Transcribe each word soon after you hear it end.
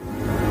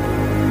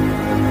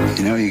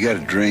You know, you got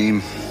a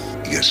dream,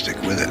 you gotta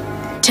stick with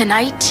it.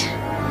 Tonight,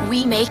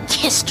 we make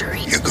history.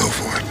 You go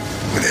for it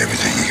with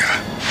everything you got.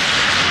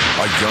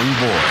 A young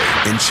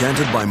boy,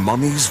 enchanted by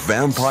mummies,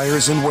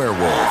 vampires, and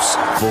werewolves,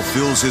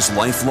 fulfills his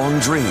lifelong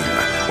dream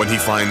when he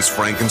finds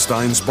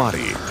Frankenstein's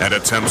body and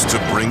attempts to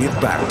bring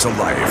it back to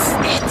life.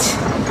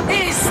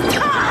 It is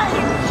time!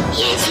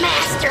 Yes,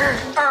 Master.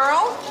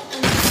 Earl?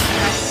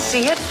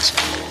 See it?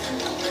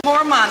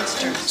 More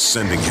monsters.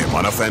 Sending him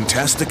on a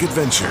fantastic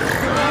adventure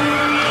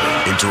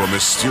into a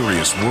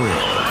mysterious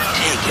world.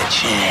 Take a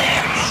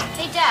chance.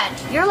 Hey, Dad,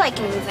 you're like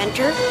an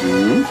inventor.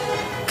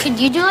 Mm-hmm. Could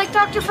you do like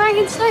Dr.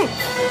 Frankenstein?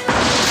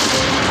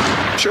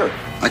 Sure,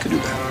 I could do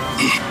that.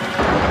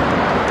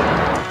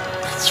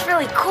 That's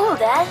really cool,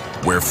 Dad.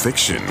 Where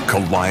fiction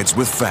collides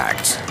with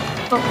fact.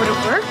 But would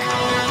it work?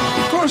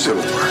 Of course it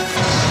would work.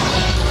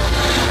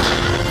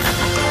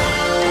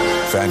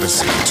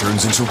 Fantasy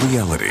turns into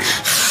reality.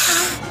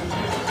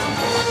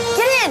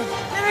 Get in!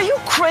 Man, are you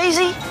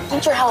crazy?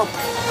 Need your help.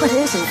 What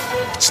is it?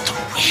 It's the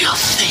real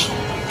thing.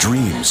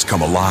 Dreams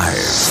come alive.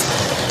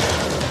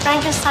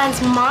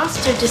 Frankenstein's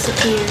monster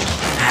disappeared.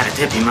 I had a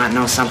tip you might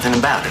know something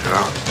about it,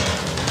 Earl.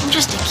 I'm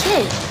just a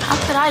kid. How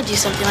could I do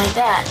something like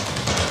that?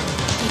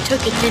 You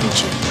took it,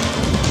 didn't you?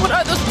 What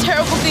are those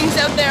terrible things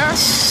out there?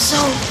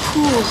 So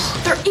cool.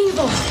 They're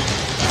evil.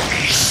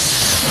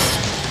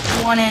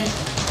 One in.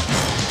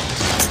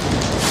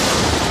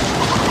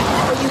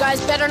 Well, you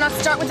guys better not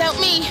start without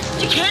me.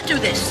 You can't do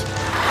this.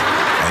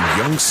 And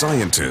young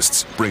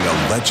scientists bring a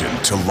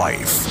legend to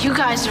life. You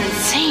guys are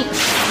insane.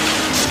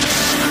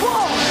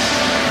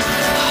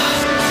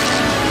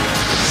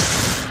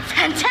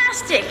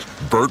 Fantastic.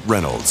 Burt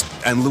Reynolds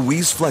and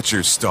Louise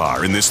Fletcher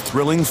star in this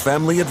thrilling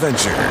family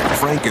adventure,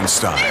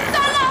 Frankenstein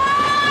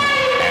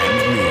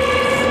and Me.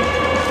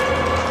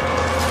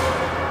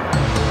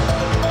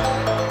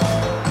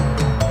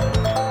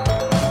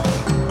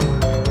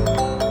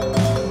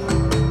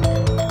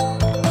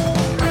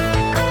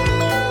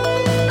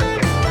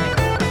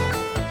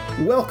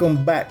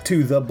 Welcome back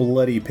to The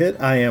Bloody Pit.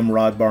 I am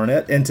Rod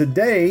Barnett, and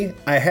today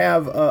I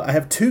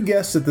have two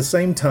guests at the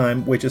same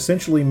time, which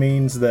essentially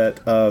means that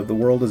the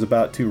world is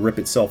about to rip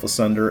itself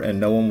asunder and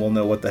no one will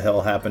know what the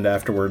hell happened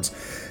afterwards.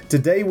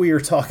 Today we are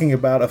talking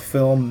about a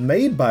film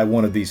made by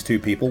one of these two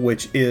people,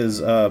 which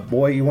is,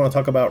 boy, you want to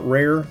talk about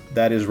rare?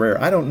 That is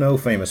rare. I don't know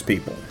famous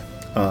people,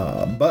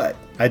 but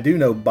I do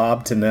know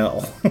Bob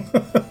Tinnell.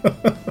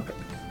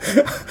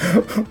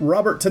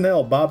 Robert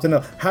Tinnell, Bob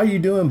Tinnell. How you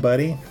doing,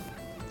 buddy?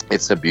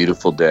 It's a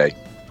beautiful day.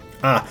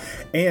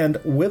 And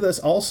with us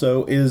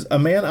also is a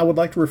man I would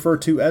like to refer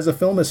to as a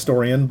film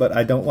historian, but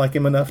I don't like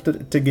him enough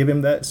to give him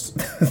that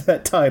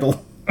that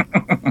title.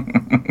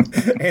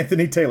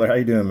 Anthony Taylor, how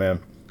you doing,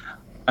 man?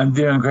 I'm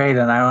doing great,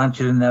 and I want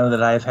you to know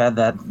that I've had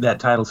that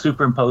title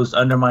superimposed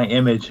under my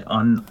image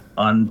on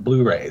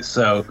Blu-rays,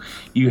 so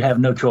you have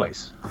no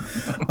choice.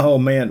 Oh,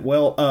 man.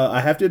 Well, I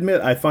have to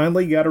admit, I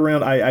finally got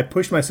around. I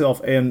pushed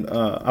myself, and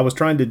I was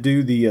trying to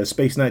do the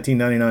Space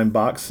 1999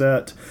 box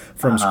set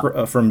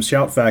from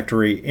Shout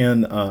Factory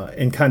in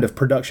kind of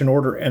production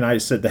order, and I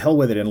said, the hell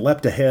with it, and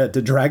leapt ahead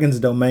to Dragon's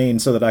Domain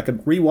so that I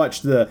could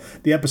rewatch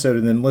the episode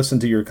and then listen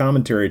to your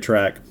commentary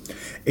track.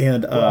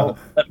 And well,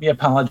 let me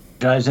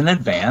apologize in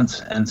advance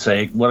and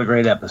say, what a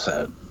great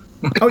episode.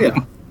 Oh, yeah.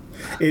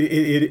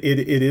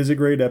 It is a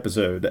great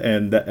episode,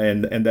 and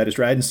that is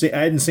right. I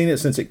hadn't seen it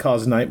since it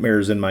caused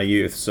nightmares in my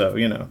youth. So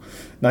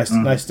nice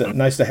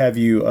to have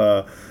you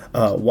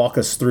walk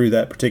us through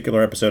that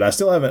particular episode. I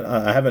still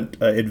haven't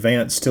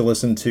advanced to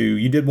listen to.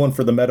 You did one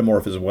for the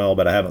Metamorph as well,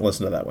 but I haven't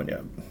listened to that one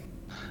yet.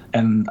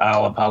 And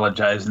I'll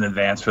apologize in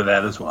advance for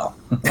that as well.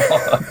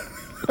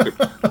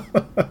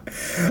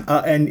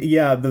 And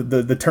yeah,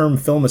 the term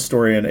film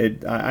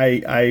historian,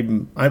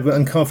 I'm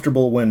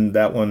uncomfortable when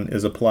that one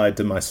is applied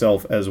to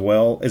myself as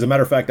well. As a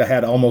matter of fact, I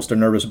had almost a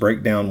nervous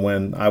breakdown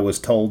when I was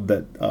told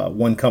that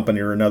one company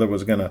or another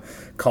was going to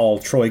call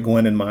Troy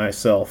Gwynn and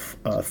myself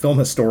film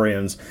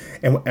historians,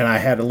 and I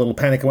had a little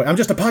panic. I'm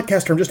just a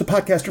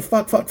podcaster.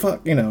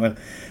 Fuck. And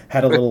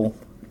had a little.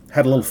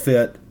 Had a little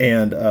fit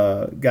and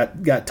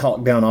got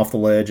talked down off the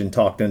ledge and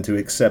talked into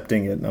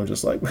accepting it. And I'm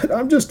just like, but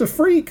I'm just a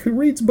freak who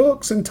reads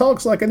books and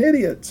talks like an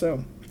idiot.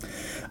 So,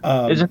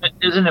 isn't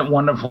it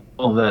wonderful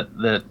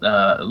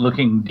that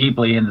looking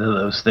deeply into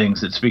those things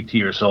that speak to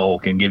your soul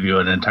can give you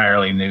an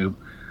entirely new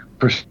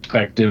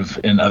perspective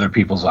in other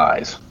people's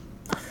eyes?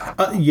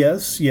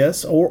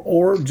 Yes,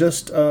 or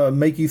just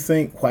make you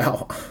think,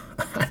 wow,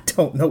 I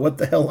don't know what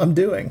the hell I'm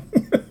doing.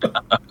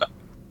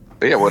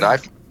 Yeah, what I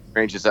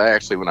strange is I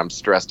actually, when I'm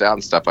stressed out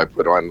and stuff, I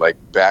put on like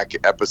back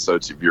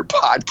episodes of your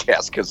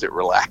podcast because it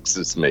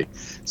relaxes me.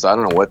 So I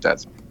don't know what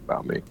that's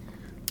about me.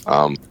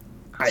 So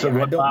I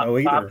don't know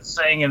either. Bob's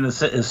saying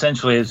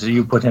essentially is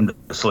you put him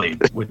to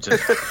sleep, which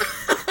is.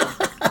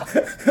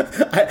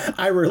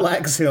 I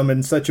relax him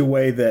in such a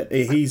way that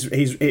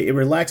it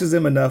relaxes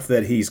him enough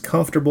that he's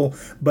comfortable,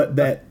 but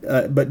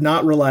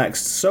not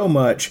relaxed so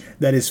much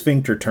that his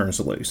sphincter turns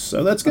loose.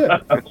 So that's good.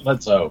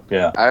 Let's hope.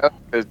 Yeah. I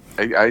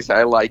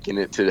liken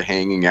it to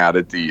hanging out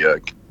at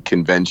the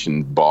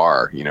convention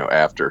bar,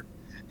 after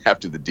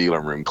after the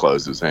dealer room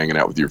closes, hanging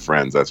out with your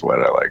friends. That's what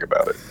I like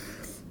about it.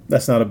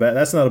 That's not a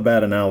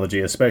bad analogy,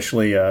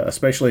 especially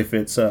if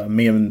it's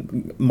me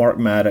and Mark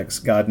Maddox.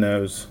 God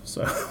knows.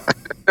 So.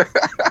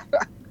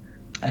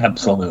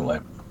 Absolutely.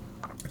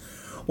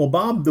 Well,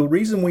 Bob, the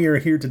reason we are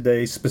here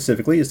today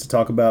specifically is to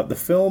talk about the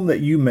film that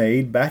you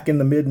made back in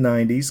the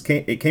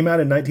mid-'90s. It came out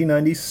in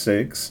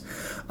 1996.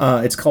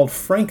 It's called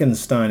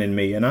Frankenstein And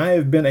Me, and I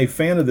have been a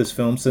fan of this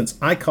film since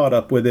I caught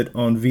up with it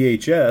on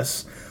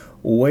VHS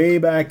way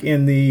back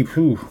in the,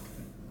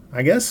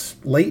 I guess,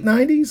 late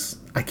 90s?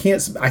 I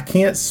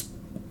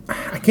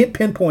can't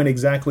pinpoint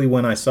exactly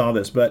when I saw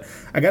this, but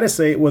I gotta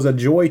say it was a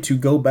joy to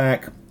go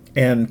back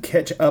and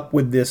catch up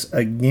with this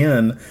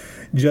again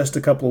just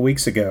a couple of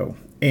weeks ago.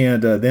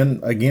 And then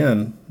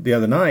again the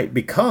other night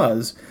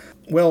because,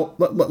 well,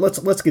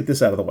 let's get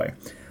this out of the way.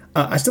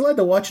 I still had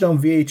to watch it on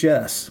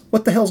VHS.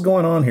 What the hell's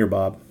going on here,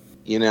 Bob?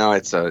 It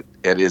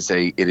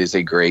is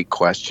a great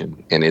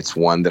question, and it's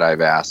one that I've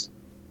asked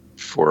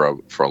for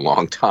a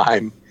long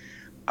time.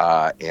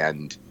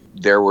 And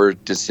there were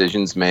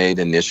decisions made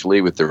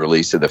initially with the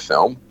release of the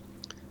film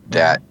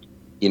that,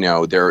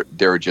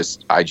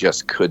 I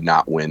just could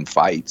not win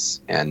fights,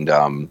 and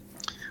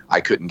I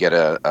couldn't get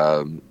a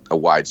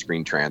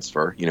widescreen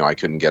transfer. I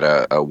couldn't get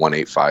a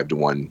 1.85 to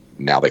 1,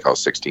 now they call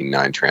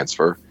 16:9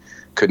 transfer.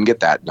 Couldn't get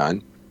that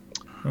done,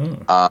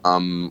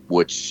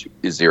 which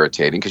is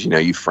irritating because,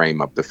 you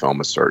frame up the film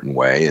a certain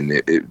way.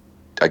 And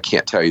I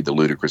can't tell you the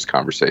ludicrous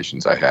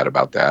conversations I had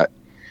about that.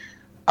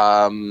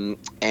 And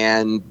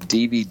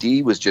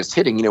DVD was just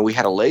hitting. We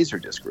had a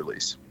Laserdisc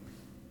release.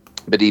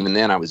 But even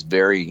then I was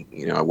very,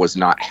 I was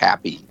not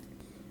happy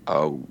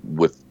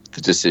with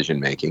the decision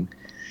making.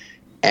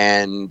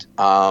 And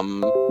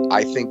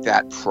I think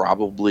that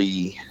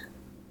frankly,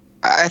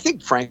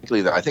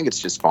 though, I think it's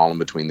just fallen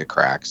between the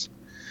cracks.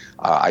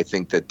 I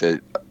think that the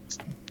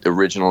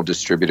original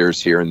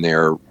distributors here and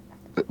there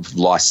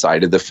lost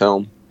sight of the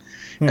film.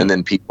 And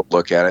then people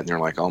look at it and they're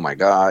like, oh, my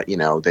God,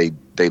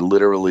 they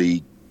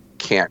literally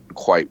can't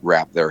quite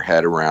wrap their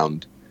head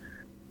around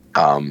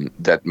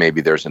that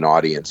maybe there's an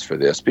audience for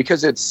this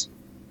because it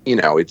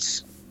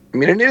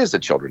is a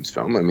children's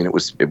film. I mean, it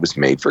was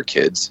made for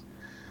kids.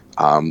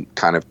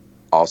 Kind of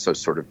also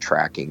sort of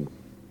tracking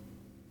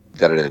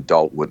that an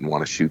adult wouldn't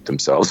want to shoot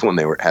themselves when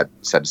they had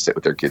to sit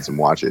with their kids and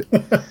watch it.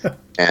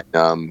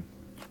 And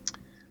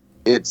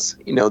it's,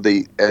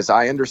 as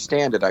I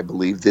understand it, I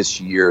believe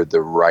this year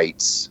the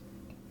rights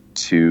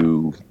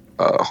to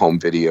home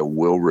video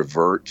will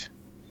revert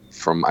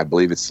from, I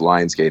believe it's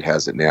Lionsgate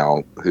has it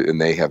now, and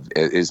they have,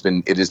 it has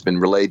been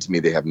relayed to me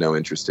they have no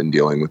interest in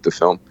dealing with the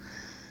film.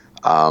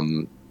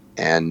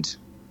 And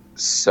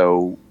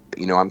so,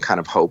 I'm kind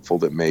of hopeful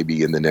that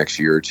maybe in the next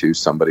year or two,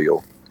 somebody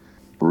will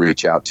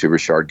reach out to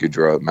Richard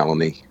Goudreau at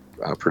Melanie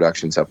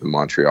Productions up in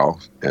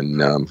Montreal,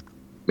 and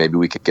maybe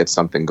we could get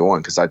something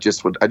going. Because I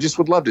just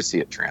would love to see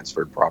it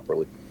transferred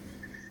properly.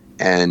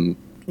 And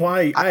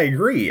well, I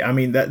agree. I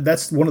mean,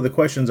 that's one of the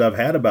questions I've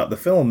had about the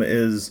film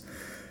is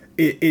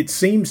it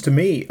seems to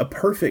me a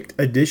perfect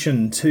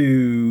addition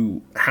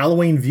to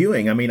Halloween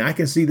viewing. I mean, I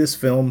can see this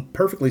film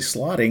perfectly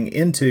slotting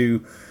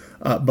into,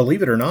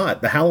 believe it or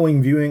not, the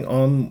Halloween viewing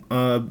on,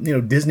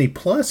 Disney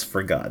Plus,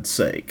 for God's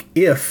sake,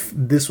 if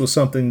this was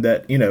something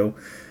that,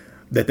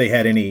 that they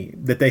had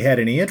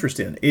any interest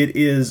in. It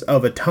is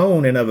of a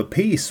tone and of a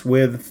piece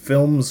with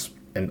films,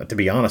 and to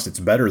be honest, it's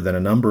better than a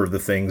number of the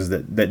things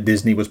that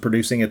Disney was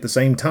producing at the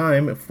same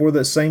time for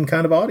the same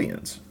kind of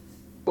audience.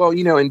 Well,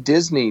 and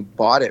Disney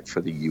bought it for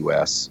the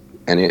U.S.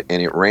 and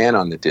it ran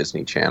on the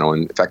Disney Channel.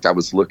 And in fact, I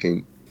was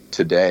looking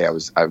today.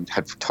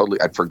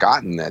 I'd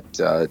forgotten that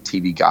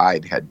TV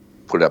Guide had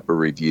put up a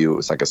review. It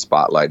was like a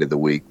spotlight of the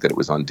week that it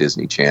was on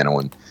Disney Channel,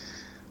 and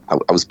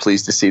I was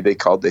pleased to see they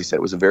said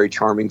it was a very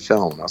charming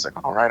film. And I was like,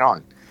 oh, right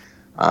on,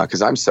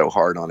 because I'm so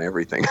hard on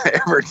everything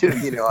I ever do.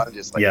 I'm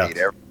just like hate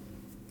everything.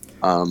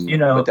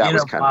 But that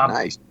was kind of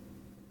nice.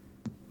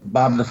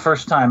 Bob, the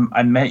first time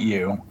I met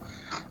you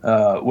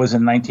was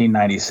in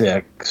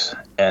 1996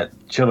 at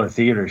Chiller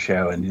Theater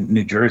Show in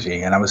New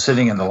Jersey, and I was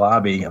sitting in the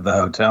lobby of the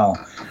hotel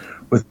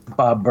with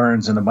Bob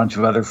Burns and a bunch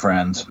of other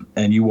friends,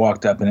 and you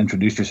walked up and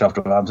introduced yourself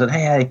to Bob and said,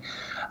 hey,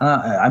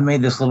 I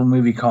made this little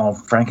movie called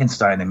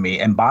Frankenstein and Me,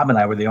 and Bob and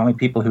I were the only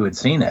people who had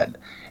seen it.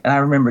 And I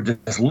remember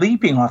just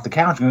leaping off the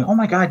couch and going, oh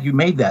my God, you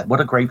made that.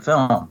 What a great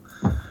film.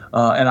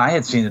 And I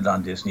had seen it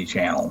on Disney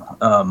Channel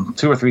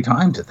 2 or 3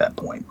 times at that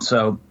point.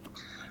 So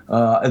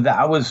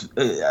I was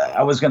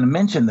going to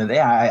mention that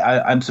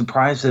I'm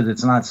surprised that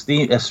it's not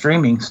streaming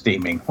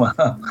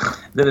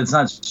that it's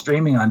not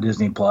streaming on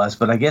Disney Plus.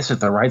 But I guess if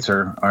the rights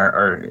are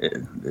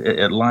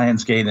at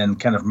Lionsgate and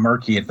kind of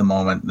murky at the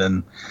moment,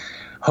 then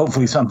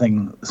hopefully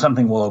something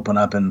will open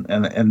up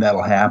and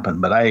that'll happen.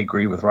 But I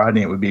agree with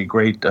Rodney. It would be a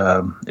great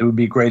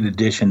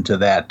addition to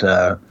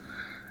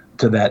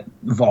that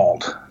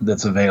vault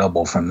that's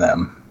available from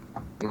them.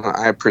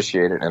 I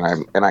appreciate it,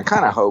 and I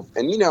kind of hope,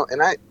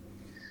 and I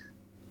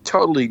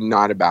totally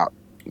not about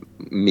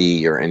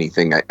me or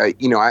anything.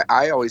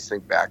 I always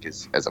think back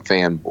as a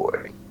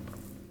fanboy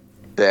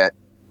that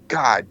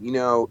God,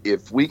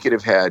 if we could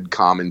have had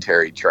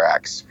commentary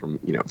tracks from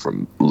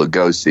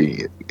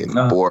Lugosi and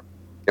Bohr,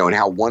 and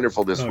how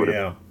wonderful this would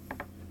have been.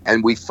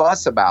 And we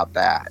fuss about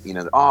that,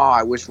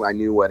 I wish I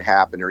knew what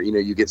happened, or,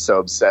 you get so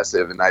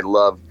obsessive. And I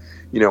love,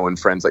 when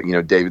friends like,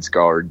 David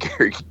Scull or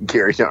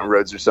Gary Down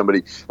Rhodes or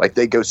somebody, like,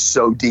 they go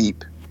so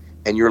deep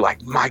and you're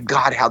like, my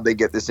God, how'd they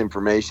get this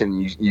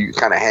information? You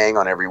kind of hang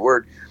on every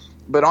word.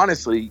 But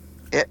honestly,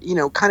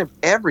 kind of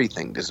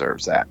everything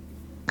deserves that,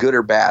 good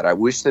or bad. I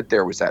wish that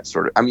there was that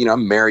sort of,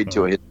 I'm married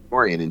to a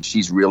historian, and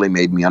she's really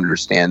made me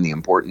understand the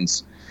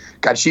importance.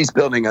 God, she's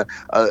building a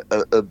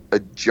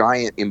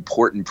giant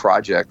important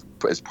project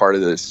as part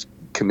of this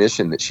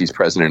commission that she's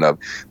president of,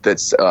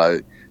 that's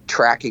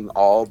tracking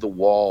all the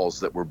walls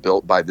that were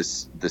built by the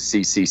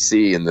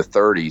CCC in the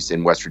 30s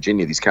in West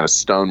Virginia, these kind of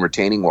stone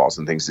retaining walls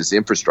and things, these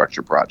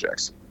infrastructure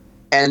projects.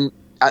 And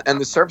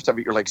the surface of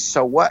it, you're like,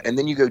 so what? And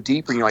then you go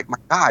deeper and you're like, my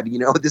God,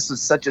 this is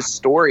such a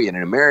story and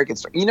an American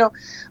story.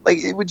 Like,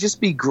 it would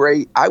just be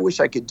great. I wish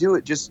I could do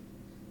it, just,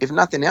 if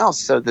nothing else,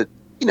 so that,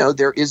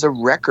 there is a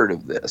record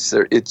of this.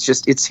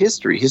 It's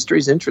history. History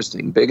is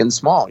interesting, big and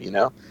small,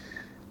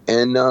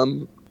 and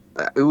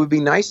it would be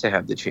nice to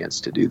have the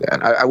chance to do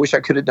that. I wish I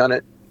could have done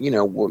it,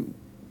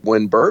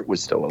 when Burt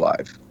was still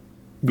alive.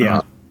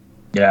 Yeah.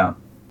 Yeah.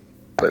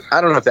 But I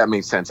don't know if that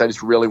makes sense. I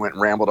just really went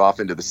and rambled off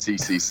into the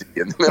CCC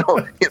in the middle.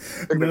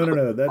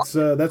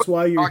 No. That's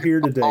why you're here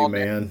today,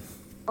 man.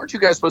 Aren't you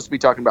guys supposed to be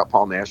talking about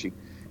Paul Naschy?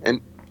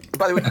 And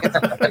by the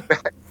way,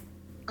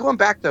 going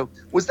back though,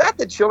 was that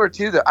the Chiller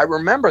 2? That I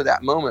remember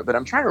that moment, but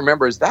I'm trying to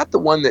remember, is that the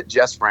one that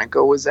Jess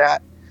Franco was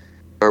at?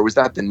 Or was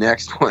that the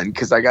next one?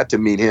 Because I got to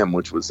meet him,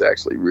 which was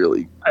actually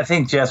really... I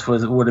think Jess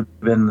would have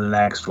been the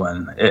next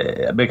one,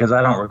 because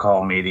I don't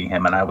recall meeting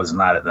him, and I was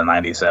not at the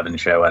 97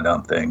 show, I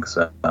don't think.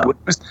 So I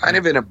was kind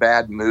of in a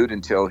bad mood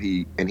until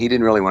he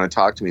didn't really want to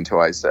talk to me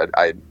until I said,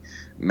 I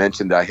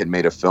mentioned I had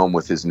made a film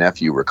with his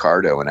nephew,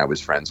 Ricardo, and I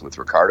was friends with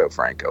Ricardo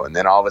Franco. And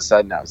then all of a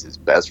sudden, I was his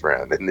best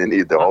friend, and then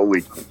the whole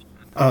week...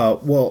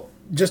 Well,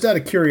 just out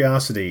of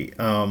curiosity,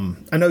 I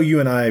know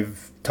you and I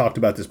have talked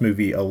about this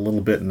movie a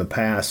little bit in the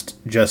past,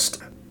 just...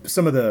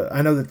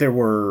 I know that there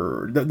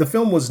were, the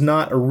film was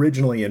not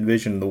originally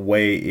envisioned the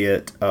way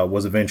it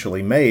was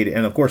eventually made.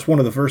 And of course, one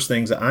of the first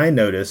things that I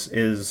notice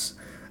is,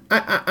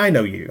 I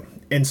know you.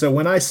 And so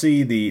when I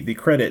see the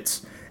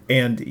credits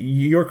and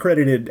you're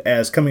credited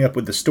as coming up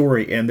with the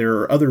story and there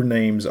are other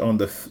names on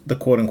the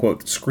quote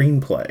unquote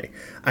screenplay,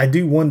 I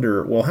do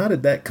wonder, well, how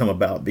did that come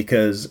about?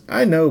 Because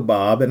I know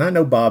Bob, and I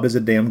know Bob is a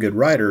damn good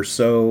writer.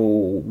 So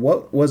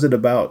what was it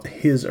about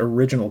his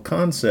original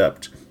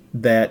concept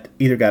that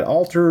either got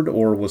altered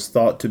or was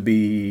thought to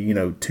be,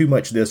 too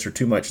much this or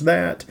too much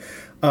that?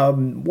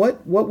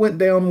 What went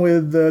down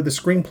with the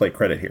screenplay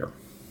credit here?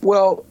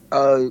 Well,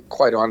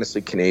 quite honestly,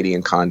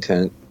 Canadian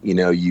content.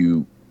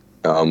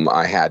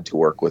 I had to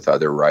work with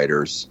other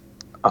writers,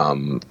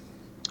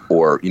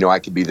 or I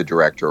could be the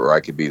director or I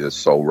could be the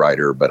sole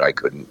writer, but I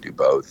couldn't do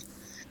both.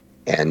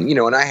 And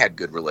and I had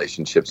good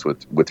relationships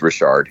with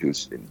Richard,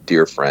 who's a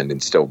dear friend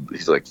and still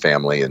he's like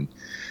family, and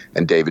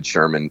David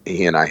Sherman.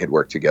 He and I had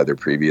worked together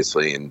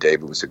previously, and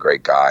David was a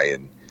great guy.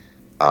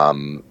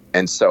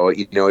 And so,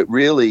 it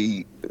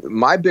really,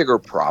 my bigger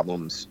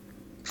problems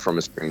from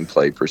a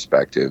screenplay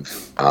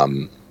perspective,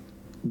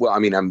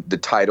 the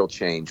title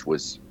change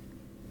was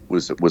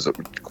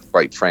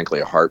quite frankly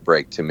a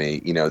heartbreak to me.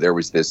 There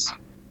was this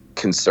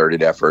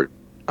concerted effort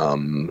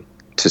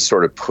to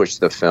sort of push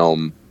the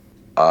film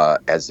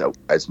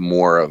as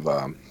more of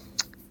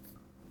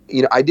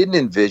I didn't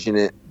envision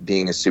it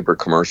being a super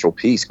commercial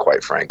piece,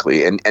 quite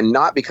frankly. And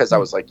not because I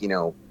was like,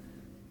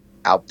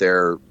 out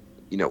there,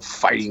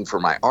 fighting for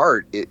my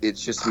art.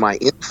 It's just my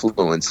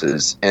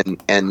influences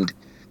and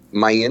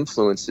my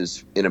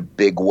influences in a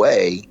big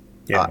way.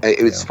 Yeah,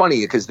 it was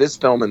funny because this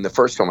film and the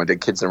first film I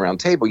did, Kids in a Round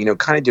Table,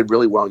 kind of did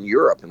really well in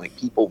Europe. And like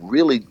people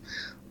really,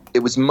 it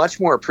was much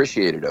more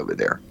appreciated over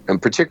there,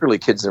 and particularly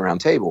Kids in a Round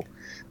Table.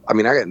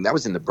 That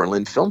was in the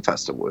Berlin Film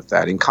Festival with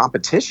that in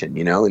competition,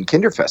 in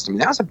Kinderfest.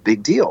 That was a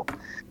big deal.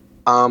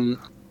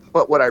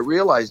 But what I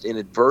realized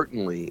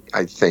inadvertently,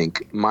 I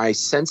think, my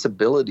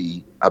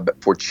sensibility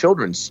for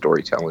children's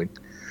storytelling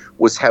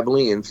was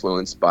heavily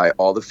influenced by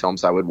all the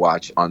films I would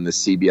watch on the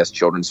CBS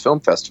Children's Film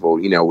Festival,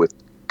 with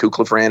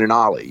Kukla, Fran, and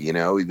Ollie,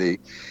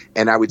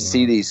 and I would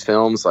see these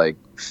films like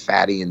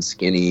Fatty and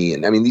Skinny,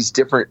 and these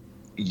different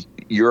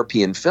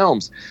European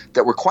films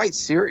that were quite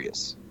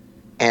serious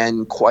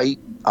and quite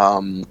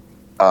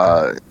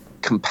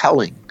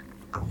compelling,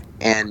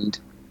 and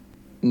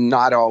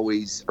not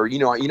always, or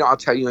I'll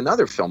tell you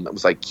another film that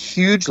was like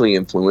hugely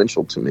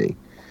influential to me.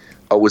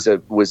 Was a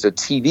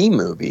TV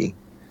movie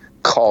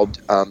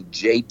called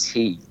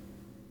JT,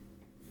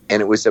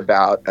 and it was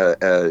about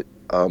an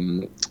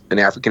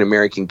African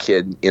American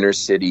kid, inner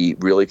city,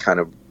 really kind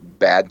of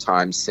bad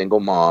times, single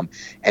mom,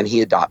 and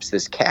he adopts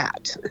this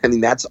cat.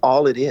 That's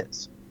all it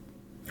is,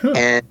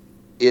 and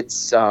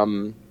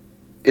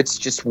it's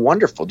just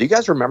wonderful. Do you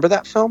guys remember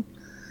that film?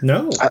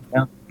 No.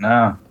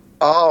 No.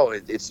 Oh,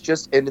 it's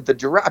just, and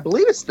I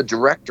believe it's the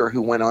director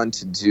who went on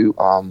to do,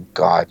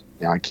 God,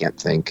 now I can't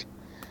think.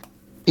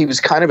 He was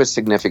kind of a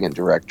significant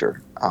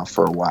director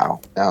for a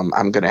while.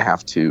 I'm going to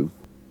have to,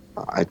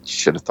 I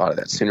should have thought of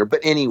that sooner. But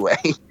anyway,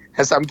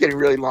 as I'm getting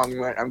really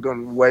long, I'm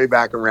going way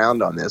back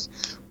around on this.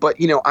 But,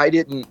 I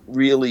didn't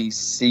really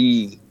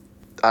see,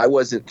 I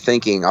wasn't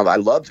thinking, I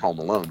loved Home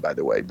Alone, by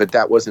the way, but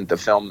that wasn't the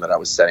film that I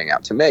was setting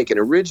out to make. And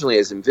originally,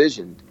 as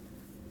envisioned,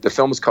 the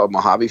film was called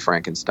Mojave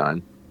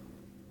Frankenstein.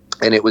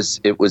 And it was,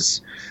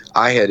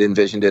 I had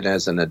envisioned it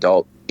as an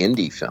adult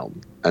indie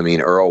film. I mean,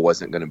 Earl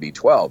wasn't going to be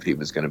 12. He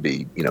was going to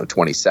be,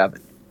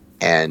 27.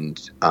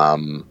 And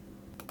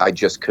I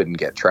just couldn't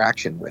get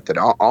traction with it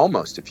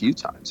almost a few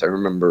times. I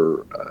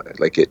remember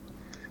like at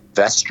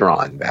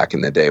Vestron back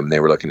in the day when they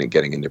were looking at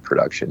getting into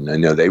production. I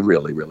know they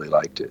really, really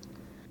liked it.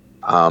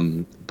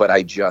 But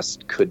I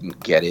just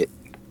couldn't get it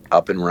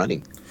up and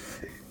running.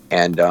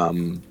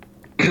 And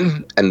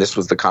and this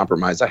was the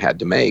compromise I had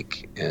to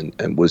make, and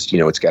was,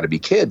 it's got to be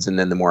kids. And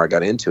then the more I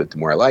got into it, the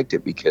more I liked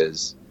it,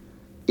 because,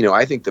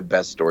 I think the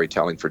best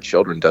storytelling for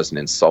children doesn't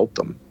insult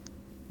them,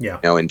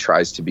 and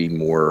tries to be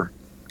more,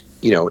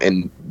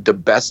 and the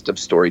best of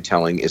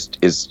storytelling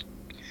is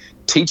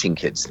teaching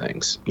kids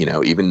things,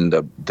 even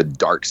the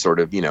dark sort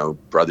of,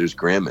 Brothers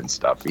Grimm and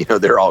stuff,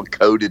 they're all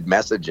coded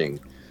messaging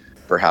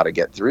for how to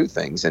get through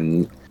things.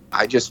 And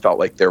I just felt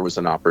like there was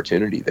an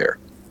opportunity there.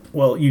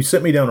 Well, you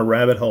sent me down a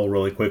rabbit hole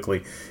really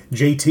quickly.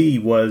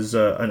 JT was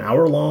an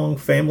hour-long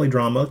family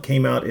drama,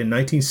 came out in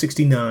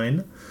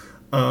 1969.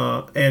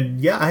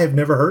 And I have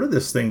never heard of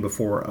this thing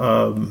before.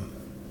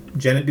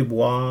 Janet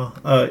Dubois,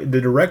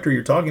 the director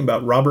you're talking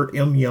about, Robert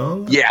M.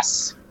 Young?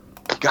 Yes.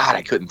 God,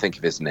 I couldn't think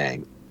of his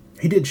name.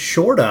 He did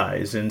Short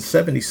Eyes in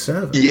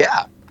 77.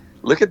 Yeah.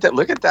 Look at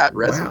that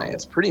resume. Wow.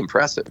 It's pretty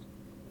impressive.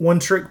 One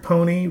Trick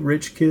Pony,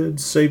 Rich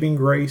Kids, Saving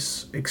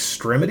Grace,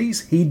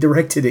 Extremities. He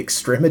directed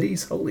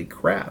Extremities. Holy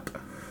crap!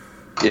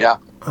 Yeah.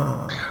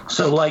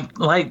 So like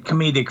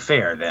comedic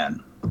fare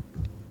then.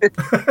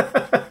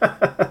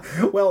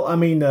 Well, I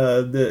mean,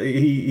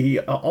 he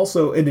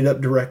also ended up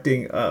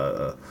directing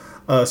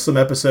some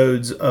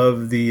episodes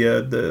of the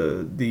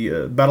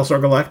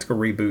Battlestar Galactica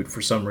reboot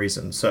for some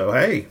reason. So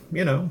hey,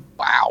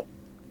 Wow.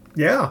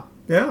 Yeah,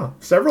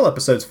 several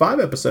episodes,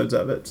 5 episodes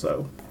of it.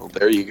 So well,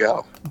 there you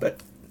go.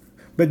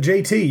 But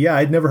JT,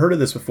 I'd never heard of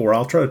this before.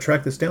 I'll try to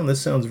track this down.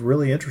 This sounds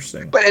really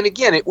interesting. And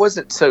again, it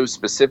wasn't so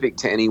specific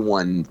to any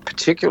one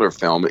particular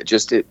film. It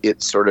just,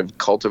 it sort of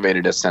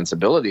cultivated a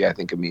sensibility, I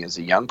think, of me as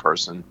a young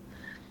person,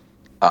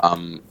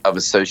 of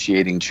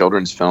associating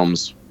children's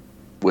films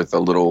with a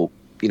little,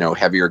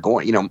 heavier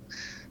going,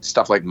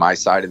 stuff like My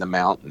Side of the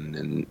Mountain.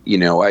 And,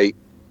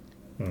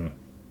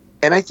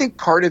 and I think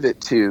part of it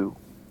too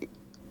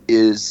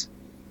is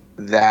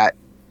that,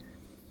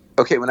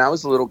 okay, when I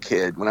was a little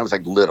kid, when I was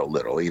like little,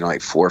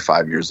 like 4 or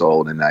 5 years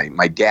old, and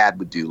my dad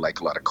would do like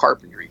a lot of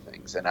carpentry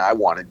things, and I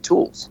wanted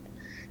tools.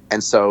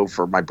 And so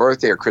for my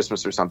birthday or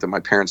Christmas or something, my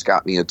parents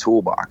got me a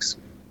toolbox.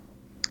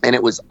 And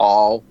it was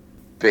all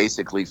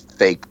basically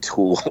fake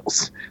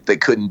tools they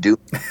couldn't do.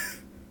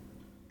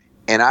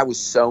 And I was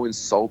so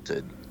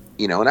insulted,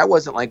 and I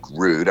wasn't like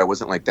rude. I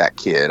wasn't like that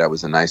kid. I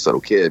was a nice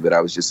little kid, but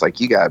I was just like,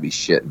 you gotta be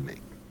shitting me.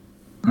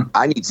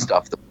 I need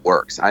stuff that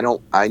works. I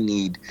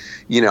need,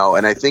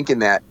 and I think in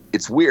that,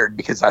 it's weird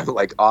because I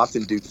like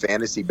often do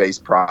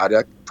fantasy-based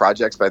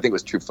projects, but I think it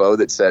was Truffaut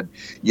that said,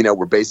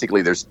 we're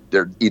basically,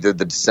 they're either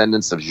the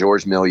descendants of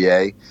Georges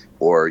Méliès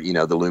or,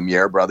 the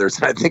Lumiere brothers.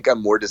 And I think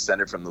I'm more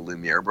descended from the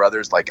Lumiere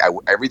brothers. Like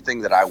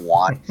everything that I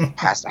want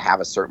has to have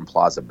a certain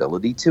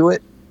plausibility to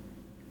it.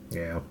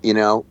 Yeah.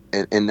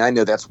 And I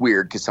know that's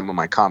weird because some of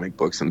my comic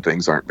books and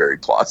things aren't very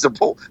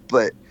plausible,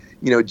 but,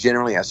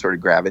 generally I sort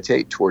of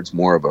gravitate towards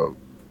more of a,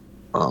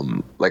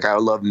 like I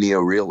love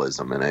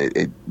neorealism, and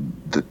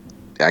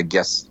I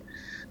guess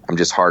I'm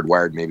just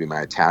hardwired, maybe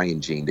my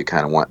Italian gene, to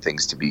kind of want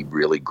things to be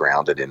really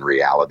grounded in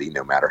reality,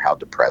 no matter how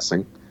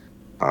depressing.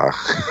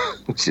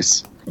 Which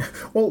is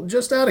well,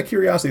 just out of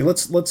curiosity,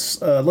 let's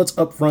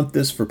upfront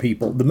this for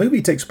people. The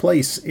movie takes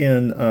place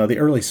in the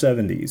early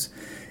 70s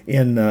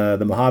in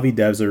the Mojave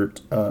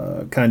Desert,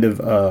 kind of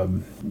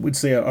would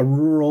say a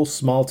rural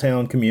small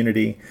town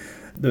community.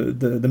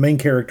 The main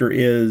character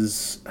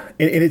is,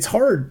 and it's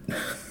hard.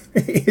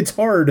 It's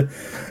hard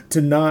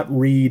to not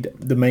read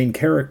the main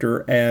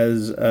character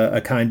as a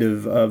kind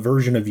of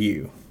version of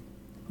you,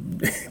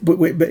 but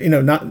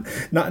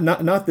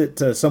not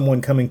that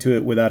someone coming to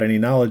it without any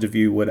knowledge of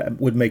you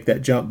would make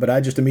that jump. But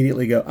I just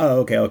immediately go,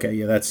 oh, okay,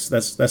 yeah,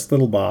 that's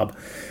little Bob.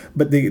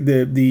 But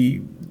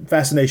the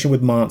fascination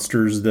with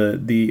monsters,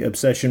 the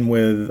obsession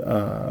with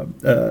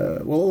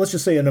well, let's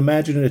just say an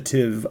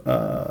imaginative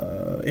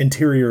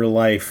interior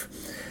life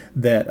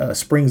that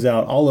springs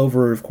out all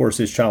over, of course,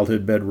 his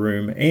childhood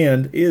bedroom,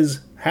 and is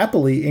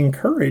happily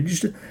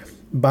encouraged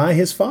by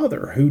his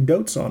father, who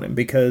dotes on him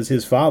because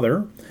his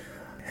father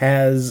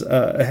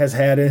has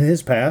had in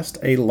his past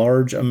a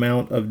large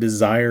amount of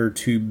desire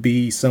to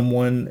be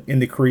someone in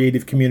the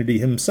creative community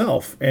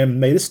himself, and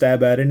made a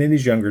stab at it in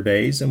his younger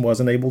days and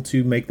wasn't able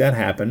to make that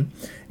happen,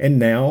 and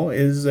now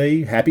is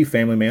a happy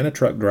family man, a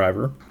truck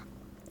driver.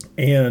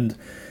 And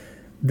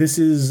this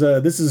is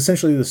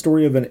essentially the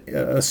story of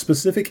a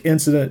specific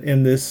incident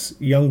in this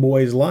young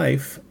boy's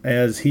life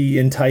as he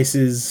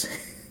entices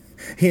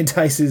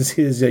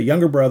his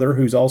younger brother,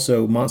 who's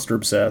also monster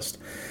obsessed,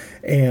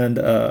 and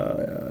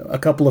a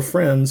couple of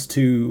friends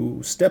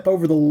to step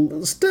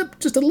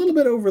just a little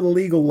bit over the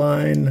legal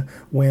line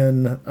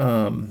when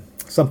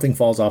something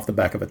falls off the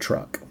back of a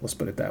truck. Let's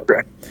put it that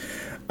way.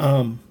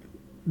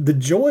 The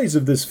joys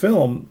of this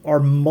film are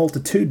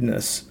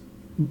multitudinous.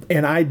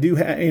 And I do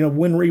have,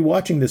 when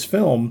rewatching this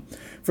film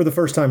for the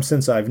first time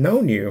since I've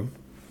known you,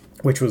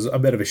 which was a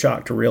bit of a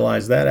shock to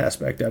realize that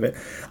aspect of it,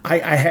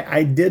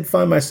 I did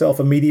find myself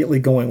immediately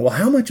going, well,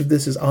 how much of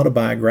this is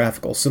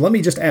autobiographical? So let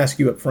me just ask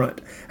you up front,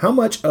 how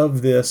much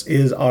of this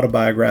is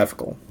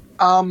autobiographical?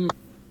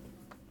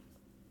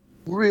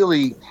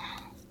 Really,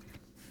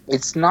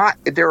 it's not.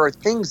 There are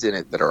things in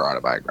it that are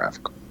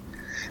autobiographical.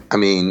 I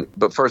mean,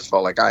 but first of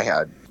all, like, I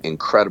had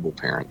incredible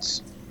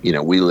parents.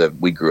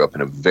 We grew up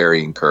in a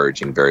very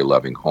encouraging, very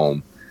loving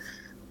home.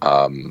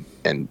 And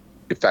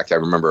in fact, I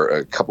remember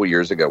a couple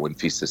years ago when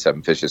Feast of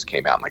Seven Fishes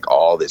came out, and like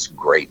all this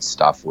great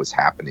stuff was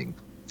happening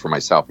for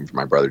myself and for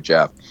my brother,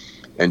 Jeff.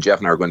 And Jeff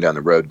and I were going down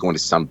the road, going to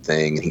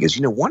something. And he goes,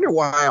 wonder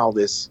why all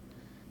this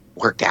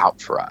worked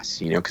out for us,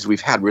 because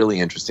we've had really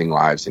interesting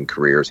lives and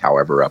careers,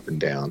 however up and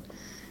down.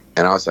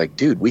 And I was like,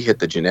 dude, we hit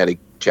the genetic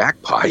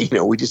jackpot.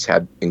 We just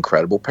had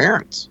incredible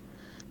parents.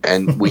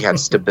 And we had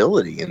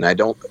stability, and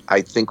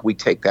I think we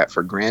take that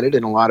for granted,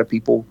 and a lot of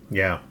people,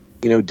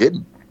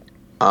 didn't.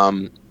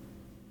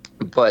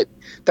 But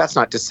that's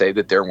not to say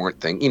that there weren't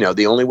things.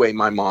 The only way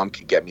my mom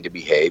could get me to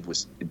behave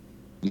was,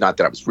 not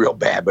that I was real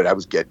bad, but I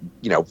was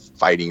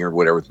fighting or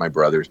whatever with my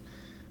brothers,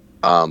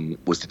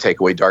 was to take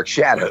away dark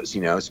shadows.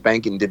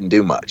 Spanking didn't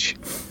do much.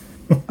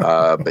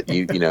 But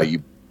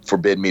you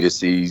forbid me to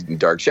see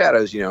dark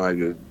shadows.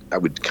 I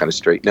would kind of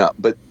straighten up.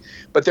 But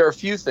there are a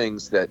few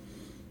things that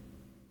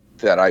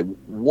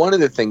one of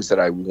the things that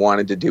I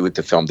wanted to do with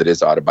the film that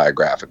is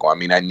autobiographical. I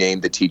mean, I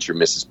named the teacher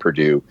Mrs.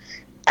 Purdue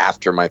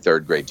after my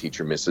third grade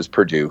teacher, Mrs.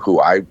 Purdue, who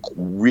I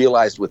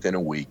realized within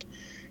a week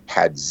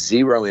had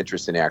zero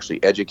interest in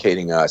actually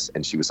educating us.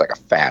 And she was like a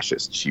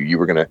fascist. You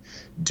were going to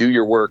do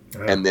your work,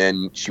 and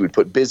then she would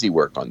put busy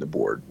work on the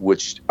board,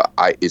 which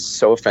is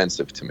so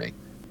offensive to me.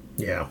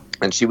 Yeah.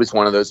 And she was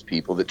one of those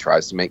people that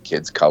tries to make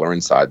kids color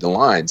inside the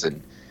lines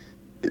and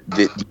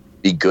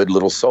be good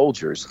little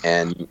soldiers.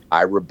 And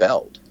I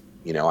rebelled.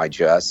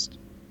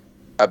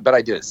 But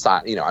I did it,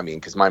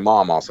 because my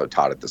mom also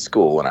taught at the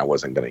school, and I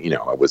wasn't going to,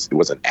 it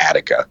wasn't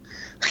Attica,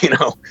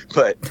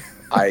 but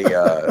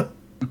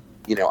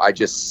I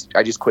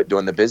just quit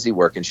doing the busy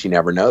work, and she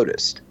never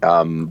noticed.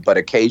 But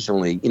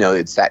occasionally,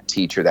 it's that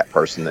teacher, that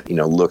person that,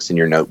 looks in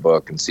your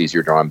notebook and sees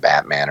you're drawing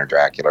Batman or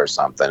Dracula or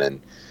something,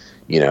 and,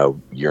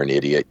 you're an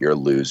idiot, you're a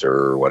loser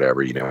or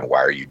whatever, why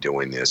are you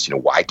doing this?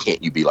 Why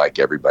can't you be like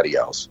everybody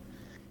else?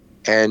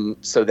 And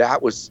so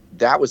that was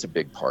a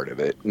big part of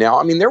it. Now,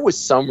 I mean, there was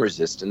some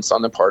resistance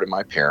on the part of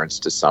my parents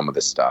to some of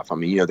the stuff. I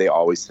mean, they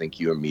always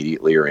think you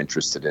immediately are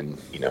interested in,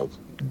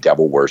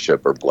 devil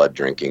worship or blood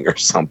drinking or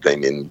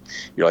something. And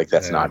you're like,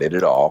 that's not it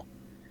at all.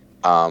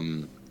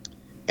 And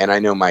I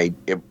know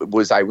it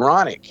was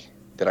ironic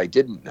that I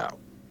didn't know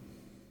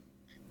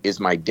is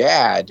my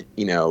dad,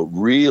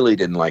 really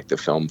didn't like the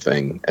film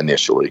thing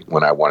initially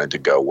when I wanted to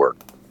go work.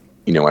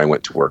 I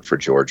went to work for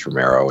George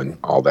Romero and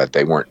all that.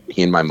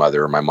 He and my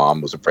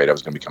mom was afraid I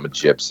was going to become a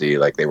gypsy.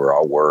 Like, they were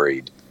all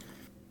worried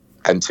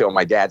until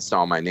my dad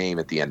saw my name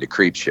at the end of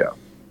Creepshow.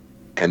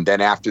 And then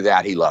after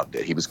that, he loved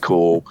it. He was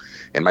cool.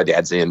 And my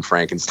dad's in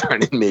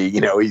Frankenstein and Me,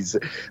 he's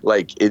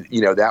like,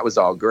 that was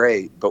all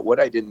great. But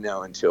what I didn't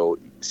know until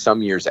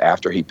some years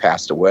after he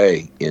passed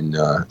away in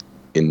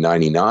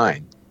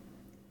 99,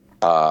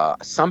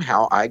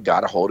 somehow I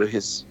got a hold of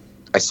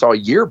I saw a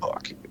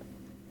yearbook.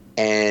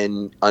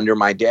 And under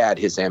my dad,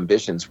 his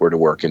ambitions were to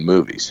work in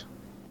movies.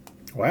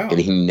 Wow. And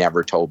he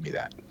never told me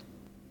that.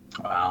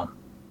 Wow.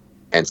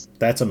 And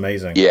that's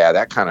amazing. Yeah,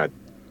 that kind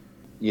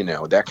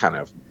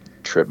of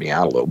tripped me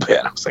out a little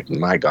bit. I was like,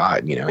 my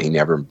God, he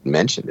never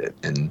mentioned it.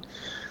 And,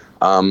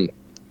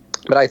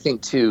 but I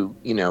think too,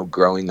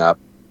 growing up,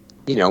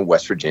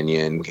 West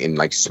Virginia and in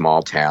like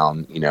small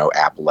town,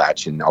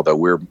 Appalachian, although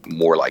we're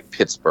more like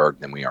Pittsburgh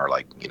than we are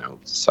like,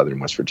 Southern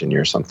West Virginia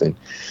or something.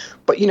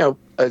 But,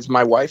 as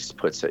my wife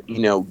puts it,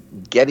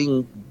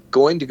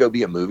 going to go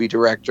be a movie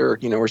director,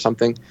 or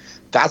something,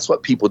 that's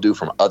what people do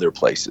from other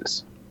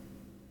places.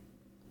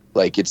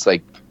 Like, it's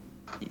like,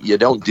 you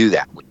don't do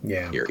that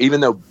here, even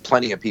though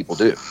plenty of people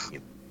do.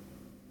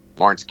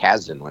 Lawrence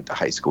Kasdan went to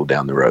high school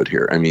down the road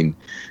here. I mean,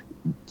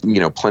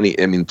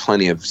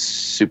 plenty of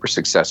super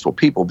successful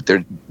people,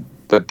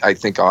 but I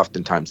think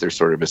oftentimes they're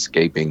sort of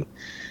escaping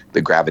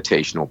the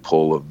gravitational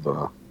pull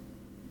of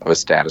a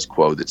status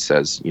quo that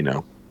says,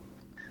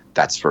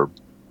 that's for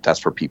that's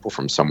for people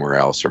from somewhere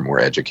else or more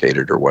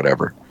educated or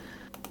whatever.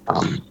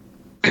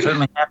 It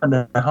certainly happened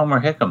to Homer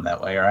Hickam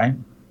that way, right?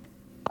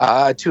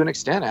 To an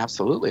extent,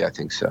 absolutely. I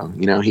think so.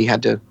 He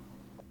had to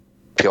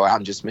go out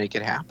and just make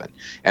it happen.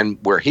 And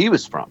where he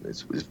was from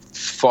was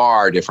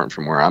far different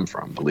from where I'm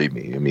from, believe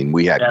me. I mean,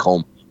 we had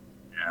Coleman.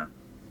 Yeah.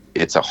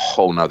 It's a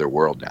whole nother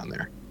world down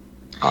there.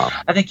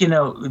 I think,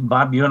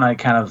 Bob, you and I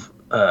kind of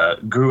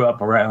grew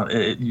up around,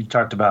 you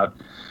talked about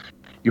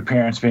your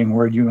parents being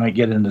worried you might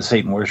get into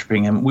Satan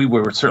worshiping, and we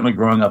were certainly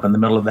growing up in the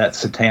middle of that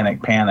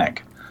satanic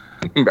panic.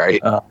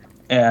 Right.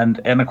 And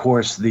of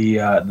course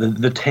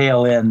the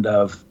tail end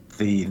of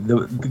the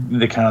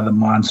kind of the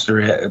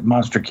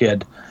monster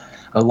kid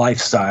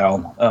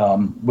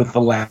lifestyle with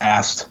the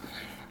last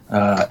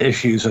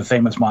issues of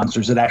Famous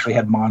Monsters that actually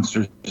had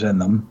monsters in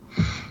them.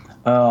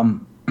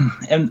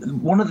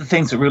 And one of the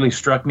things that really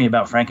struck me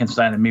about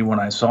Frankenstein and Me when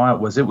I saw it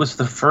was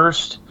the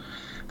first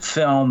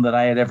film that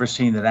I had ever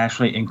seen that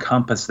actually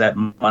encompassed that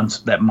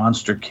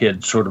monster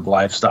kid sort of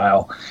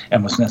lifestyle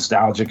and was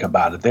nostalgic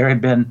about it. There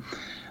had been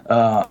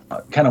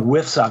kind of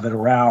whiffs of it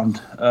around,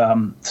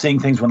 seeing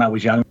things when I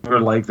was younger,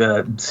 like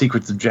the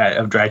Secrets of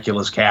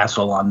Dracula's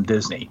Castle on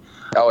Disney.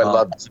 Oh, I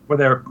loved it. Where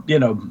they're,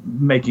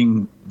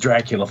 making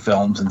Dracula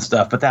films and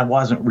stuff, but that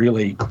wasn't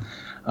really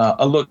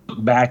a look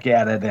back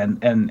at it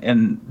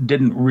and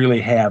didn't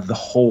really have the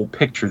whole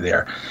picture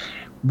there.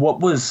 What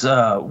was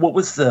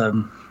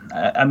the,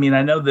 I mean,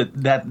 I know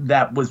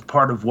that was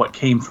part of what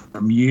came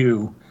from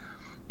you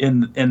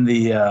in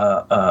the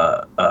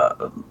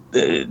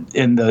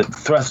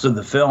thrust of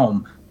the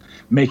film,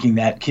 making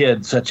that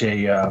kid such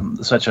a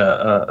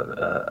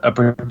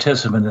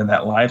participant in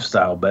that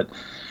lifestyle. But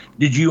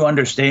did you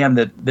understand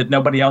that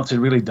nobody else had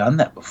really done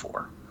that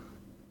before?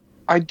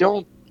 I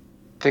don't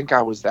think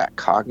I was that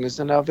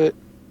cognizant of it.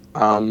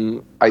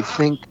 I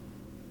think,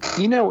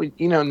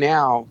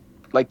 now,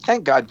 like,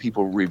 thank God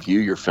people review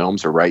your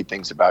films or write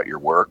things about your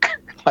work.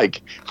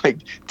 like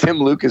Tim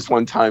Lucas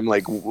one time,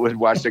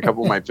 watched a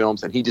couple of my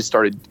films and he just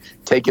started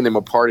taking them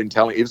apart and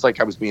telling, it was like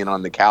I was being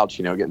on the couch,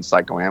 getting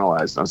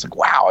psychoanalyzed. And I was like,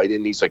 wow,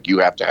 he's like, you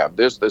have to have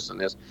this, this, and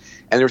this.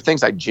 And there were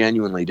things I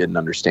genuinely didn't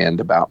understand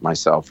about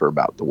myself or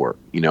about the work.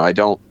 I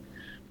don't,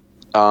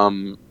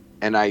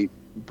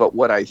 but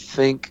what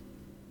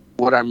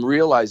I'm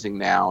realizing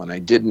now, and I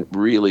didn't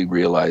really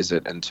realize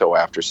it until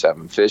after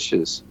Seven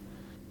Fishes,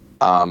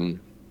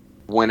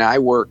 when I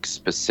work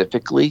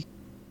specifically,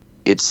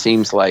 it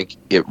seems like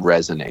it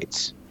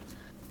resonates.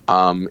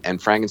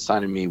 And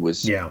Frankenstein and Me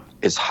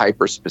is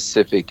hyper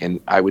specific,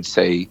 and I would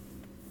say,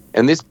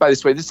 and this, by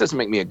this way, this doesn't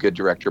make me a good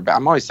director, but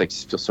I'm always feel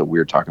so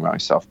weird talking about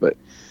myself, but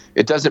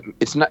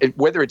it's not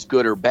whether it's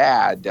good or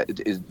bad.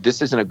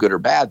 This isn't a good or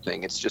bad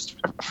thing. It's just,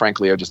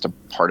 frankly, just a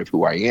part of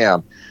who I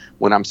am.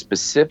 When I'm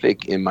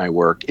specific in my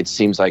work, it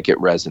seems like it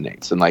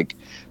resonates, and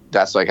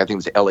that's I think it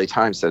was the LA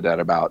Times said that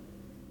about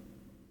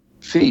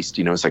Feast.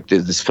 It's like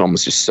this film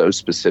is just so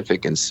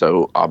specific and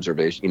so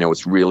observation.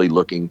 It's really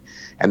looking,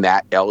 and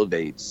that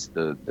elevates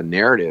the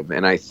narrative.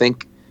 And I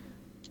think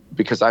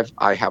because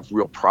I have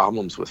real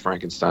problems with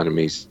Frankenstein and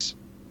Me.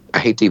 I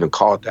hate to even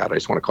call it that. I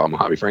just want to call it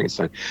Mojave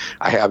Frankenstein.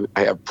 I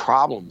have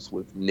problems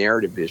with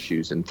narrative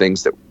issues and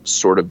things that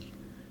sort of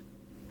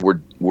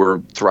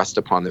were thrust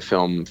upon the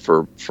film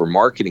for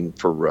marketing,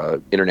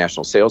 for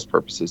international sales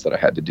purposes that I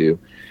had to do.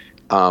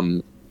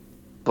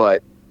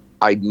 But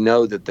I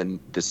know that the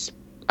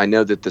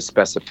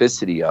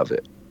specificity of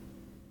it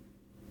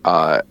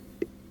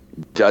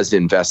does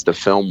invest the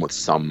film with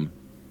some,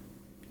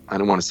 I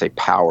don't want to say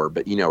power,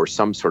 but or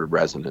some sort of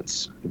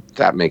resonance. If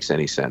that makes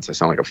any sense. I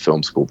sound like a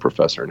film school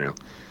professor now.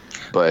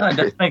 But no,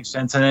 that makes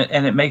sense,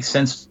 and it makes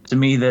sense to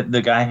me that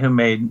the guy who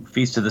made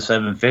Feast of the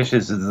Seven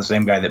Fishes is the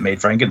same guy that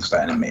made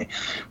Frankenstein and Me,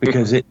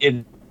 because it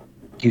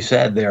you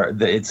said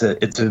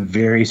it's a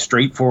very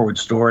straightforward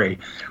story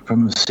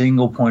from a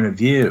single point of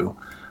view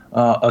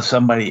of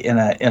somebody in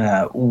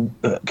a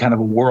kind of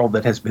a world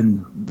that has been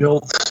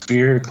built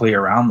spherically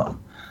around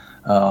them,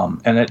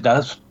 and it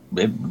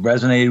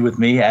resonated with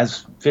me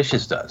as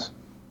Fishes does,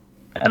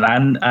 and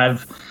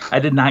I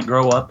did not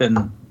grow up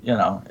in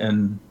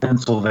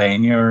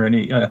Pennsylvania or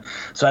any,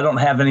 so I don't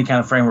have any kind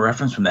of frame of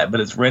reference from that,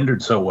 but it's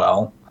rendered so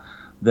well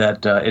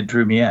that it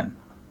drew me in.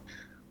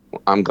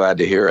 I'm glad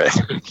to hear it,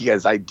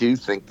 because I do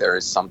think there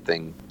is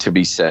something to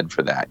be said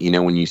for that.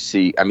 When you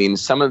see,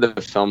 some of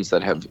the films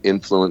that have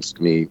influenced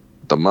me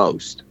the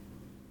most,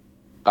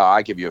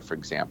 I give you for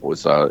example,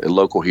 is A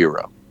Local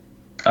Hero.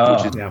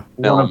 Oh,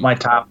 one of my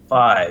top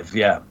 5,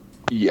 yeah.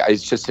 Yeah,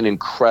 it's just an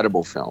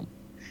incredible film.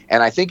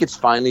 And I think it's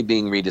finally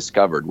being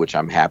rediscovered, which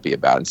I'm happy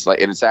about.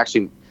 And it's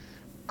actually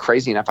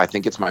crazy enough, I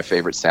think it's my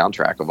favorite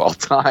soundtrack of all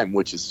time,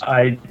 which is...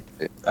 I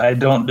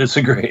don't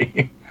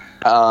disagree.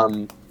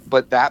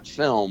 But that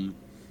film,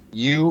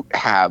 you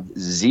have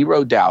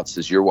zero doubts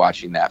as you're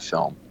watching that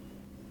film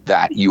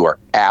that you are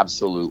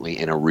absolutely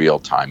in a real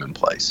time and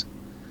place.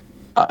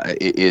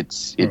 It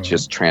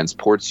just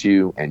transports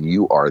you, and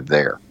you are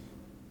there.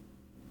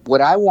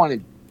 What I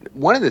wanted...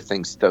 One of the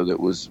things, though,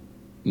 that was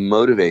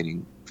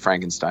motivating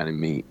Frankenstein and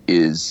Me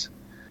is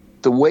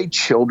the way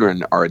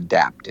children are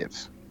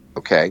adaptive.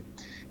 Okay.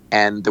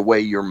 And the way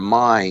your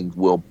mind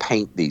will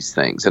paint these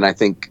things. And I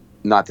think,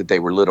 not that they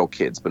were little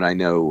kids, but I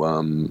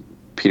know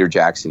Peter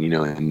Jackson,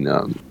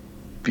 in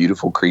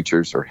Beautiful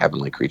Creatures or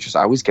Heavenly Creatures.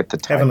 I always get the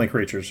title. Heavenly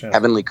Creatures, yeah.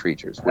 Heavenly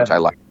Creatures, which I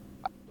like.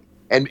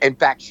 And in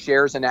fact,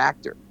 shares an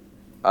actor.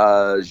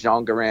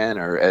 Jean Garin,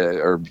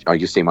 or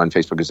you see him on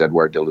Facebook as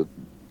Edouard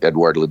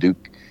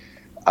Leduc,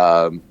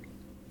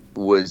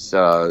 was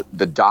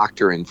the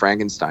doctor in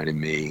Frankenstein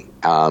and Me,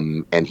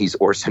 and he's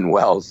Orson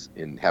Welles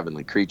in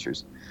Heavenly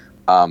Creatures.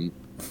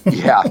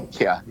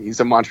 Yeah, he's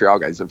a Montreal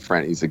guy. He's a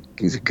friend. He's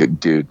a good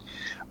dude.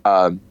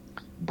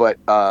 But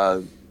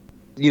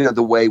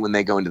the way when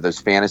they go into those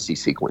fantasy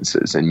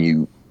sequences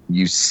and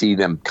you see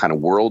them kind of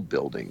world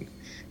building,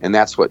 and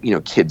that's what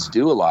kids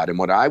do a lot. And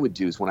what I would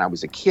do is when I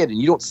was a kid,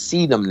 and you don't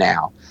see them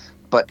now,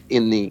 but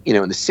in the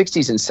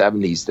 60s and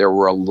 70s, there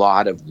were a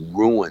lot of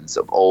ruins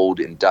of old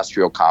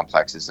industrial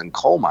complexes and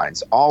coal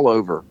mines all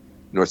over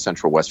north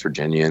central West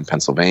Virginia and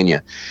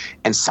Pennsylvania.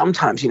 And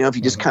sometimes, if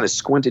you just kind of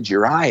squinted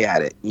your eye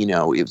at it,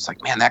 it was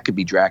like, man, that could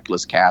be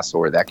Dracula's castle,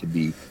 or that could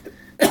be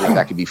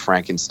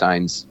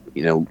Frankenstein's,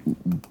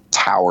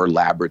 tower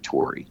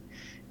laboratory.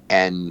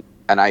 And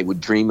I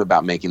would dream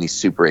about making these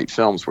Super 8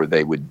 films where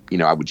they would,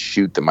 I would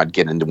shoot them. I'd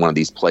get into one of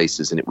these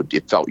places and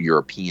it felt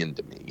European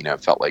to me.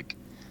 It felt like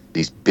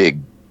these big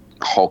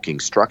hulking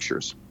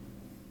structures.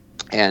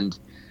 And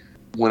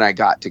when I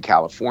got to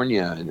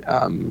California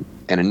and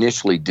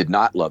initially did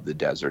not love the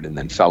desert and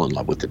then fell in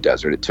love with the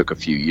desert, it took a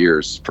few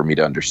years for me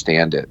to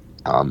understand it.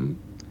 And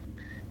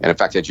in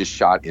fact, I just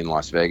shot in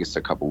Las Vegas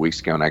a couple weeks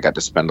ago, and I got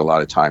to spend a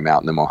lot of time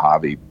out in the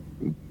Mojave,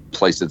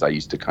 places I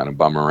used to kind of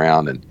bum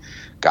around, and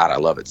God, I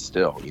love it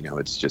still.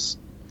 It's just,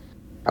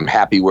 I'm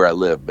happy where I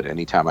live, but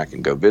anytime I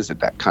can go visit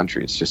that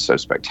country, it's just so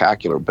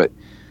spectacular. But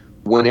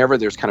whenever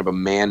there's kind of a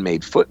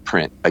man-made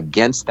footprint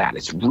against that,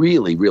 it's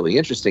really, really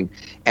interesting.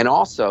 And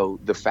also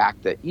the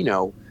fact that,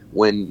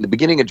 when the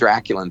beginning of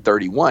Dracula in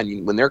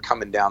 31, when they're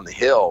coming down the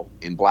hill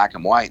in black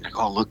and white, like,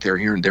 oh, look, they're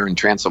here and they're in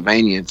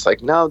Transylvania. It's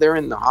like, no, they're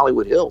in the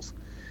Hollywood Hills.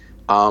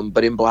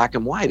 But in black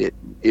and white,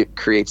 it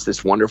creates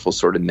this wonderful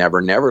sort of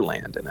never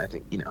land. And I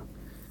think,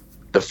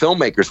 the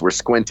filmmakers were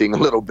squinting a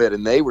little bit,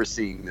 and they were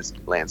seeing this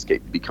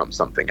landscape become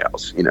something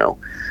else. I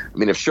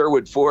mean, if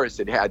Sherwood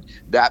Forest had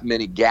that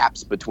many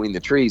gaps between the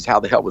trees, how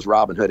the hell was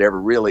Robin Hood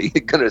ever really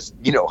going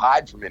to,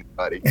 hide from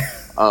anybody?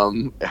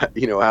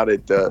 Out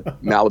at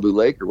Malibu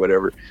Lake or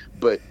whatever.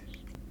 But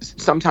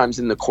sometimes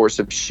in the course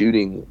of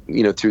shooting,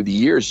 through the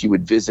years, you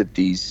would visit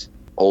these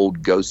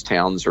old ghost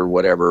towns or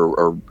whatever,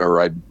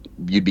 or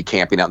you'd be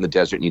camping out in the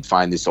desert and you'd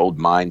find this old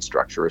mine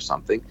structure or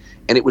something.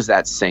 And it was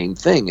that same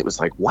thing. It was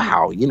like,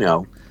 wow,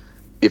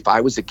 if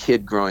I was a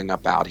kid growing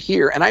up out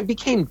here, and I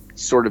became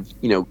sort of,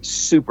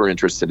 super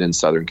interested in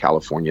Southern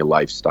California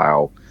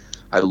lifestyle.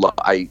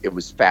 I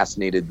was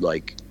fascinated,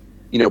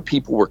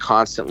 people were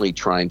constantly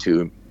trying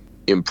to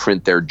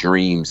imprint their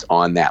dreams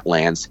on that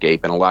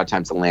landscape. And a lot of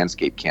times the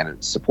landscape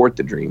can't support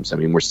the dreams. I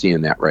mean, we're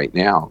seeing that right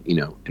now,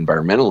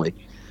 environmentally.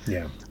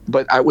 Yeah.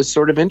 But I was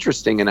sort of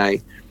interesting,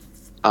 and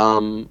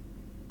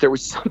there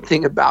was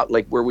something about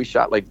where we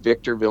shot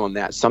Victorville and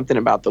that, something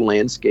about the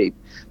landscape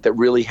that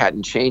really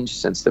hadn't changed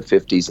since the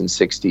 50s and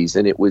 60s.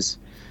 And it was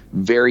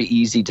very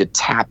easy to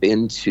tap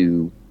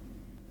into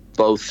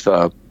both,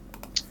 the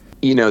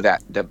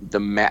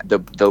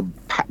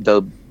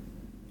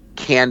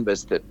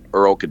canvas that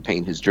Earl could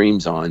paint his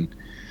dreams on,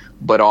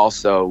 but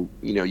also,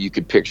 you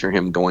could picture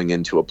him going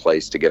into a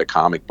place to get a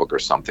comic book or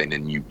something,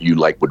 and you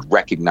would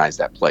recognize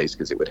that place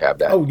because it would have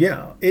that. Oh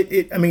yeah.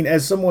 I mean,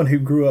 as someone who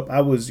grew up,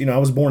 I was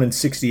born in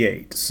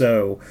 68.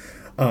 So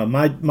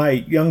my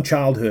young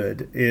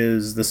childhood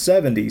is the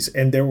 70s,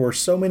 and there were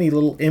so many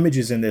little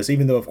images in this,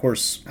 even though, of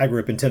course, I grew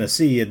up in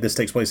Tennessee and this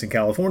takes place in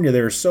California.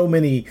 There are so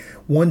many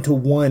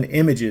one-to-one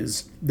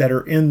images that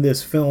are in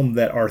this film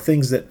that are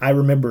things that I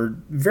remember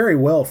very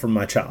well from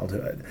my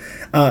childhood.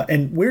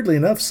 And weirdly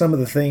enough, some of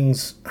the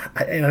things,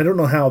 and I don't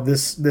know how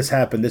this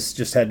happened, this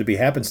just had to be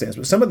happenstance,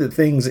 but some of the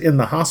things in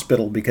the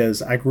hospital,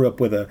 because I grew up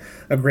with a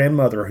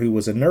grandmother who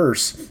was a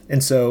nurse,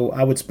 and so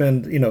I would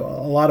spend, a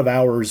lot of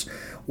hours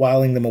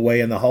whiling them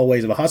away in the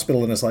hallways of a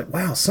hospital, and it's like,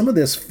 wow, some of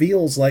this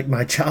feels like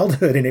my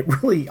childhood, and it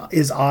really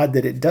is odd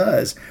that it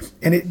does.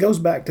 And it goes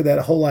back to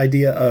that whole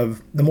idea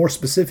of the more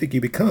specific you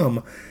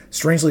become,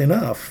 strangely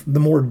enough, the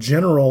more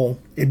general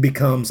it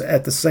becomes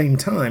at the same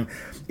time.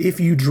 If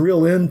you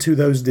drill into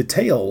those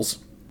details,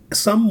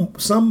 some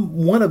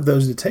one of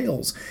those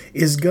details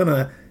is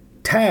gonna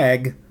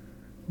tag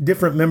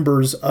different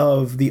members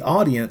of the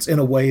audience in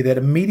a way that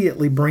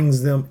immediately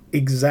brings them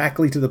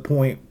exactly to the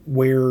point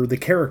where the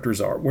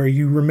characters are, where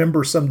you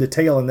remember some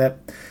detail, and that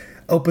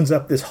opens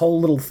up this whole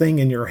little thing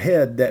in your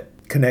head that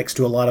connects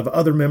to a lot of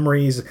other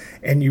memories,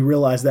 and you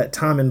realize that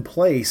time and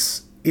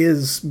place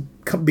is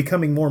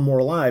becoming more and more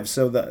alive.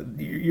 So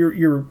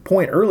your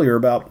point earlier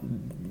about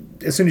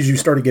as soon as you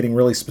started getting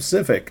really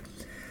specific,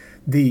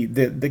 the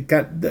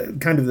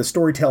kind of the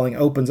storytelling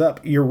opens up.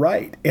 You're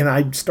right. And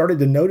I started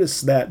to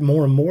notice that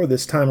more and more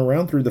this time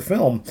around through the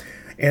film.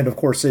 And of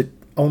course, it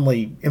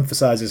only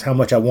emphasizes how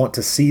much I want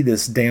to see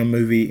this damn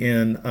movie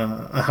in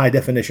a high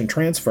definition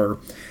transfer,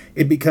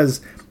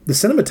 because the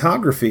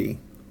cinematography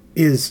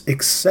is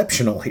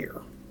exceptional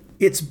here.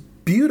 It's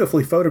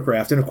beautifully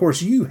photographed, and of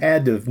course you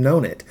had to have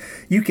known it.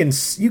 You can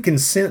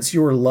sense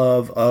your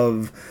love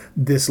of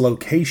this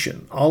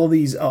location. All of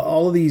these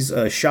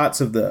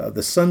shots of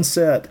the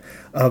sunset,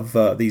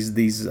 of these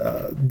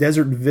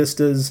desert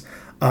vistas.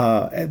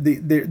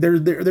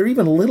 They're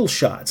even little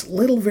shots,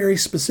 little very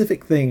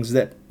specific things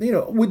that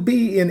would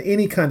be in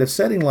any kind of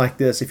setting like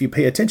this if you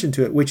pay attention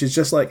to it. Which is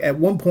just like at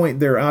one point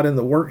they're out in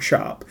the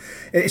workshop.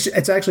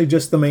 It's actually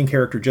just the main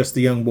character, just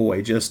the young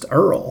boy, just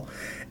Earl.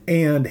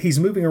 And he's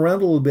moving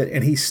around a little bit,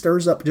 and he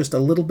stirs up just a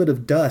little bit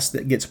of dust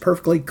that gets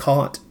perfectly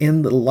caught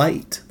in the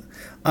light.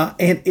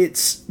 And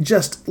it's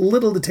just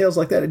little details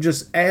like that. It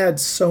just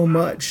adds so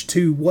much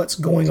to what's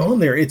going on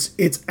there.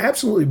 It's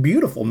absolutely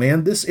beautiful,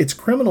 man. It's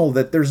criminal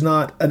that there's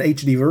not an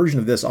HD version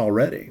of this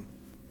already.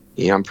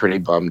 Yeah, I'm pretty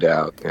bummed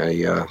out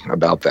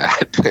about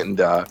that. And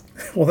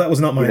well, that was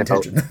not my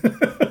intention.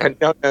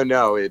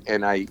 No.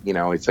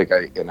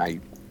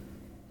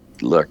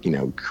 Look,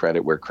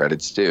 credit where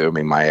credit's due. I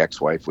mean, my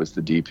ex-wife was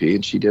the DP,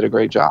 and she did a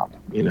great job.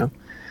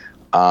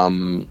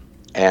 And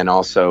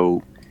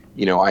also,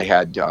 I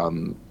had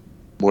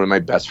one of my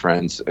best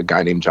friends, a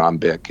guy named John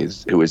Bick,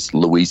 who was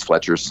Louise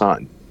Fletcher's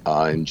son.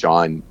 And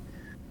John,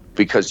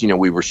 because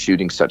we were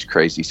shooting such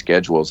crazy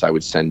schedules, I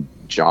would send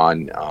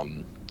John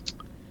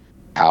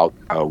out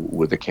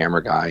with a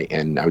camera guy,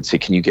 and I would say,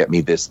 "Can you get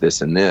me this,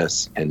 this, and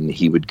this?" And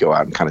he would go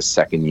out and kind of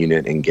second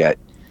unit and get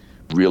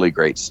really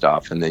great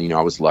stuff. And then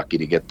I was lucky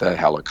to get the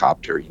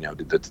helicopter,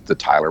 the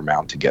Tyler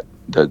mount to get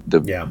the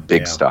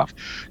big stuff,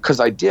 because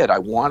I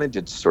wanted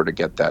to sort of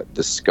get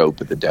the scope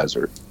of the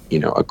desert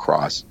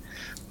across.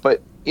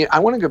 But I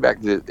want to go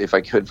back to, if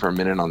I could, for a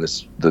minute on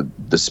this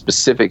the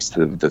specifics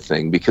to the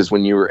thing, because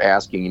when you were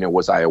asking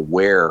was I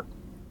aware,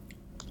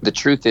 the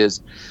truth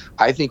is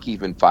I think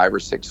even 5 or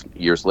 6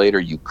 years later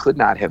you could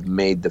not have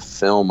made the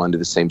film under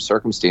the same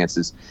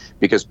circumstances,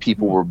 because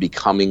people were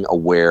becoming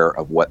aware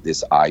of what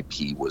this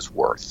IP was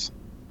worth,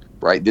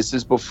 right? This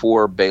is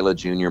before Bela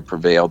Jr.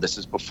 prevailed. This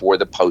is before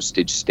the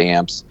postage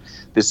stamps.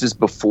 This is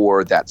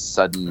before that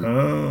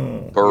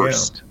sudden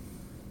burst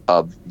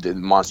of the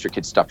Monster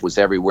Kid stuff was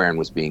everywhere and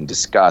was being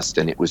discussed,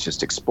 and it was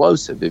just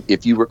explosive.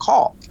 If you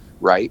recall,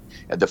 right?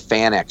 The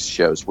FanX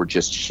shows were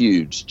just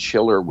huge.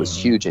 Chiller was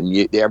huge,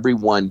 and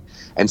everyone,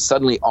 and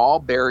suddenly all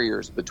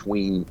barriers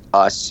between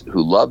us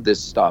who love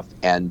this stuff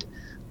and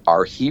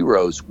our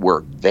heroes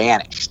were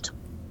vanished.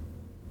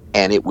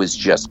 And it was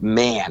just,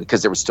 man,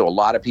 because there was still a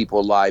lot of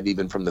people alive,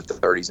 even from the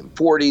 30s and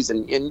 40s,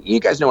 and you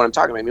guys know what I'm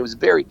talking about. I mean, it was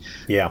very,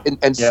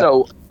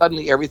 so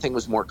suddenly everything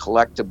was more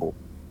collectible.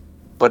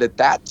 But at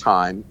that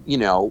time,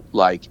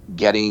 like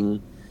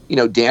getting,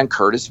 Dan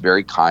Curtis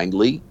very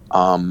kindly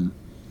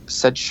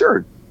said,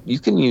 sure, you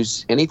can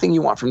use anything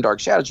you want from Dark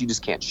Shadows, you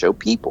just can't show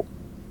people.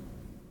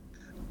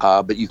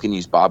 But you can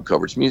use Bob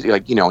Covert's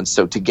music, and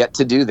so to get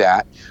to do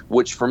that,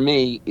 which for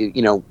me,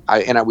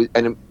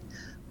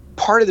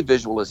 part of the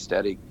visual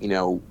aesthetic,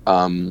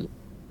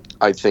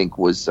 I think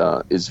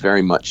is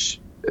very much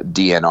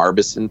Deanne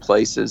Arbus in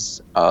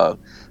places.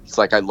 It's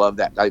like I love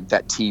that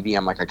TV.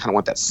 I'm like, I kind of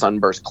want that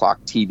sunburst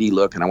clock TV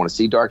look, and I want to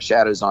see Dark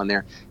Shadows on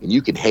there. And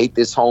you can hate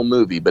this whole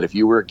movie, but if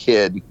you were a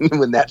kid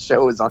when that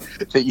show is on,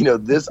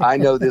 I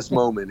know this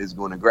moment is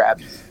going to grab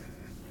you.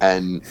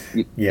 And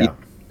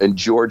and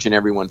George and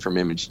everyone from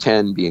Image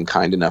 10 being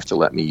kind enough to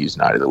let me use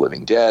Night of the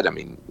Living Dead. I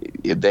mean,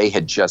 they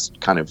had just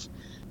kind of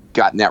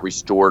gotten that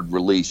restored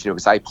release,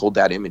 because I pulled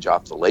that image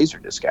off the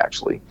Laserdisc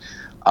actually.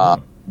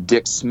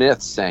 Dick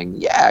Smith saying,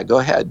 "Yeah, go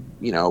ahead,"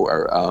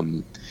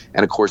 and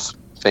of course,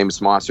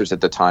 Famous Monsters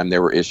at the time,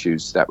 there were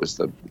issues. That was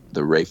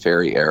the Ray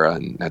Ferry era,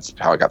 and that's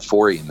how I got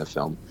Forey in the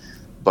film.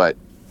 But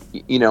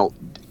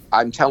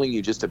I'm telling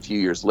you, just a few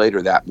years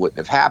later, that wouldn't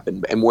have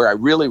happened. And where I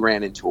really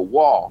ran into a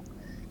wall,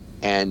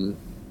 and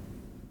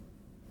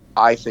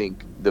I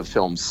think the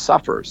film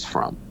suffers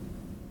from,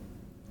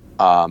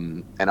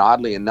 and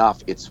oddly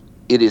enough, it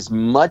is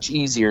much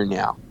easier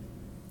now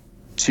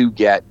to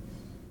get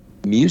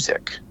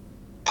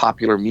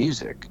popular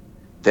music,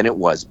 than it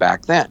was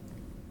back then.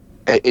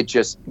 And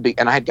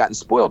I had gotten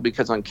spoiled,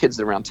 because on Kids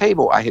at the Round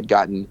Table, I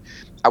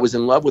was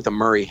in love with a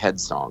Murray Head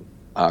song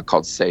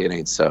called Say It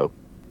Ain't So.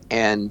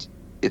 And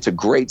it's a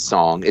great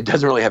song. It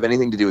doesn't really have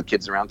anything to do with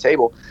Kids at the Round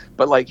Table,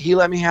 but he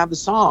let me have the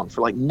song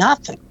for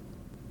nothing.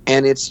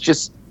 And it's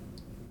just,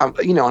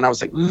 and I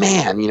was like,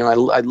 man,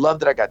 I love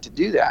that I got to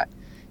do that.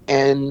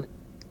 And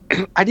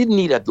I didn't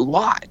need a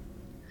lot.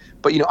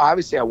 But,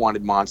 obviously I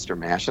wanted Monster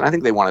Mash, and I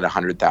think they wanted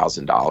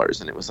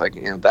 $100,000, and it was like,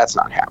 that's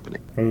not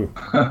happening.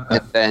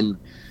 And then,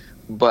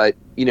 but,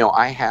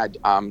 I had,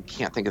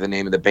 can't think of the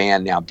name of the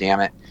band now, damn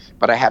it,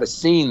 but I had a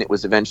scene that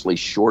was eventually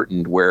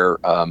shortened where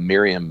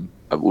Miriam,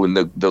 when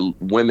the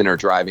women are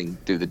driving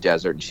through the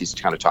desert, and she's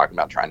kind of talking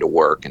about trying to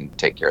work and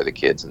take care of the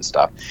kids and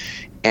stuff.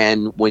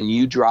 And when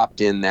you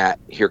dropped in that,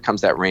 Here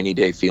Comes That Rainy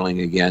Day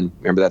Feeling Again,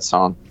 remember that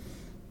song?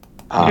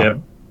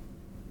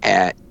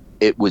 And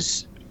it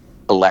was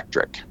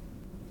electric.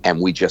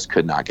 and we just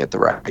could not get the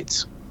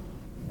rights.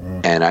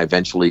 And I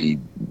eventually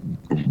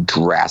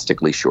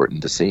drastically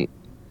shortened the scene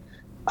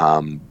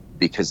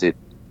because it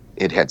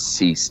had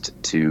ceased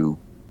to,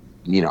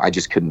 I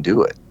just couldn't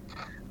do it.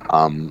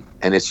 And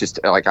it's just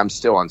like, I'm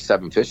still on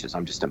Seven Fishes.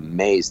 I'm just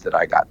amazed that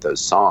I got those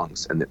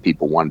songs and that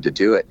people wanted to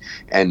do it.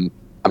 And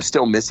I'm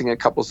still missing a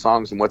couple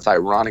songs. And what's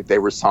ironic, they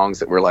were songs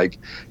that were like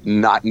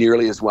not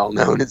nearly as well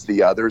known as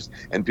the others.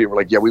 And people were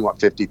like, yeah, we want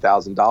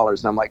 $50,000.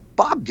 And I'm like,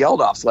 Bob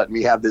Geldof's letting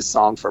me have this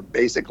song for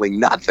basically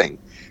nothing,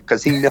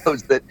 because he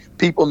knows that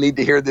people need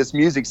to hear this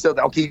music, so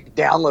they'll keep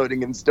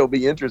downloading and still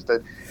be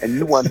interested. And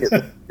you want to hit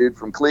the dude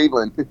from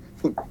Cleveland.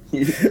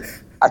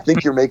 I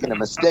think you're making a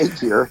mistake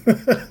here,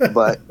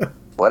 but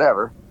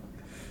whatever.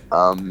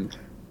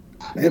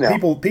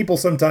 People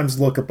sometimes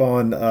look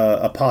upon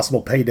a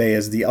possible payday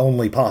as the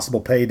only possible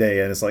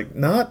payday, and it's like,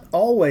 not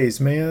always,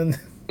 man.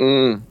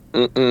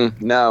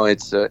 No,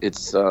 it's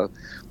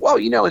well,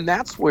 and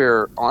that's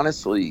where,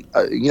 honestly,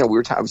 I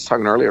was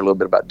talking earlier a little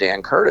bit about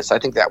Dan Curtis. I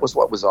think that was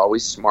what was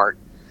always smart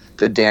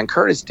that Dan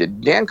Curtis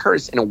did. Dan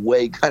Curtis, in a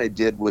way, kind of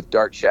did with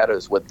Dark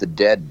Shadows what The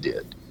Dead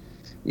did.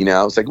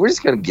 It's like, we're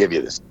just going to give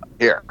you this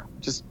here,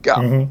 just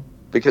go,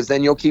 because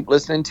then you'll keep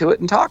listening to it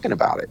and talking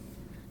about it.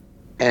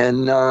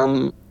 And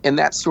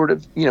that sort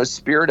of,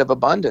 spirit of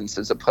abundance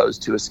as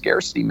opposed to a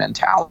scarcity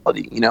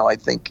mentality. I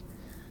think,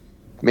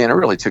 man, I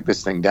really took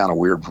this thing down a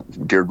weird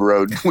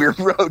road,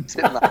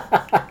 didn't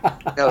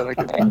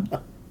I?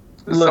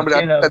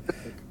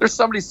 There's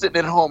somebody sitting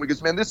at home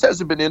because, man, this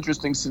hasn't been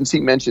interesting since he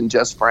mentioned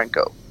Jess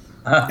Franco.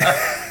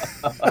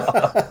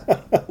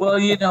 Well,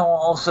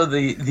 also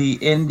the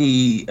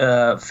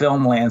indie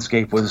film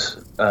landscape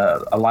was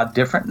a lot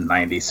different in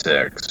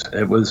 '96.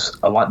 It was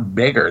a lot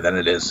bigger than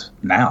it is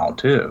now,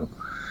 too.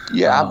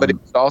 Yeah, but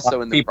it's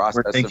also in the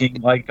process. We're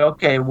thinking like,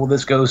 okay, well,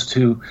 this goes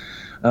to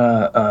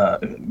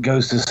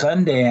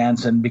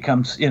Sundance and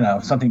becomes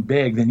something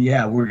big. Then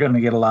we're going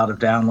to get a lot of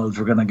downloads.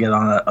 We're going to get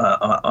on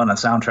a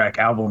soundtrack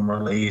album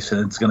release,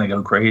 and it's going to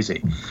go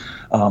crazy.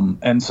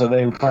 And so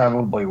they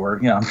probably were.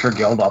 I'm sure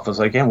Geldof was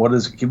like, "Hey, what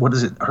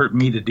does it hurt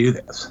me to do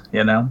this?"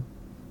 No,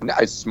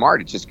 it's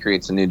smart. It just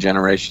creates a new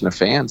generation of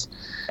fans.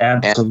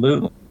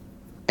 Absolutely.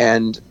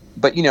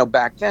 But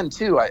back then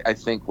too, I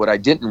think what I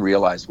didn't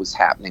realize was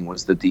happening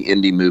was that the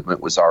indie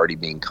movement was already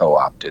being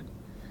co-opted.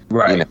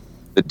 Right.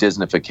 The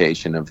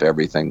Disneyfication of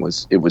everything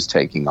was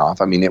taking off.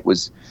 I mean, it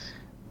was,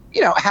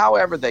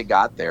 however they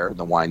got there,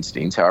 the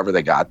Weinsteins, however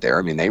they got there.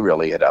 I mean, they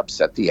really had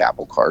upset the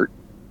apple cart,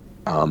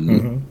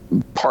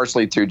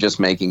 partially through just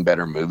making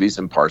better movies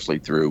and partially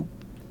through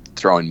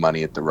throwing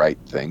money at the right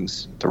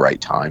things at the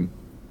right time.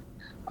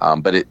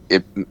 But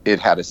it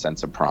had a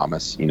sense of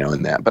promise,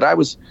 in that. But I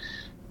was,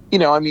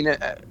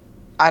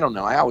 I don't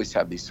know. I always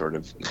have these sort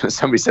of,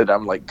 somebody said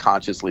I'm like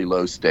consciously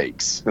low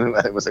stakes.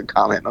 It was a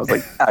comment. And I was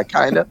like, yeah,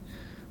 kind of.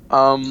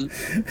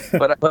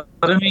 But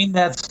I mean,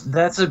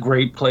 that's a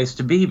great place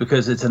to be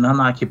because it's an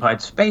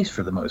unoccupied space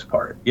for the most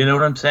part. You know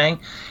what I'm saying?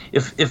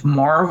 If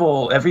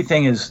Marvel,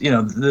 everything is,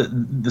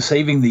 the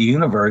saving the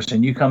universe,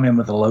 and you come in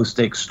with a low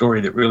stakes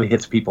story that really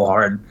hits people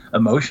hard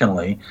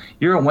emotionally,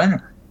 you're a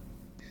winner.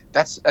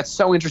 That's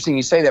so interesting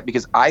you say that,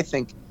 because I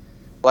think,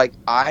 like,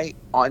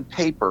 on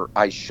paper,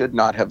 I should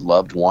not have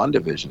loved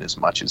WandaVision as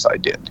much as I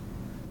did.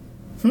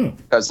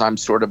 Because I'm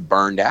sort of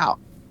burned out.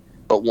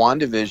 But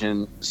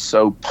WandaVision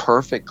so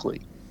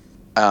perfectly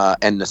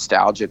and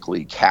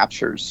nostalgically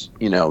captures,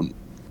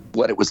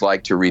 what it was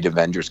like to read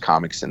Avengers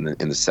comics in the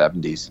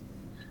 70s.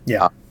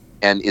 Yeah.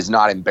 And is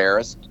not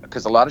embarrassed,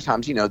 because a lot of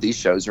times, these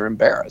shows are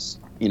embarrassed.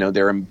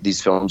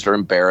 These films are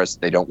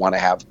embarrassed. They don't want to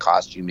have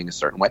costuming a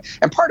certain way.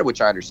 And part of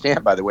which I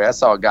understand, by the way. I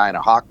saw a guy in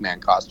a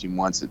Hawkman costume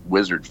once at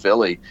Wizard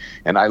Philly,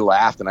 and I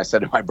laughed, and I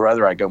said to my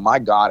brother, I go, my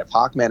God, if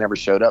Hawkman ever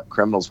showed up,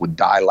 criminals would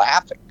die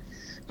laughing.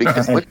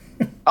 Because look at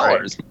the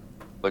colors. It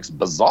looks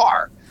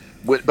bizarre,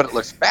 but it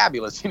looks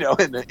fabulous, in a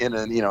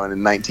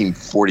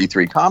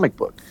 1943 comic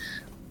book.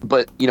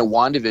 But,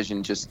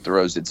 WandaVision just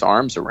throws its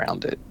arms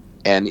around it.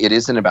 And it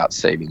isn't about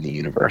saving the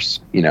universe.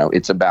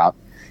 It's about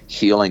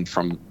healing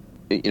from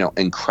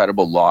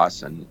incredible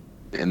loss, and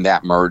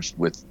that merged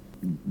with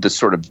the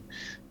sort of,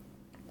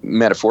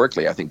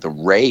 metaphorically, I think, the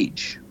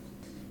rage.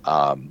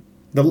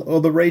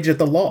 The rage at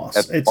the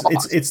loss.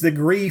 It's the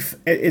grief.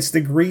 It's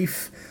the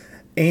grief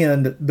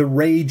and the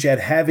rage at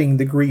having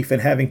the grief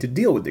and having to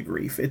deal with the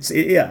grief. It's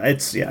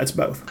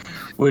both.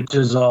 Which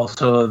is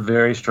also a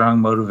very strong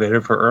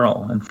motivator for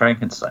Earl and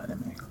Frankenstein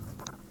and Me.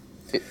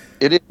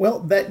 It is. Well,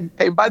 and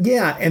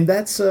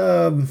that's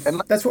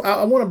what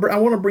I want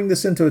to bring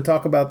this into a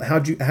talk about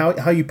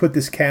how you put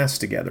this cast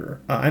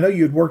together. I know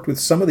you had worked with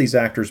some of these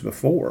actors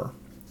before.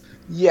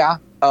 Yeah.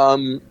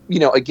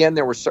 Again,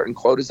 there were certain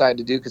quotas I had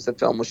to do because the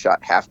film was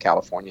shot half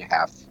California,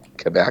 half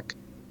Quebec,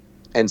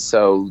 and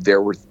so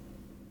there were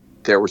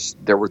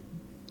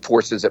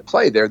forces at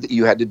play there that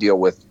you had to deal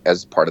with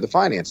as part of the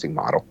financing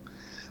model,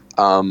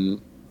 and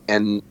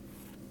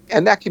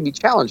that can be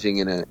challenging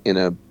in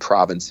a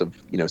province of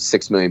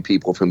 6 million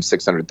people, of whom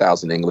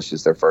 600,000 English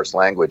is their first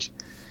language,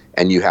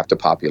 and you have to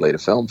populate a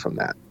film from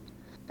that.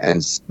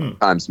 And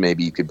sometimes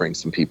maybe you could bring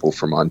some people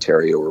from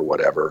Ontario or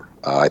whatever.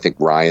 I think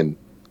Ryan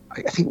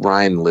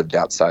lived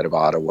outside of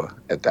Ottawa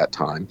at that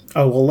time.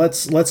 Oh, well,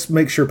 let's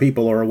make sure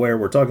people are aware.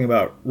 We're talking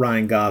about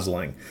Ryan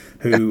Gosling,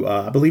 who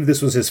I believe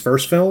this was his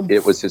first film.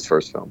 It was his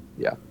first film,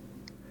 yeah.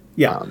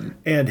 Yeah,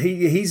 and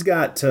he's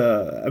got.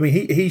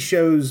 He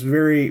shows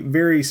very,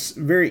 very,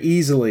 very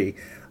easily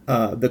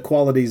the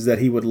qualities that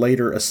he would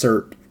later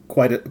assert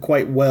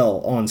quite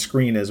well on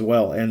screen as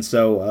well. And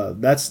so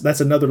that's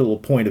another little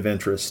point of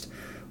interest.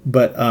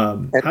 But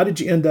how did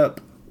you end up?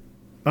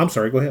 I'm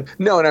sorry, go ahead.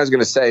 No, and I was going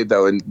to say,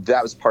 though, and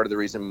that was part of the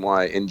reason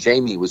why, and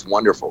Jamie was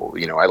wonderful.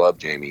 I love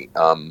Jamie.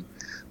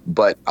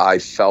 But I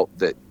felt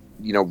that,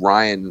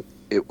 Ryan,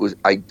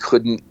 I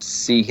couldn't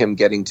see him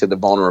getting to the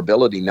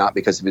vulnerability, not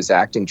because of his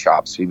acting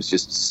chops. He was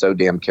just so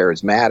damn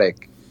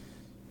charismatic.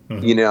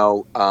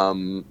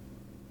 Mm-hmm.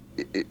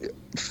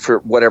 For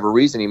whatever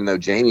reason, even though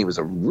Jamie was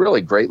a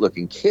really great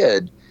looking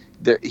kid,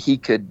 he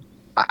could,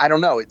 I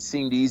don't know, it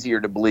seemed easier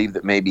to believe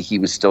that maybe he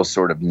was still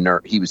sort of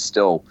he was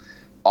still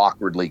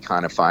awkwardly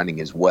kind of finding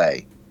his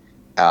way.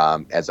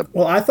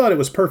 Well, I thought it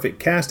was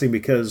perfect casting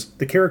because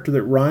the character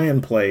that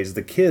Ryan plays,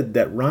 the kid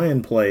that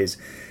Ryan plays,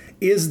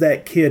 is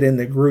that kid in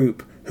the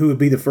group who would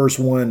be the first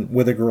one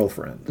with a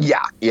girlfriend.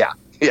 Yeah,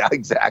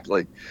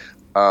 exactly.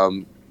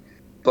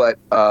 But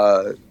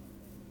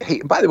hey,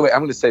 by the way, I'm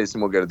going to say this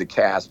and we'll go to the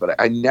cast, but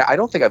I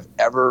don't think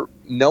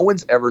no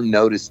one's ever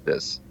noticed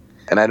this,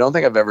 and I don't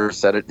think I've ever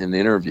said it in an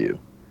interview.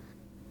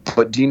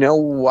 But do you know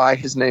why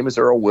his name is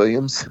Earl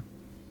Williams?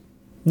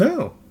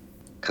 No.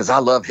 Because I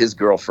love His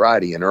Girl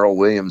Friday, and Earl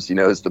Williams,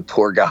 is the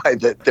poor guy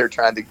that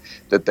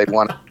that they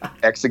want to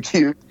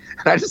execute.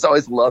 And I just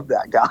always love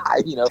that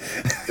guy,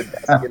 the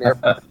best in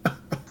everything.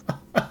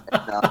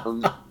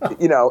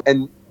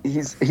 And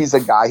he's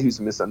a guy who's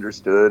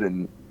misunderstood,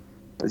 and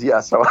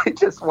so I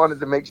just wanted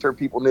to make sure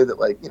people knew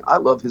that, I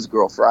love His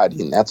Girl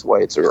Friday, and that's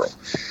why it's Earl.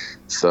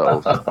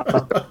 So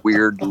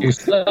weird. You're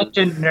such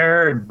a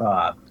nerd,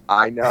 Bob.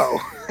 I know.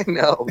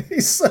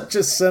 He's such a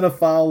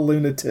cinephile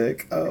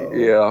lunatic. Oh.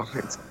 Yeah,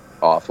 it's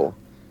awful.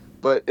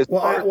 But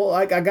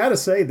I gotta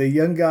say, the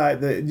young guy,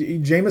 the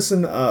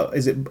Jameson,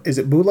 is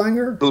it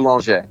Boulanger?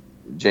 Boulanger,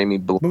 Jamie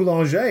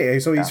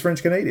Boulanger. So he's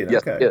French Canadian.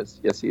 Yes, okay.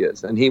 Yes, he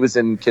is, and he was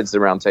in Kids at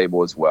the Round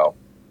Table as well.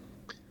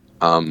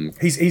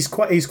 He's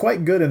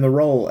quite good in the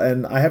role,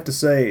 and I have to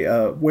say,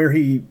 where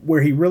he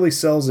really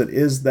sells it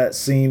is that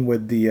scene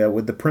with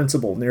the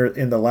principal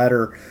in the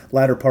latter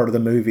part of the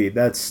movie.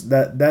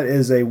 That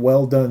is a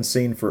well done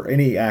scene for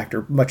any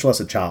actor, much less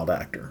a child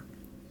actor.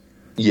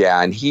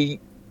 Yeah, and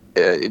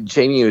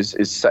Jamie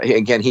is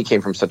again, he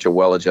came from such a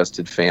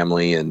well-adjusted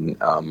family and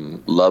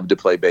loved to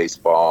play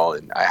baseball,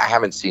 and I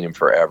haven't seen him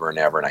forever and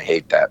ever, and I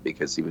hate that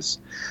because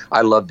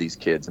I love these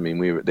kids. I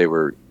mean,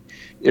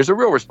 there's a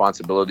real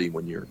responsibility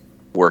when you're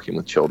working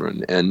with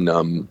children, and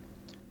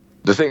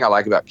the thing I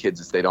like about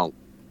kids is they don't,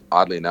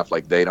 oddly enough,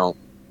 they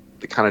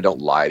kind of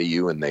don't lie to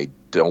you, and they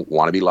don't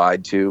want to be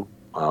lied to.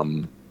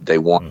 They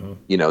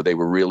want, they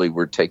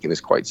were taking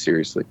this quite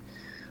seriously.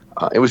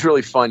 It was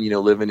really fun,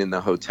 living in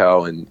the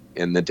hotel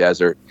in the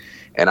desert,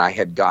 and I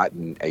had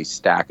gotten a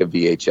stack of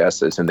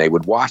VHSs, and they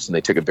would watch, and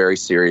they took it very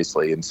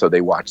seriously, and so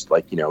they watched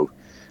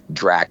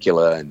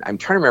Dracula, and I'm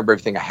trying to remember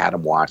everything I had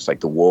them watch,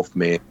 like The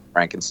Wolfman,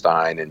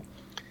 Frankenstein,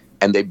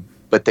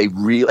 but they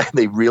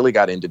really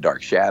got into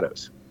Dark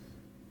Shadows.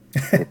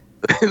 But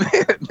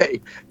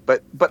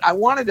I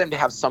wanted them to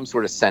have some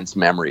sort of sense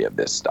memory of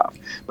this stuff.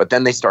 But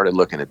then they started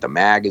looking at the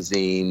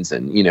magazines,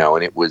 and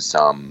and it was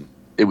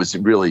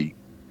really.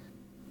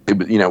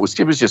 It was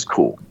just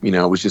cool.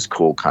 It was just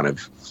cool kind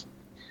of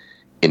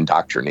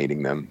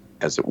indoctrinating them,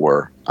 as it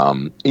were.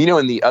 And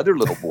the other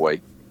little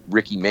boy,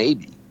 Ricky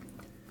Maybe,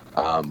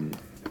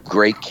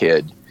 great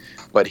kid,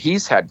 but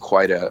he's had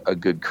quite a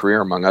good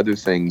career. Among other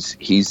things,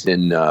 he's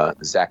in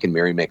Zack and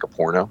Mary Make a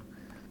Porno.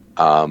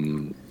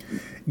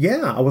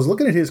 Yeah, I was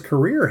looking at his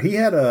career. He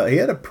had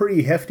a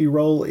pretty hefty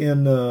role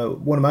in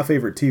one of my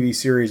favorite TV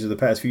series of the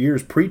past few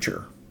years,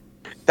 Preacher.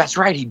 That's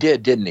right, he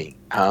did, didn't he?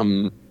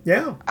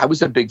 Yeah, I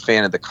was a big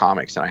fan of the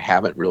comics, and I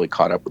haven't really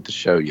caught up with the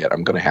show yet.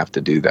 I'm going to have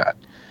to do that.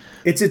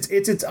 It's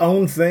its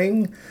own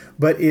thing,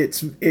 but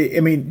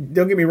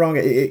don't get me wrong.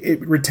 It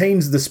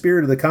retains the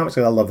spirit of the comics.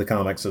 I love the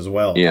comics as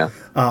well. Yeah.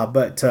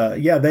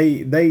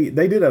 They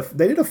did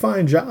a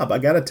fine job. I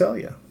got to tell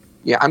you.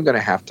 Yeah, I'm going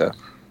to have to.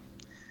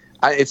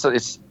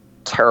 It's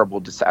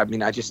terrible to say. I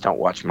mean, I just don't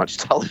watch much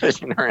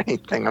television or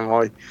anything.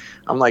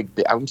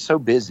 I'm so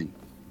busy.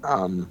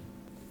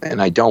 And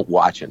I don't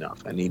watch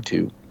enough. I need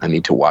to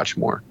watch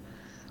more.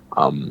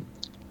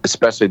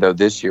 Especially though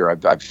this year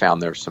I've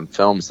found there's some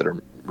films that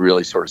are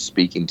really sort of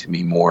speaking to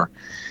me more,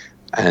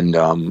 and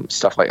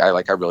stuff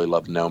I really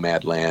love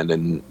Nomadland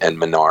and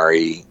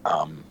Minari.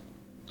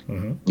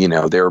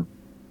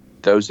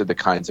 Those are the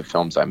kinds of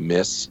films I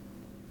miss,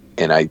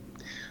 and I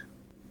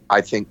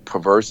think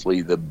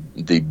perversely the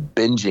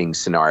binging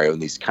scenario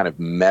and these kind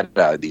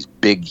of these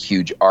big,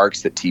 huge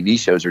arcs that TV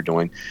shows are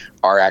doing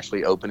are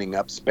actually opening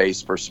up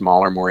space for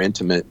smaller, more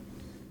intimate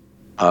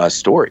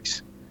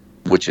stories,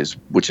 which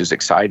is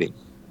exciting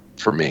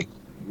for me.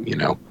 you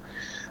know.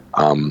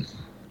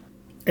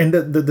 And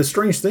the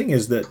strange thing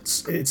is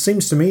that it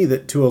seems to me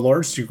that to a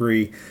large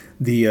degree,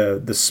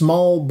 the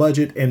small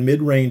budget and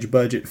mid-range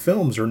budget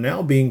films are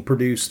now being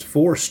produced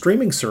for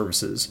streaming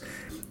services,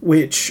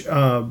 which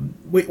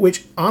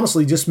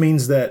honestly just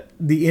means that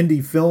the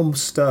indie film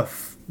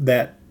stuff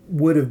that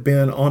would have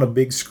been on a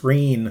big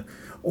screen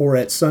or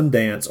at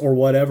Sundance or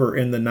whatever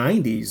in the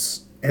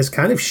 90s has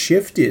kind of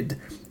shifted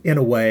in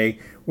a way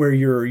where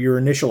your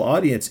initial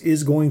audience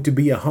is going to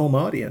be a home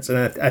audience. And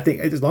I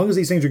think as long as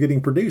these things are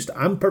getting produced,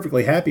 I'm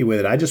perfectly happy with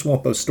it. I just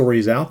want those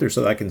stories out there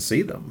so that I can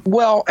see them.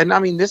 Well, and I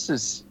mean,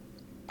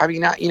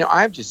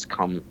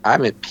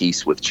 I'm at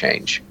peace with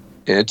change.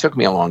 And it took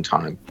me a long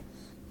time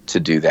to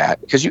do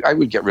that, because I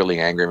would get really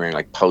angry when,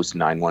 like, post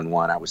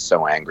 9/11. I was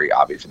so angry,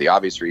 for the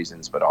obvious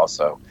reasons, but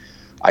also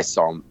I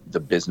saw the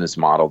business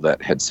model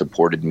that had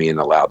supported me and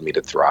allowed me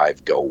to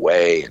thrive go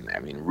away. And I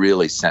mean,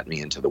 really sent me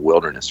into the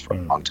wilderness for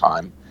a long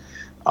time,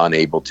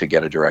 unable to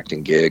get a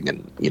directing gig,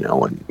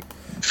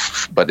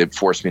 but it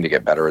forced me to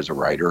get better as a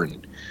writer.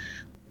 And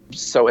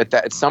so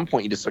at some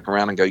point you just look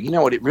around and go, you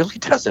know what, it really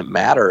doesn't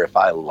matter if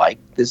I like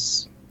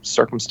this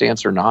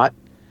circumstance or not.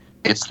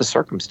 It's the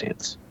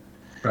circumstance.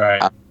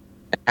 Right. And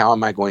how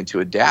am I going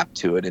to adapt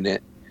to it? And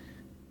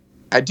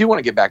I do want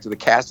to get back to the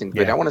casting,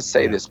 but I want to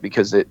say this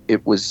because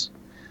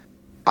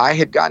I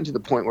had gotten to the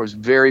point where I was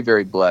very,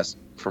 very blessed.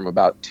 From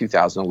about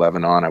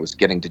 2011 on, I was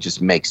getting to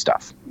just make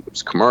stuff. It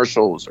was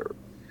commercials or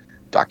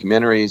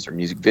documentaries or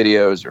music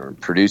videos or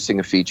producing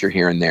a feature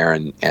here and there,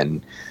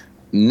 and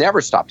never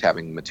stopped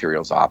having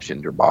materials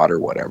optioned or bought or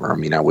whatever. I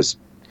mean, I was,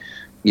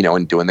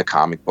 and doing the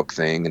comic book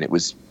thing, and it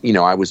was,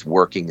 I was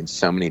working in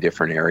so many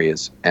different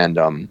areas,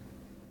 and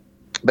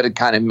but it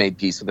kind of made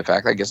peace with the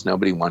fact, I guess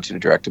nobody wants you to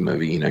direct a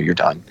movie, you're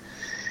done.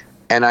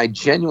 And I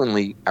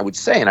genuinely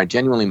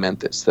meant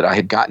this, that I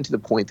had gotten to the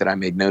point that I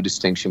made no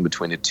distinction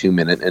between a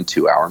 2-minute and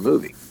 2-hour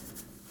movie.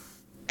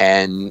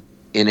 And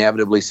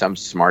inevitably some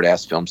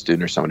smart-ass film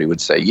student or somebody would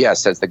say,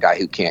 yes, that's the guy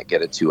who can't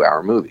get a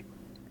 2-hour movie.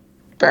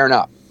 Fair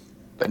enough.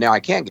 But now I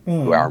can get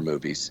 2-hour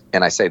movies,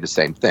 and I say the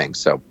same thing.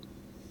 So,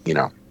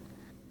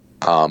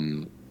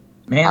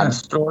 a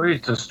story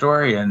to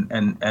story,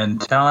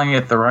 and telling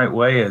it the right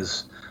way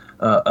is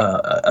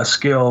a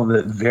skill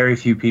that very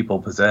few people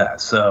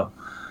possess. So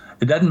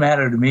it doesn't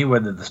matter to me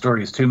whether the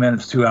story is 2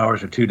 minutes, 2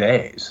 hours, or 2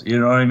 days. You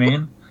know what I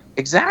mean?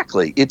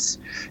 Exactly. It's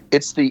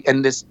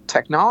this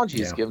technology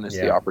has given us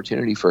the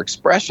opportunity for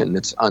expression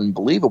that's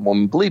unbelievable.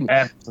 And believe me,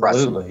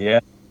 absolutely,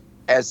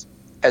 As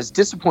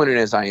disappointed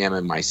as I am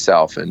in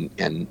myself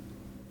and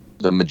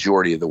the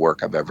majority of the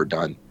work I've ever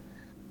done,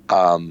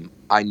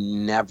 I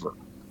never,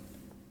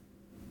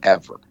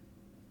 ever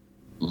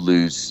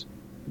lose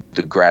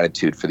the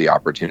gratitude for the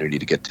opportunity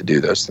to get to do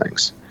those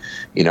things.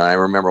 I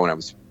remember when it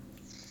was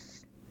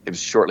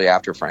shortly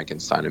after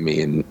Frankenstein and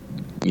Me, and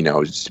I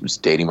was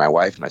dating my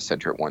wife, and I said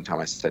to her at one time,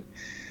 I said,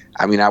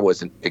 I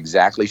wasn't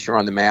exactly sure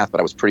on the math, but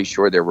I was pretty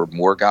sure there were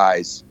more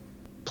guys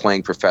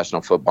playing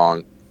professional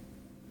football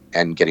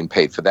and getting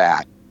paid for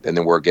that than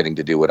there were getting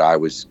to do what I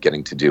was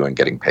getting to do and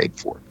getting paid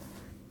for.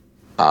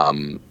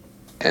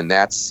 And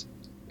that's,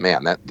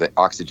 the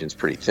oxygen's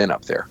pretty thin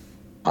up there.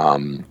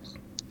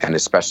 And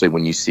especially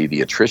when you see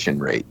the attrition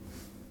rate.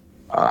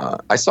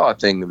 I saw a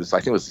thing that was, I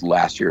think it was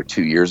last year or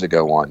 2 years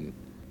ago on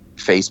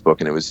Facebook,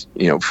 and it was,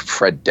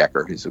 Fred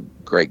Decker, who's a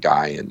great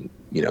guy, and,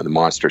 the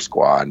Monster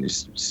Squad, and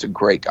he's just a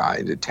great guy,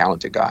 a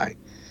talented guy.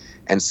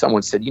 And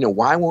someone said,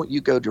 why won't you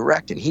go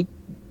direct? And he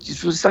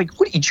just was like,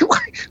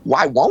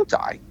 why won't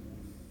I?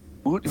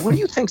 What do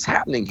you think's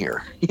happening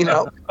here?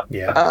 Yeah,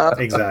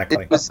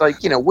 exactly. It was like,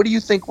 what do you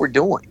think we're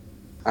doing?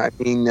 I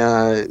mean,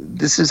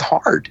 this is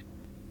hard.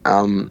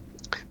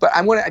 But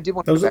I did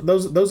want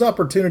those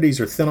opportunities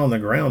are thin on the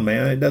ground,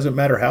 man. It doesn't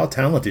matter how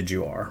talented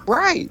you are.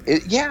 Right.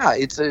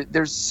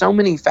 There's so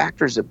many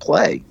factors at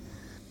play.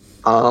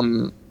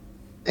 And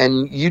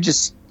you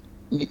just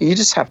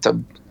have to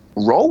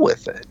roll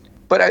with it.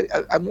 But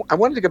I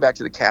wanted to go back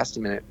to the cast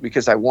a minute,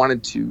 because I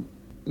wanted to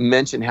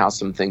mention how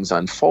some things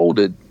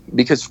unfolded,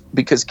 because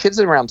Kids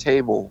at the Round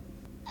Table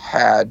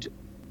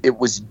it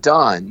was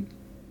done,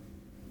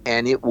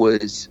 and it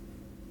was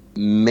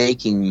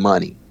making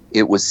money.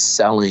 It was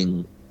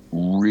selling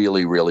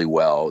really, really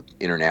well,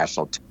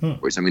 international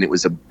territories. I mean,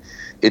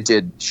 it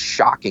did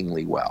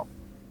shockingly well.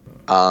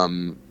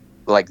 I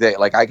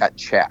got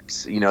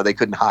checks, they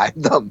couldn't hide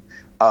them.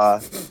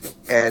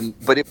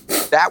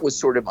 That was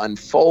sort of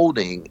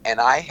unfolding, and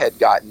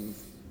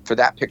for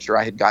that picture,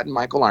 I had gotten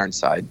Michael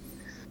Ironside,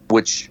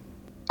 which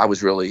I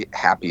was really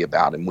happy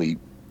about, and we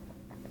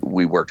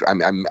worked. I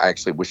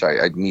actually wish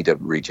I need to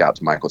reach out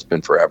to Michael. It's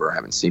been forever. I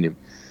haven't seen him.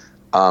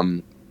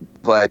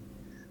 But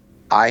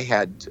I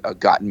had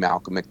gotten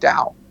Malcolm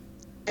McDowell,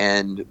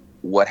 and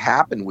what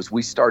happened was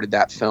we started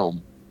that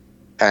film,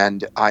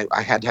 and I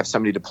had to have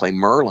somebody to play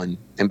Merlin.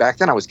 And back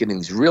then I was getting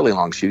these really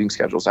long shooting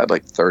schedules. I had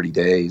like 30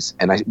 days,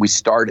 and we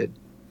started.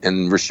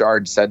 And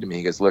Richard said to me,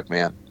 he goes, "Look,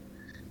 man,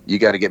 you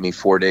got to get me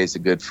 4 days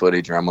of good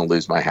footage, or I'm going to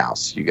lose my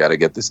house. You got to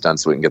get this done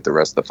so we can get the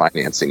rest of the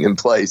financing in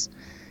place."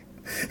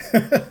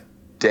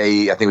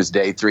 I think it was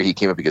day 3, he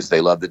came up because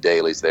they love the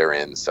dailies they're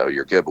in, so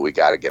you're good, but we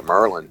got to get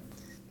Merlin.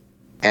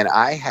 And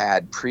I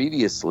had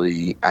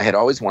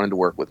always wanted to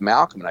work with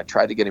Malcolm, and I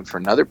tried to get him for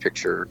another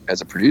picture as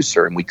a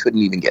producer, and we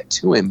couldn't even get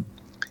to him.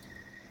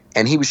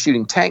 And he was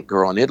shooting Tank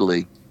Girl in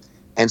Italy.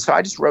 And so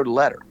I just wrote a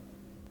letter.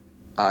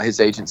 His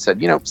agent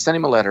said, send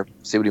him a letter,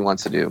 see what he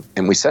wants to do.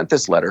 And we sent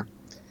this letter,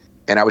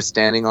 and I was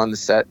standing on the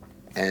set,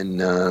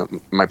 and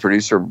my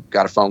producer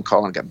got a phone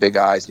call and got big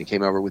eyes, and he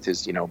came over with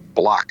his,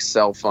 block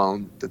cell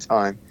phone at the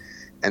time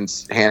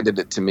and handed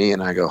it to me.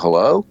 And I go,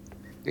 hello?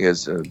 He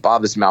goes,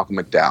 Bob, this is Malcolm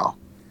McDowell.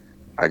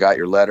 I got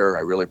your letter.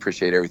 I really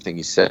appreciate everything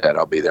you said.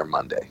 I'll be there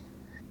Monday.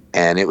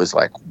 And it was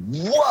like,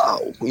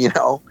 whoa,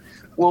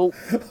 well,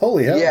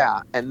 holy hell.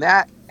 Yeah. And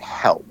that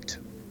helped.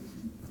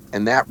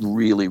 And that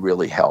really,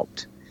 really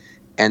helped.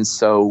 And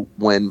so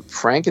when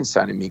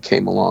Frankenstein and Me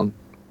came along,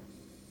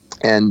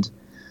 and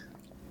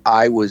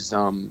I was,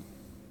 I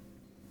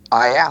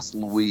asked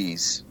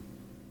Louise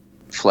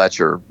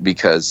Fletcher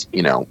because,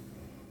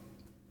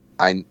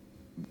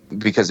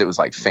 because it was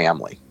like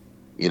family,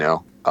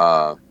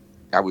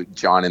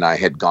 John and I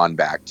had gone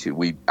back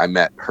to, I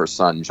met her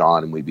son,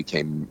 John, and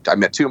I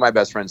met 2 of my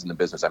best friends in the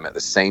business. I met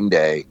the same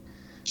day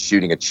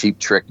shooting a Cheap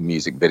Trick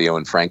music video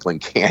in Franklin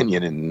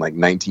Canyon in like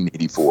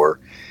 1984.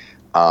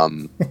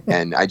 And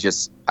I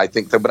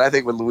think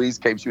when Louise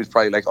came, she was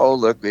probably like, oh,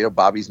 look,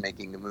 Bobby's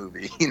making a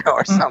movie,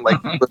 or something like,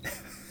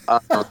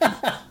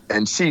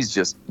 and she's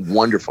just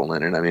wonderful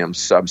in it. I mean, I'm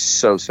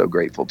so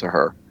grateful to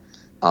her.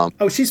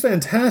 She's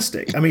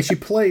fantastic. I mean, she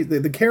played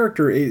the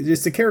character.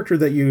 It's the character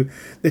that you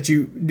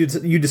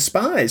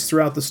despise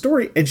throughout the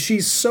story, and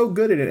she's so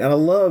good at it. And I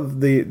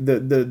love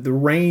the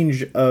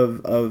range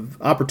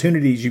of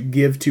opportunities you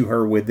give to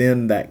her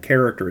within that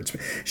character.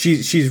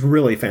 She's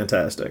really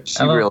fantastic.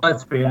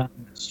 Let's be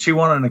honest. She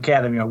won an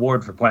Academy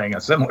Award for playing a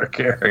similar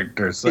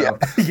character. So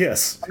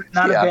yes,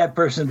 not a bad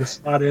person to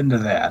slot into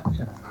that.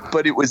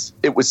 But it was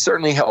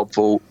certainly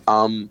helpful.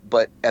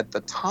 But at the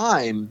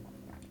time,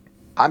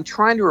 I'm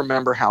trying to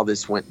remember how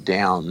this went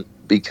down,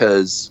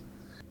 because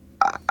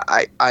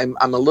I'm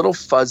a little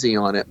fuzzy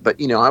on it, but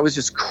I was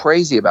just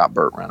crazy about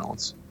Burt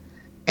Reynolds.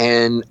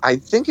 And I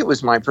think it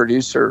was my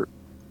producer.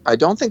 I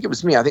don't think it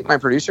was me. I think my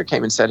producer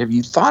came and said, have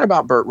you thought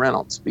about Burt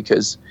Reynolds?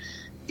 Because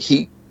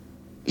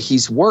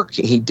he's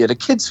working. He did a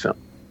kids film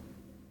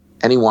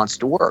and he wants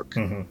to work.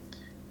 Mm-hmm.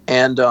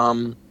 And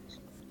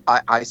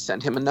I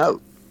sent him a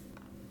note,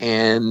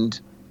 and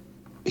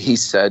he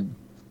said,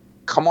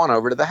 come on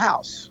over to the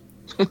house.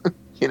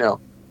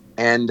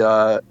 And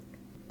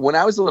when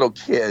I was a little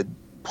kid,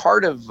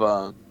 part of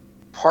the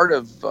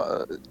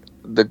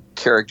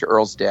character,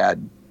 Earl's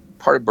dad,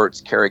 part of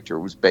Burt's character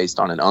was based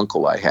on an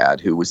uncle I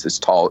had who was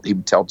he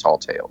would tell tall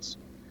tales.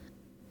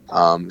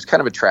 It was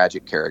kind of a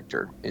tragic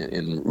character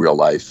in real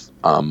life,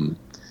 and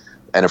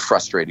a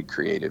frustrated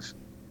creative.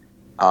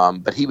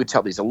 But he would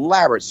tell these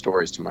elaborate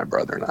stories to my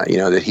brother and I,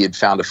 that he had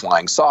found a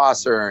flying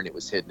saucer and it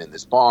was hidden in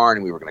this barn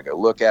and we were going to go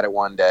look at it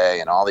one day,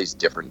 and all these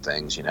different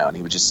things, and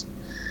he would just,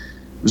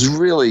 it was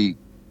really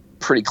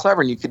pretty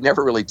clever, and you could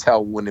never really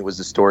tell when it was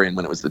the story and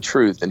when it was the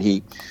truth. And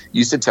he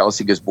used to tell us,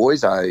 he goes,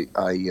 boys, I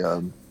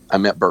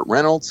met Burt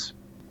Reynolds.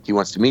 He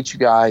wants to meet you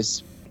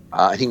guys.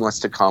 He wants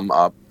to come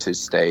up to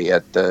stay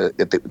at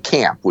the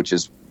camp, which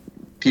is,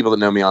 people that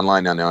know me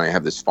online now know I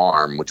have this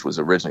farm, which was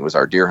originally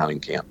our deer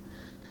hunting camp.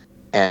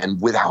 And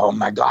oh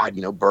my God,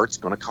 Burt's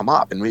going to come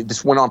up. And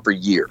this went on for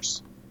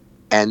years.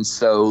 And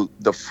so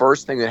the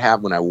first thing that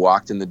happened when I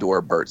walked in the door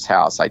of Burt's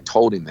house, I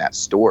told him that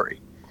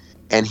story.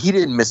 And he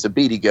didn't miss a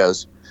beat. He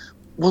goes,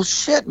 well,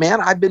 shit, man,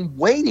 I've been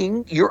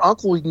waiting. Your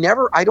uncle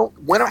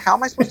how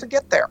am I supposed to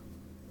get there?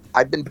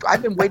 I've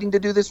been waiting to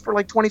do this for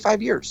like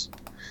 25 years.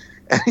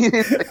 And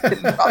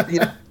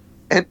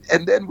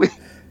then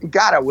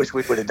God, I wish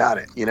we would have done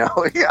it.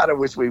 God, I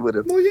wish we would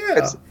have. Well,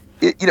 yeah.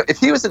 If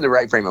he was in the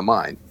right frame of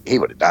mind, he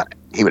would have done it.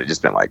 He would have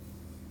just been like,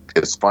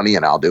 it's funny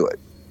and I'll do it.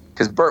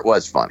 Because Burt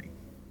was funny.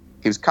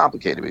 He was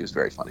complicated, but he was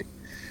very funny.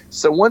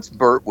 So once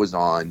Burt was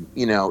on,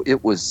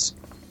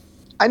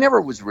 I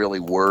never was really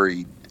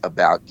worried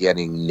about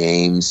getting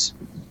names,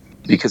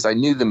 because I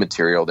knew the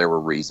material. There were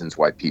reasons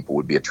why people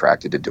would be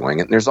attracted to doing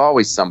it. And there's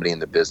always somebody in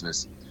the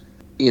business,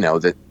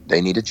 that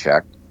they need a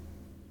check.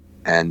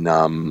 And,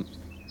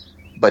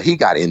 but he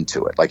got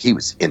into it. Like, he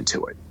was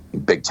into it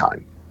big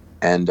time.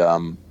 And,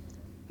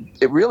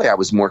 I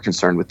was more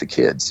concerned with the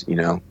kids,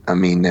 I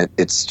mean,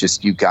 it's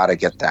just, you got to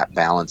get that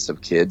balance of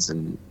kids.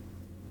 And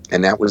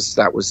that was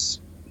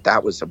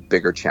a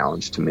bigger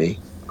challenge to me.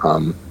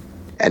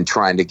 And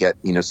trying to get,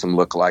 some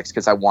lookalikes,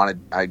 because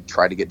I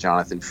tried to get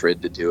Jonathan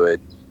Frid to do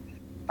it.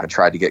 I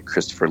tried to get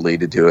Christopher Lee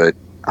to do it,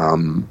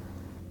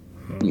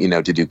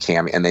 to do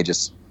cameo, and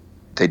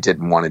they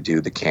didn't want to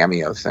do the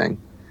cameo thing,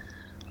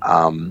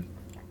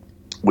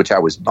 which I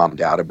was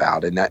bummed out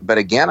about. But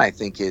again, I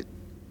think it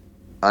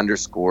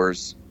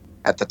underscores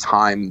at the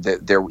time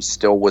that there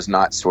still was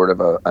not sort of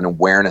an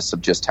awareness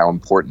of just how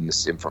important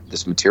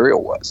this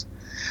material was.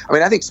 I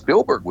mean, I think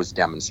Spielberg was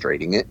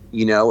demonstrating it,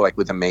 like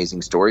with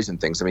Amazing Stories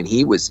and things. I mean,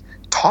 he was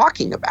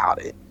talking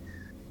about it,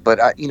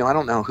 but I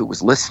don't know who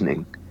was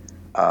listening.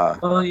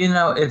 Well,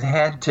 it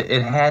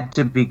had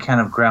to be kind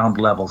of ground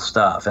level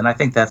stuff, and I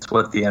think that's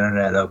what the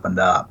internet opened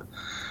up.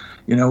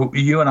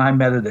 You and I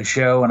met at a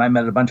show, and I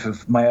met a bunch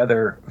of my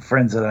other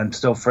friends that I'm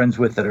still friends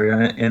with that are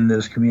in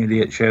this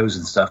community at shows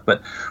and stuff.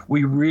 But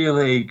we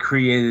really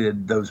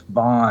created those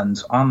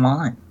bonds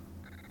online,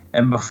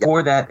 and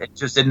before that, it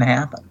just didn't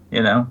happen.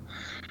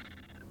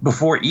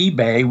 Before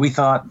eBay, we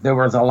thought there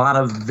was a lot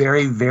of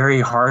very,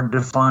 very hard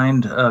to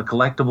find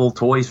collectible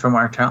toys from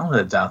our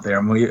childhoods out there.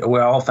 And we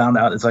all found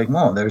out it's like,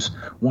 well, there's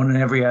one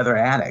in every other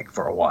attic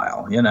for a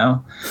while,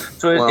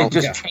 So it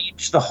just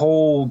changed the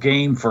whole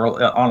game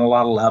on a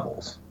lot of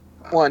levels.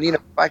 Well, and if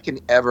I can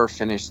ever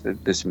finish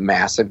this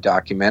massive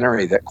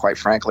documentary that, quite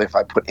frankly, if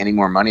I put any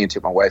more money into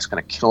it, my wife's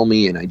going to kill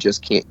me, and I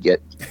just can't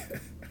get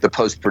the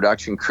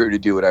post-production crew to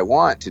do what I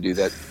want to do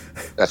that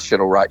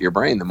shit'll rot your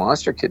brain, the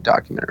Monster Kid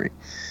documentary.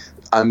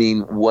 I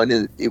mean,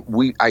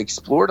 I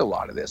explored a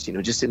lot of this,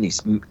 just in these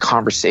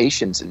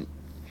conversations, and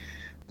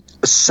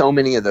so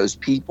many of those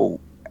people,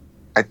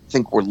 I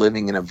think, were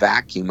living in a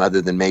vacuum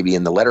other than maybe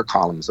in the letter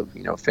columns of,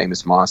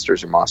 Famous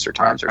Monsters or Monster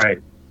Times,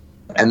 right.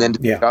 And then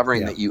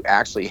discovering that you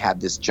actually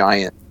had this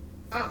giant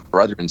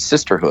brother and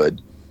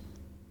sisterhood,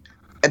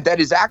 and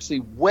that is actually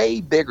way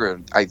bigger,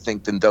 I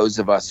think, than those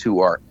of us who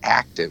are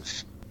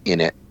active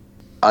in it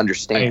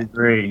understand. I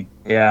agree.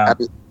 Yeah. I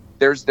mean,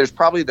 there's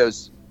probably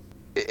those.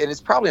 And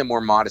it's probably a more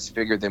modest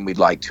figure than we'd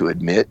like to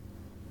admit,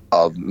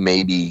 of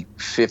maybe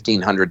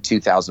 1,500,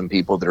 2,000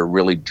 people that are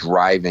really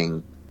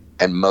driving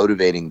and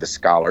motivating the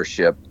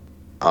scholarship,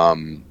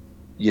 and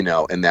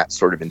that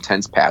sort of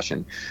intense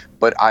passion.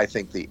 But I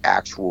think the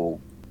actual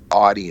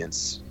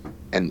audience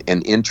and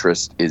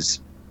interest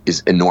is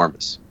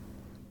enormous.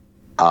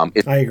 I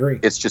agree.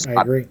 It's just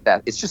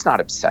it's just not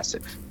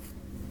obsessive.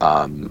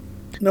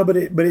 No, but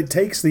it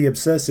takes the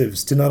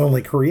obsessives to not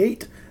only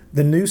create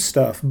the new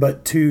stuff,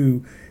 but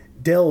to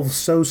delve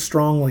so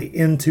strongly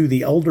into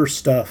the older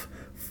stuff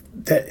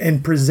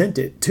and present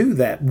it to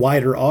that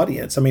wider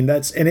audience. I mean,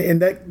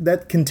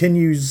 that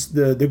continues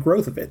the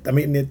growth of it. I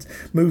mean, it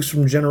moves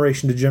from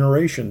generation to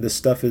generation. This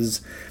stuff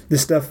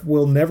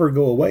will never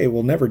go away. It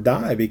will never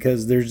die,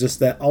 because there's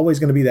just always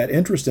going to be that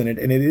interest in it,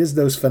 and it is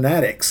those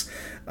fanatics,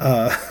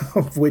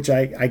 which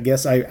I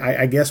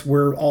guess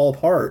we're all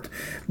part,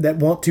 that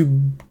want to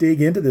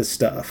dig into this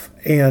stuff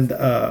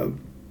and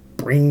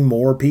bring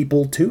more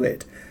people to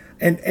it.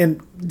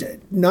 And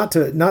not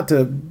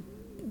to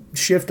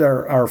shift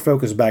our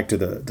focus back to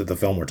the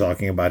film we're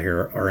talking about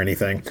here or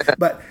anything,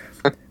 but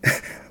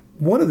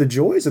one of the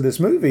joys of this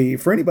movie,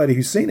 for anybody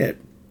who's seen it,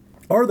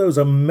 are those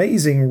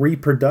amazing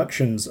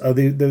reproductions of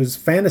those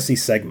fantasy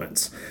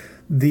segments,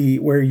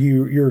 where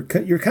you're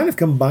kind of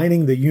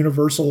combining the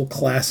Universal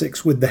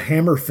classics with the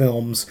Hammer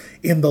films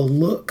in the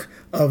look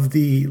of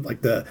the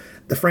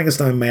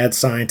Frankenstein mad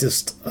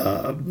scientist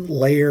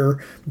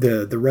lair,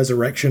 the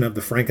resurrection of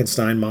the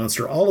Frankenstein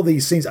monster, all of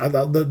these scenes,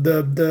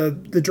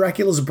 the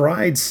Dracula's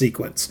Bride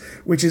sequence,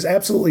 which is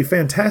absolutely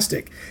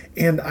fantastic.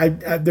 And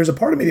there's a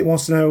part of me that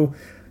wants to know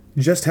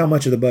just how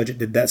much of the budget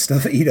did that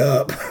stuff eat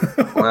up.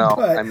 Well,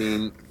 I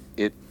mean,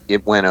 it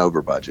went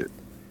over budget.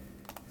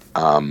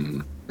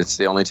 It's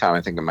the only time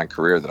I think in my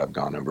career that I've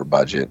gone over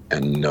budget,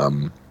 and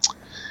and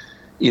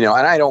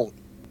I don't.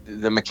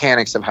 The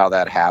mechanics of how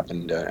that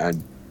happened,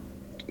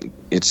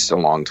 it's a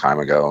long time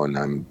ago, and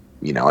I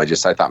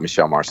thought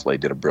Michelle Marcellet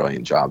did a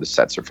brilliant job. The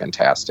sets are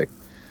fantastic.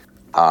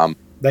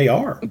 They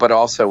are. But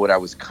also, what I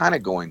was kind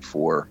of going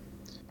for,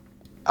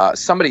 I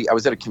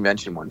was at a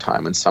convention one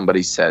time, and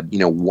somebody said,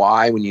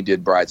 why, when you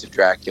did Brides of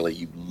Dracula,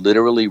 you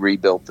literally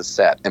rebuilt the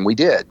set, and we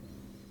did,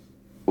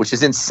 which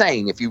is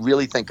insane if you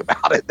really think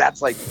about it.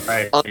 That's like,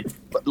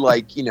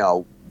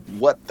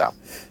 what the.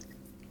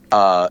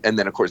 And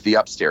then, of course, the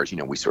upstairs,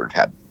 we sort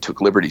of took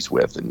liberties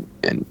with, and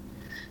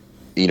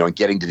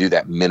getting to do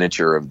that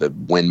miniature of the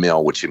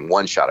windmill, which in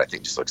one shot I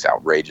think just looks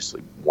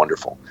outrageously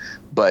wonderful.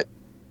 But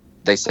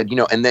they said,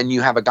 and then you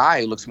have a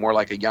guy who looks more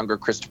like a younger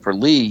Christopher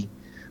Lee.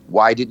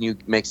 Why didn't you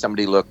make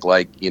somebody look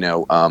like,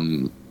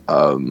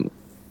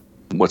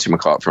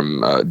 whatchamacallit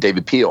from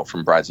David Peele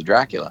from Brides of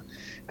Dracula?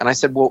 And I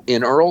said, well,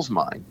 in Earl's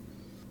mind,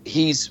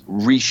 he's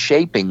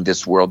reshaping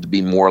this world to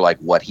be more like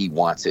what he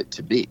wants it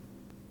to be.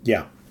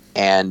 Yeah.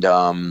 And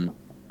I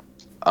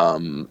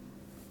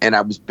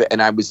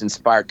was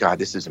inspired. God,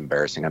 this is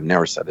embarrassing. I've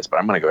never said this, but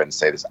I'm going to go ahead and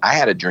say this. I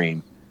had a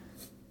dream.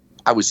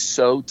 I was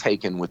so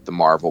taken with the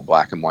Marvel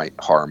black and white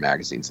horror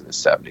magazines in the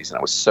 70s, and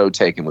I was so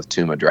taken with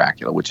Tomb of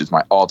Dracula, which is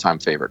my all-time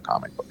favorite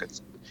comic book.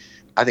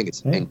 I think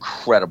it's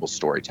incredible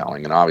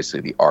storytelling, and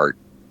obviously the art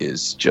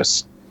is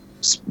just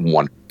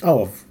wonderful.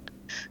 Oh,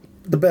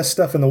 the best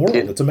stuff in the world.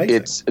 It's amazing.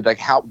 It's like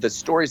how the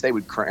stories they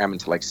would cram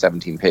into like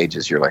 17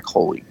 pages. You're like,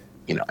 holy,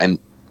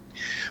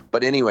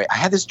 But anyway, I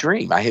had this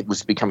dream. I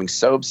was becoming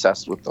so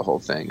obsessed with the whole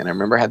thing. And I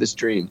remember I had this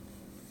dream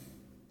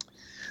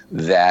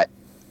that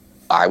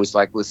I was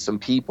like with some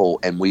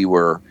people, and we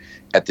were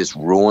at this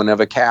ruin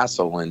of a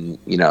castle and,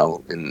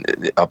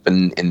 up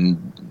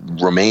in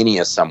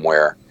Romania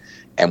somewhere.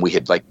 And we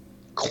had like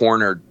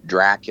cornered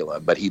Dracula,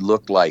 but he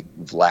looked like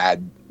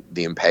Vlad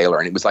the Impaler,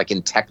 and it was like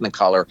in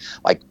Technicolor,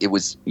 like it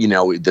was, you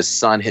know, the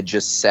sun had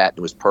just set,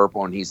 it was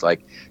purple, and he's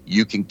like,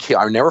 you can kill,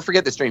 I'll never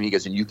forget this dream, he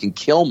goes, and you can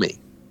kill me,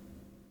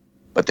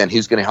 but then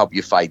who's going to help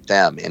you fight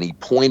them? And he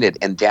pointed,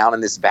 and down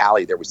in this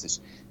valley there was this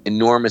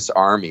enormous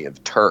army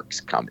of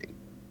Turks coming,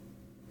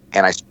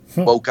 and I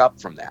woke up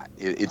from that.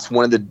 It's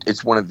one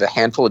of the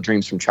handful of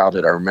dreams from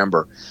childhood I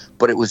remember,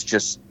 but it was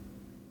just,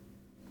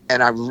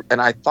 and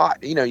I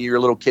thought, you know, you're a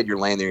little kid, you're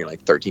laying there, you're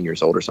like 13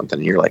 years old or something,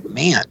 and you're like,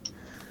 man,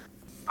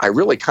 I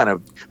really kind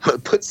of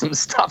put some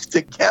stuff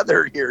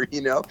together here,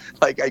 you know,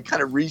 like I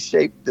kind of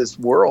reshaped this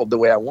world the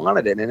way I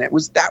wanted it. And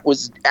that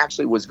was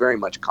very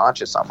much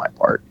conscious on my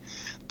part,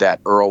 that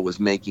Earl was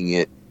making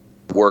it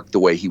work the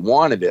way he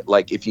wanted it.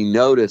 Like, if you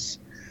notice,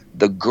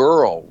 the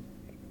girl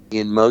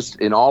in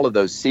all of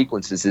those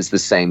sequences is the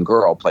same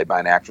girl, played by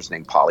an actress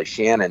named Polly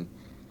Shannon.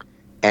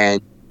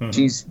 And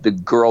she's the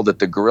girl that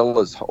the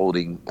gorilla's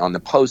holding on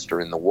the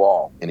poster in the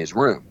wall in his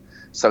room.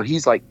 So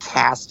he's like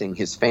casting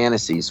his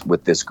fantasies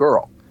with this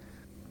girl.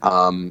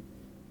 And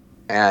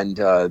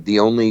the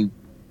only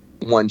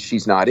one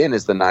she's not in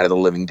is the Night of the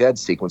Living Dead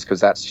sequence, because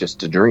that's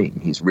just a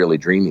dream. He's really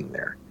dreaming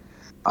there.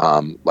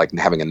 Like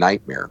having a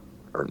nightmare,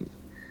 or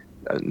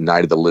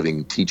Night of the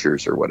Living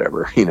Teachers or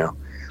whatever, you know.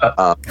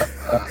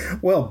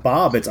 Well,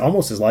 Bob, it's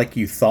almost as like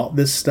you thought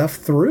this stuff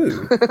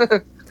through.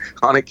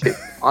 On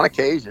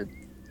occasion.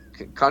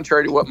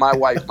 Contrary to what my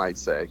wife might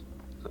say,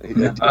 you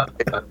know,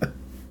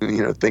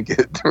 think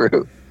it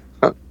through.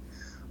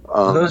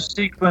 Those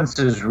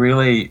sequences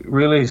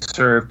really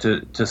serve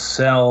to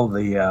sell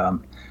the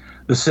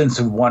sense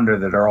of wonder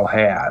that Earl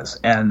has,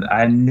 and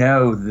I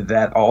know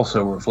that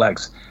also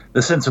reflects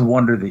the sense of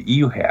wonder that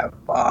you have,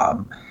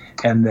 Bob,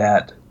 and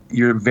that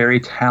you're very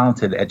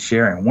talented at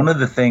sharing. One of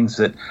the things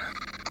that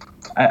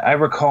I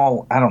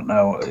recall, I don't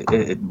know,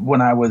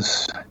 when I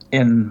was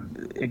in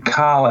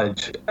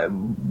college,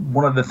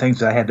 one of the things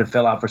that I had to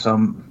fill out for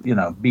some, you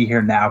know, be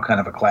here now kind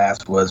of a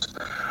class was,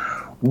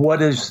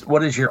 what is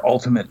your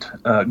ultimate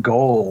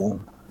goal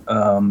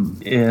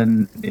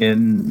in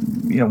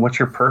you know, what's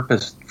your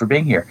purpose for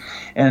being here?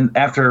 And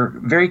after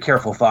very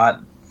careful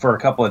thought for a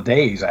couple of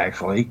days,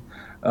 actually,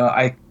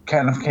 I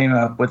kind of came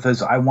up with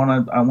this: I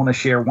want to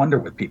share wonder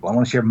with people. I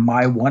want to share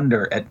my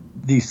wonder at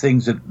these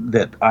things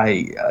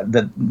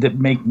that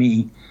make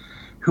me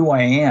who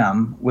I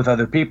am with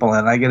other people,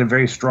 and I get a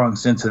very strong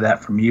sense of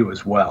that from you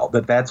as well.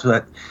 That's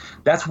what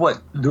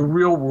the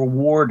real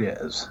reward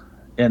is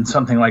in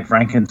something like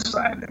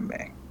Frankenstein and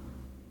Me.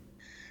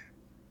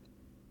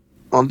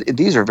 Well,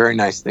 these are very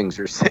nice things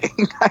you're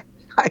saying.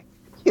 I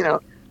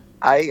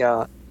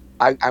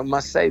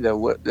must say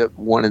though, that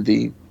one of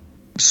the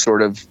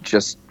sort of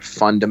just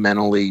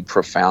fundamentally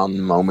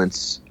profound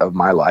moments of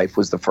my life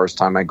was the first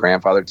time my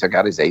grandfather took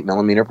out his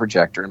 8mm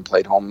projector and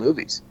played home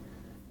movies.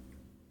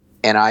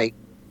 And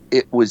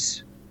it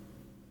was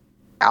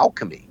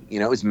alchemy, you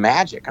know, it was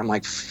magic. I'm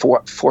like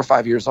 4 or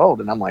 5 years old,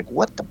 and I'm like,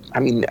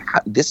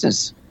 this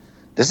is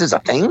a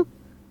thing,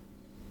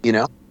 you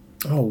know?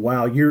 Oh,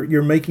 wow.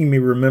 You're making me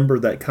remember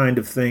that kind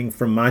of thing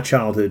from my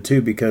childhood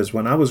too, because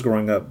when I was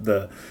growing up,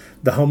 the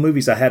home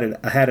movies, I had an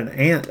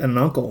aunt and an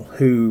uncle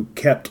who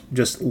kept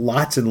just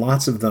lots and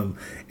lots of them,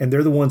 and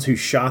they're the ones who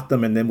shot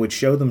them and then would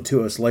show them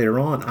to us later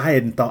on. I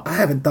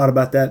haven't thought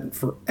about that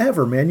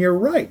forever, man. You're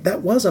right.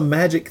 That was a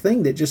magic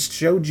thing that just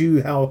showed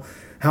you how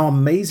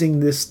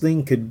amazing this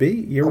thing could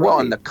be. You're right. Well,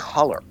 and the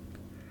color,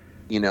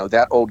 you know,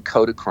 that old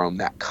Kodachrome,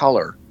 that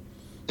color.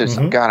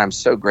 God, I'm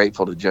so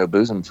grateful to Joe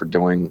Busam for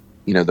doing,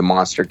 you know, the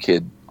Monster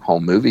Kid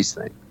home movies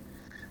thing.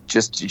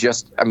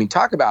 Just, I mean,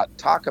 talk about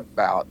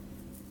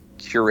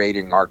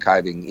curating,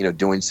 archiving, you know,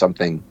 doing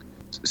something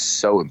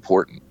so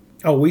important.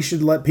 Oh, we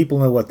should let people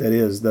know what that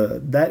is.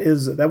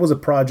 That was a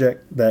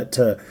project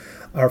that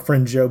our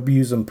friend Joe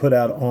Busam put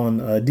out on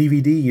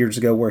DVD years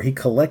ago, where he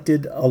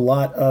collected a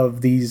lot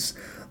of these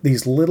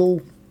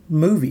little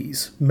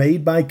movies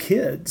made by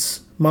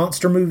kids,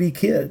 monster movie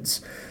kids,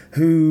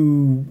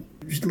 who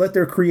let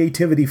their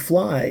creativity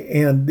fly.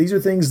 And these are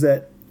things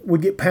that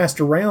would get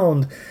passed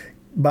around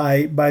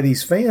by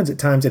these fans at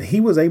times, and he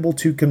was able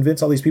to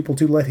convince all these people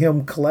to let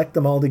him collect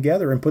them all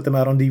together and put them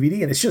out on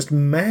DVD, and it's just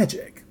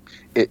magic.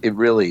 It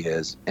really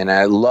is, and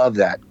I love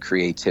that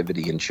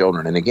creativity in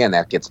children. And again,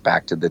 that gets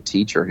back to the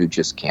teacher who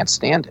just can't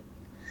stand it.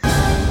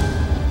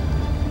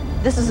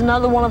 This is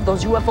another one of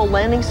those UFO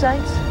landing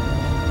sites?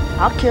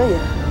 I'll kill you.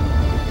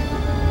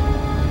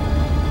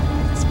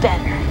 It's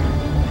better.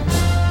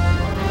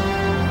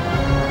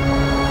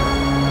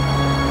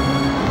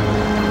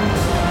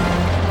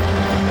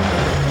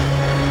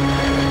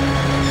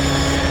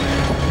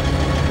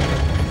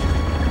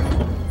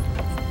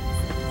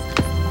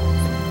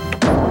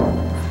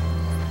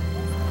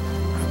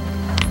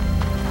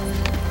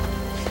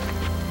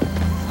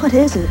 What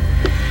is it?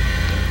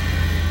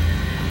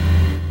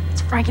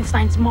 It's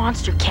Frankenstein's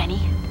monster,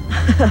 Kenny.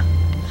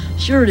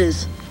 Sure it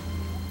is.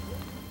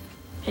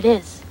 It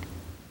is.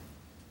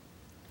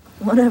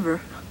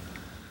 Whatever.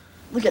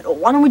 Look at,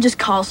 why don't we just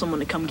call someone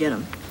to come get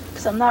him?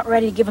 Because I'm not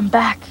ready to give him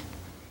back.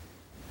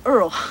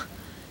 Earl,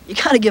 you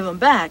gotta give him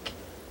back.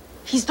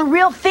 He's the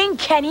real thing,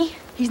 Kenny.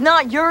 He's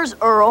not yours,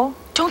 Earl.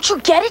 Don't you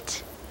get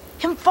it?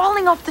 Him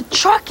falling off the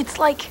truck, it's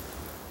like...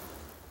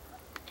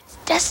 It's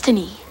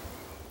destiny.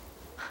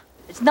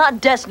 It's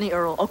not destiny,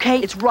 Earl, okay?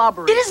 It's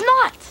robbery. It is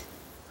not!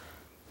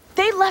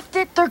 They left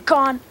it, they're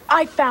gone.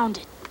 I found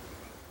it.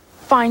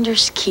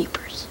 Finders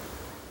keepers.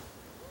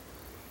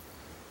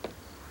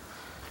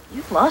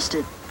 You've lost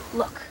it.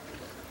 Look,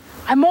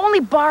 I'm only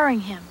borrowing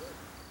him.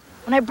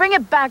 When I bring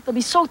it back, they'll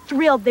be so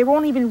thrilled they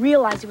won't even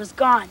realize it was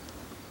gone.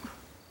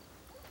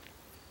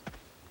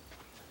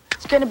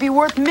 It's gonna be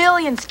worth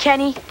millions,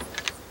 Kenny.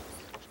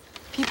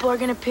 People are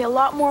gonna pay a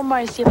lot more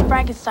money to see a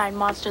Frankenstein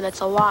monster that's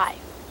alive.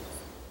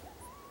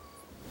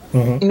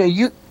 You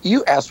know,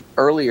 you asked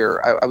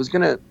earlier, I was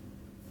going to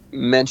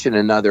mention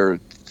another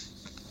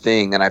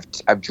thing, and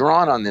I've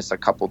drawn on this a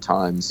couple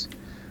times.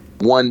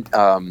 One,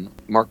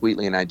 Mark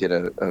Wheatley and I did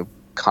a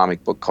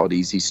comic book called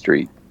Easy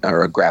Street,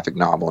 or a graphic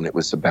novel, and it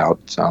was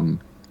about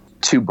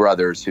two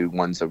brothers who,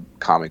 one's a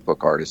comic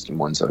book artist and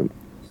one's a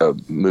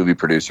movie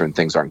producer, and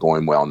things aren't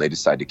going well, and they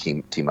decide to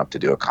team up to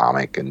do a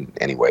comic. And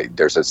anyway,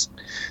 there's a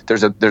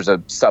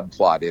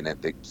subplot in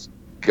it that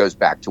goes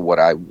back to what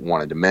I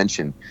wanted to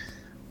mention,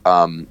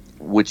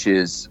 which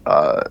is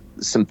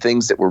some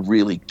things that were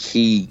really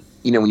key.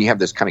 You know, when you have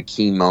those kind of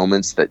key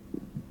moments that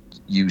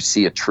you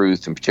see a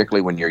truth, and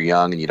particularly when you're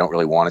young and you don't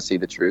really want to see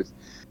the truth,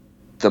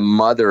 the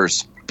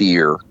mother's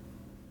fear,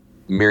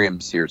 Miriam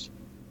Sear's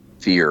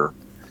fear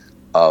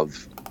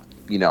of,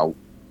 you know,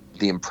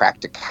 the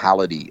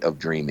impracticality of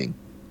dreaming.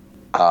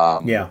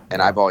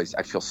 And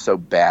I feel so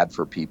bad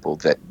for people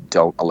that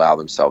don't allow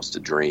themselves to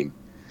dream.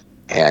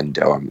 And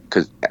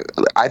because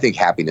I think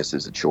happiness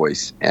is a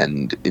choice,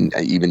 and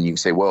even you can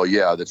say, well,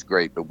 yeah, that's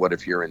great, but what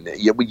if you're in the,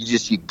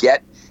 you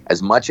get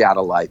as much out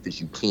of life as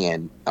you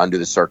can under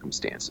the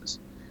circumstances.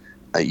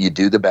 You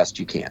do the best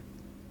you can.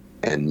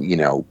 And, you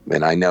know,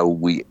 and I know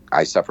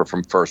I suffer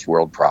from first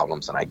world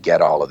problems, and I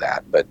get all of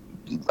that, but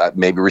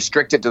maybe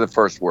restrict it to the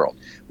first world.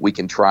 We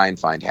can try and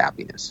find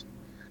happiness.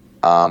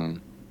 And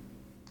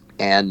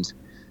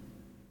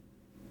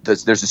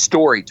there's a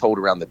story told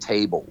around the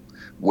table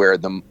where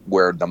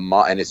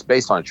and it's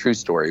based on a true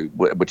story,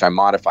 which I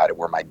modified it,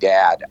 where my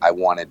dad, I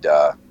wanted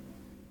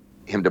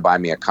him to buy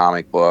me a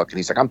comic book, and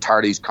he's like, I'm tired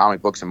of these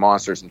comic books and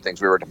monsters and things.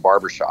 We were at the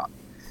barber shop,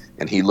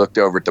 and he looked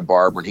over at the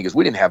barber, and he goes,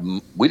 we didn't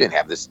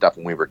have this stuff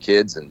when we were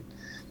kids. And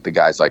the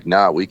guy's like,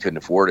 no, we couldn't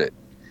afford it.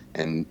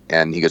 And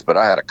he goes, but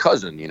I had a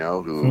cousin, you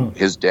know, who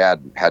his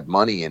dad had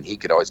money, and he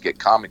could always get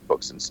comic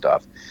books and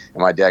stuff.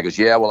 And my dad goes,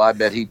 yeah, well, I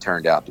bet he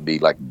turned out to be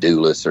like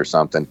Dulus or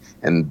something.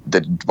 And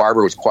the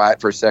barber was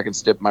quiet for a second,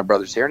 snipped my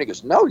brother's hair, and he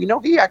goes, no, you know,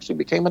 he actually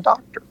became a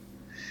doctor.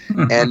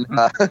 And,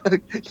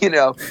 you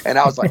know, and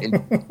I was like,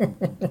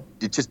 and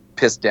it just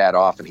pissed Dad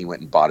off, and he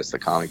went and bought us the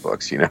comic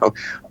books, you know.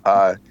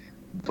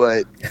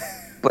 But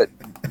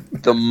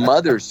the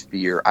mother's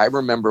fear, I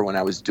remember when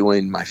I was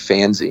doing my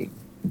fanzine,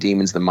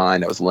 Demons of the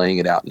Mind, I was laying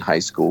it out in high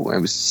school. I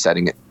was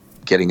setting it,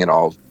 getting it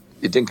all.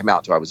 It didn't come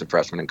out till I was a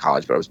freshman in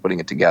college, but I was putting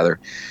it together,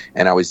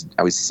 and I was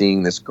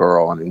seeing this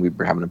girl, and we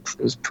were having it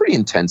was pretty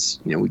intense,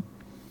 you know,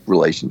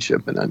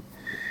 relationship, and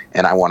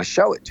I want to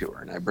show it to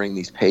her, and I bring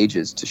these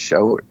pages to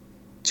show it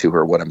to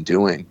her what I'm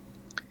doing,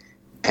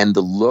 and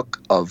the look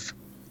of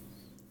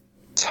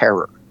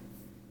terror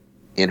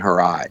in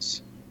her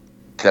eyes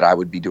that I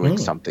would be doing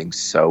something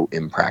so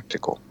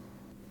impractical.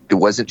 She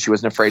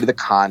wasn't afraid of the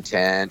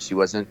content. She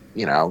wasn't,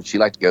 you know, she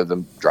liked to go to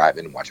the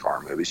drive-in and watch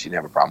horror movies. She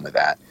didn't have a problem with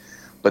that.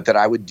 But that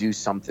I would do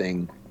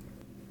something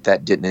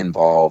that didn't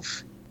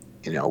involve,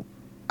 you know,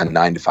 a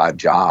 9-to-5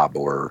 job,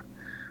 or,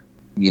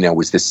 you know,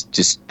 this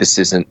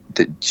isn't,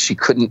 that she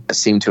couldn't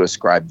seem to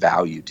ascribe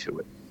value to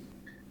it.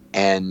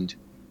 And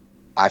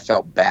I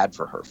felt bad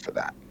for her for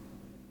that,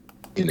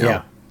 you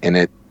know,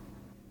 and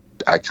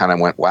I kind of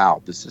went,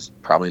 wow, this is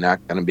probably not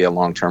going to be a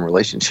long-term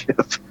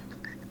relationship.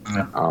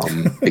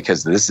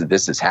 Because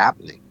this is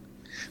happening.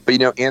 But, you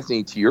know,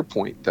 Anthony, to your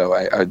point, though,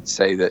 I'd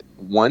say that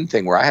one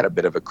thing where I had a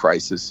bit of a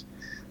crisis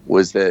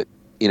was that,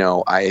 you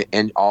know,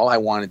 all I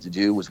wanted to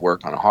do was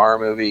work on a horror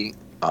movie.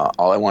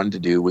 All I wanted to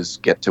do was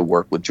get to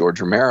work with George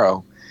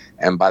Romero.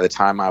 And by the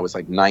time I was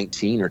like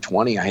 19 or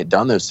 20, I had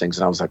done those things,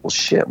 and I was like, well,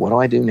 shit, what do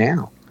I do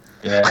now?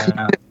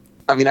 Yeah.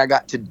 I mean, I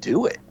got to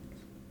do it.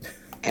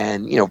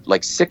 And, you know,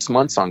 like 6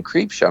 months on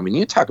Creepshow, I mean,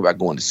 you talk about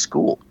going to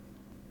school.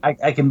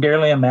 I can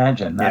barely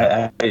imagine.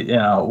 Yeah. You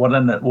know,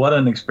 what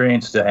an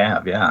experience to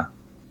have. Yeah.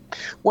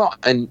 Well,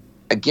 and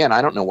again,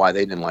 I don't know why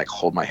they didn't like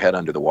hold my head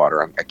under the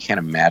water. I can't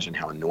imagine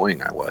how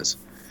annoying I was.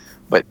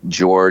 But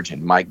George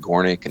and Mike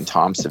Gornick and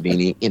Tom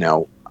Savini, you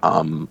know,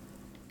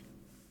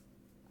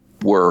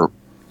 were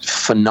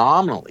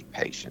phenomenally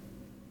patient.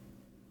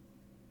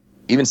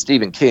 Even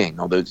Stephen King,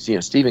 although, you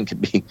know, Stephen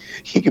could be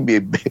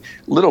a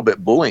little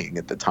bit bullying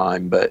at the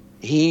time, but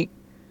he,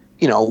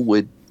 you know,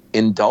 would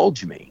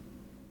indulge me,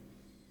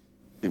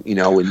 you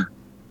know, in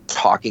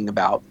talking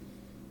about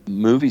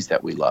movies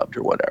that we loved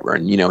or whatever.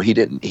 And, you know,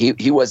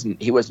 he wasn't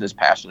as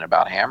passionate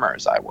about Hammer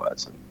as I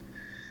was. And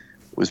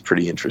it was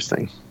pretty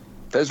interesting.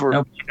 Those were,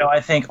 you know, I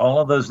think all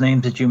of those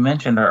names that you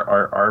mentioned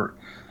are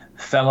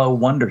fellow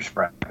wonder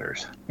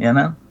spreaders. You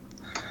know,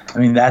 I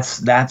mean,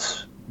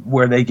 that's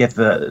where they get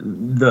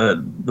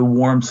the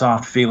warm,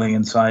 soft feeling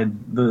inside,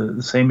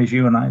 the same as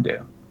you and I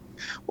do.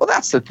 Well,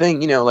 that's the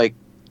thing, like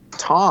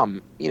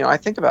Tom. I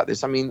think about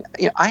this. I mean,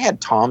 I had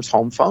Tom's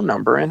home phone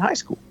number in high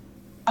school.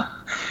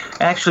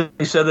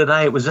 Actually, so did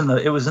I. It was in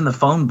the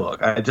phone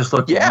book. I just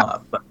looked him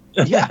up.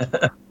 Yeah.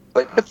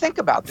 But think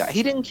about that.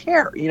 He didn't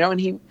care, and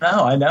he.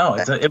 No, I know.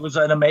 It was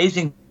an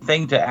amazing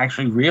thing to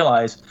actually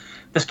realize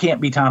this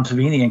can't be Tom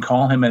Savini and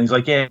call him. And he's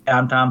like, yeah,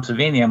 I'm Tom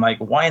Savini. I'm like,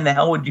 why in the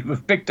hell would you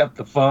have picked up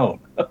the phone?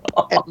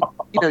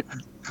 And,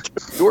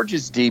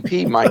 George's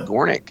DP, Mike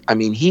Gornick, I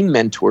mean, he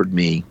mentored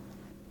me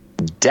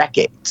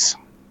decades.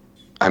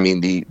 I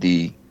mean,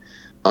 the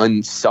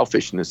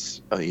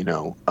unselfishness,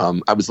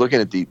 I was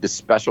looking at the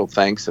special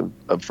thanks of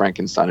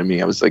Frankenstein and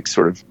Me. I was like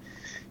sort of,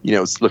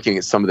 looking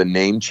at some of the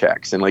name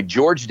checks, and like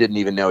George didn't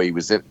even know he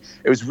was in.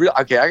 It was real.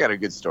 Okay, I got a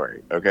good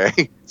story.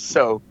 Okay,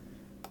 so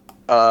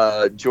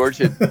George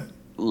had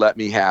let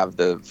me have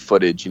the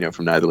footage,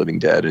 from Night of the Living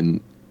Dead, and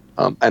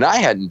I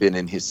hadn't been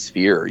in his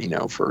sphere,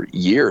 for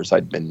years.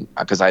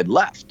 Because I had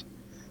left.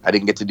 I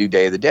didn't get to do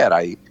Day of the Dead.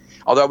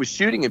 Although I was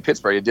shooting in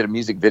Pittsburgh, I did a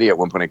music video at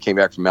one point. I came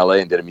back from LA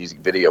and did a music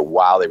video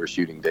while they were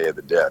shooting Day of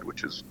the Dead,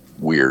 which is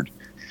weird.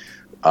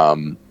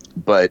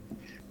 But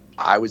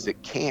I was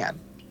at Cannes,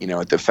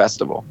 at the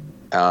festival,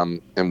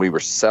 and we were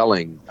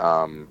selling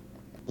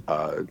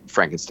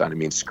Frankenstein. I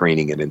mean,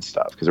 screening it and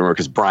stuff.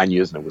 Because Brian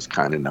Usna was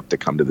kind enough to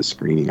come to the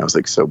screening. I was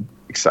like so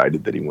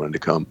excited that he wanted to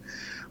come.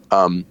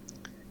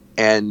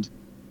 And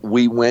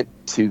we went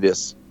to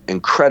this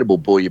incredible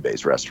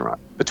bouillabaisse restaurant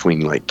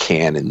between like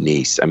Cannes and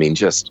Nice. I mean,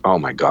 just, oh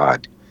my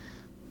God.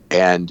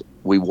 And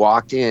we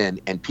walked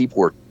in and people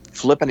were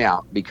flipping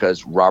out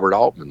because Robert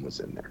Altman was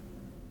in there.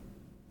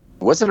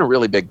 It wasn't a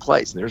really big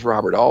place. And there's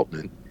Robert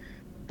Altman.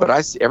 But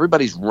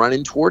everybody's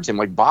running towards him,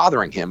 like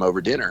bothering him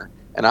over dinner.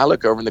 And I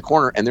look over in the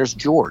corner and there's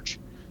George.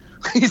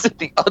 He's at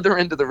the other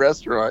end of the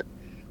restaurant.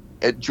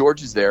 And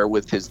George is there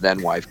with his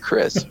then wife,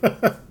 Chris.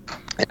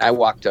 And I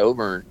walked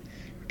over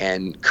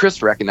and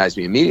Chris recognized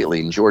me immediately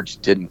and George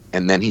didn't.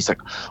 And then he's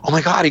like, oh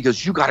my God. He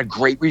goes, you got a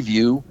great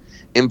review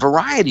in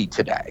Variety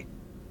today.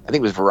 I think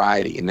it was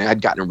Variety. And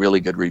I'd gotten a really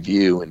good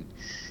review.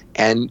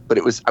 But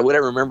it was, what I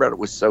remember about it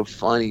was so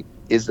funny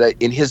is that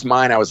in his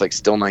mind, I was like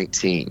still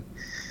 19.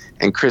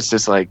 And Chris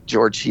is like,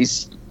 George,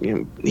 he's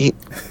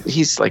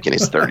like in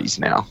his 30s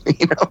now.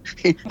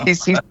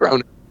 He's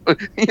grown up.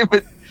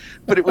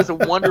 But it was a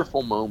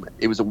wonderful moment.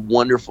 It was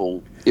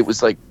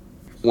like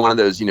one of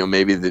those,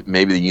 maybe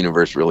the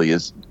universe really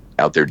is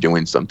out there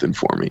doing something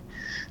for me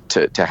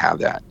to have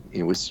that.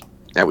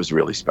 That was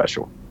really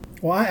special.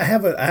 Well, I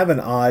have an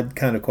odd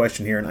kind of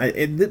question here,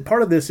 and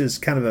part of this is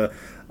kind of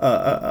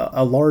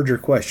a larger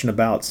question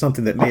about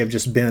something that may have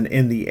just been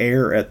in the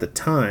air at the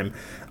time.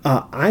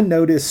 I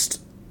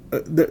noticed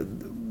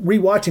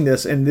rewatching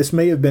this, and this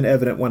may have been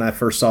evident when I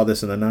first saw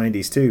this in the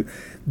 90s too,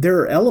 there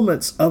are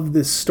elements of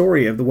this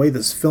story, of the way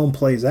this film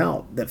plays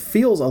out, that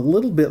feels a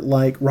little bit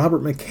like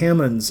Robert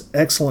McCammon's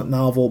excellent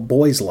novel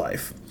Boy's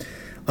Life.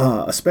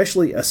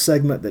 Especially a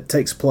segment that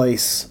takes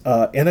place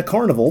in a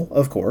carnival,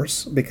 of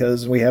course,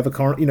 because we have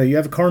you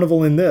have a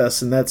carnival in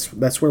this, and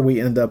that's where we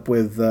end up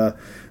with the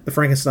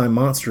Frankenstein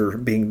monster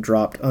being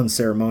dropped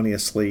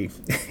unceremoniously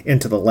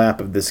into the lap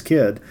of this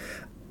kid.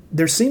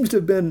 There seems to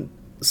have been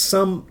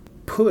some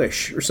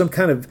push or some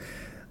kind of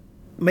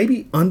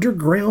maybe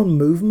underground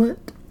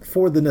movement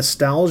for the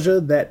nostalgia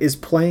that is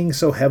playing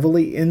so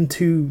heavily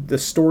into the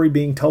story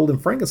being told in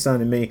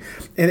Frankenstein and Me.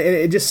 And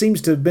it just seems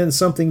to have been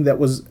something that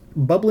was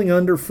bubbling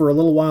under for a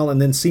little while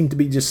and then seemed to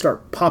be just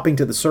start popping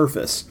to the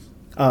surface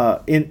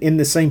in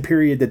the same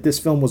period that this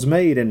film was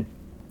made. And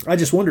I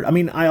just wondered,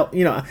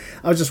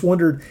 I just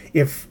wondered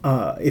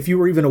if you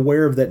were even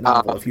aware of that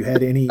novel, if you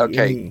had any.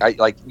 Okay,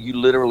 you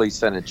literally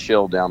sent a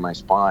chill down my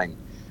spine.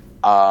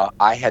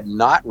 I had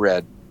not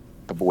read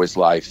A Boy's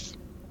Life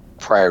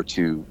prior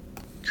to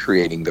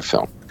creating the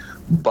film,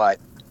 but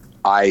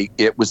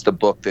it was the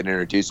book that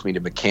introduced me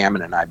to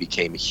McCammon, and I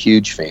became a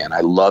huge fan.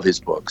 I love his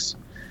books.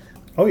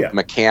 Oh yeah,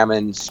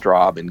 McCammon,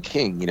 Straub, and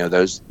King.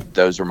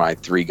 Those are my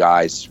three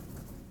guys.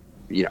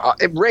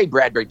 Ray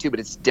Bradbury too, but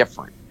it's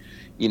different.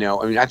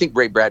 I think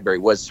Ray Bradbury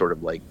was sort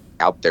of like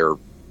out there,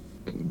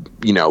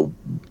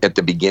 at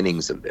the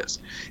beginnings of this.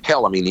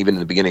 Hell, even in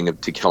the beginning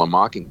of To Kill a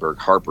Mockingbird,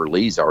 Harper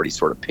Lee's already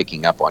sort of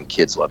picking up on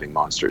kids loving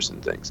monsters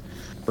and things.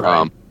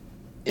 Right.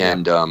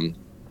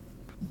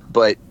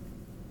 But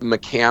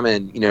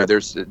McCammon,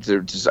 there's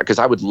because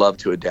I would love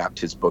to adapt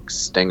his book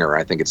Stinger.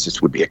 I think it's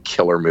just would be a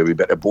killer movie.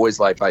 But A Boy's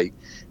Life,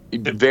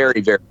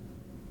 very, very,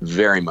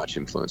 very much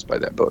influenced by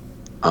that book.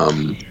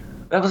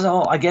 That was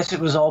all. I guess it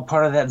was all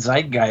part of that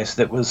zeitgeist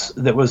that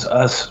was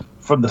us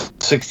from the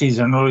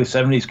 60s and early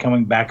 70s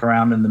coming back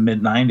around in the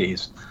mid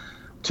 90s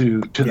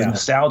to the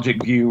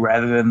nostalgic view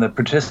rather than the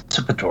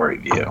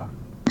participatory view.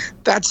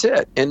 That's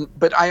it.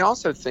 But I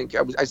also think,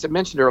 as I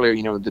mentioned earlier,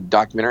 the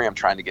documentary I'm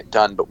trying to get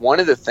done, but one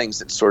of the things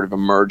that sort of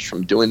emerged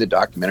from doing the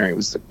documentary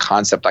was the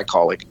concept I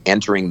call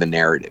entering the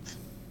narrative.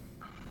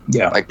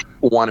 Yeah. Like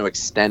people want to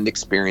extend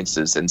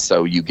experiences, and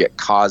so you get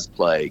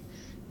cosplay,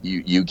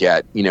 you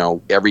get, you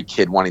know, every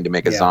kid wanting to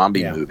make a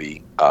zombie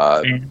movie.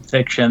 Fan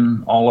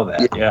fiction, all of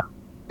that, yeah.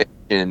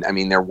 And I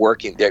mean, they're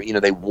working there, you know,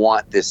 they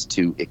want this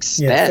to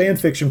extend. Yeah, fan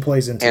fiction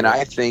plays into and it.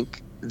 I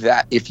think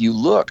that if you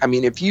look, I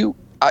mean, if you,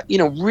 you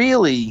know,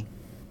 really,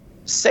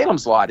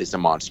 Salem's Lot is a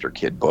Monster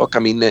Kid book. I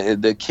mean,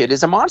 the kid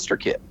is a monster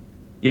kid.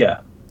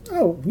 Yeah.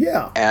 Oh,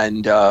 yeah.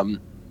 And I'm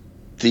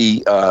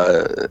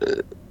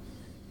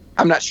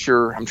not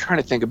sure. I'm trying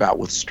to think about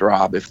with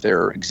Straub if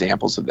there are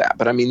examples of that.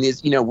 But I mean,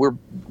 you know,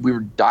 we're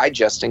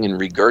digesting and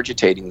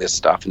regurgitating this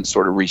stuff and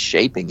sort of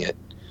reshaping it.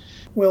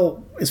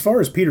 Well, as far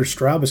as Peter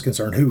Straub is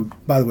concerned, who,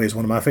 by the way, is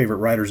one of my favorite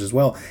writers as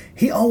well,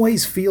 he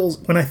always feels,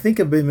 when I think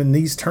of him in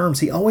these terms,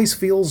 he always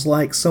feels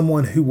like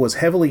someone who was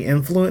heavily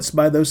influenced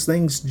by those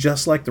things,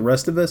 just like the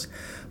rest of us,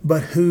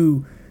 but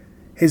who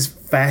is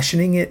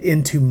fashioning it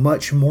into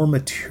much more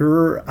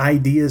mature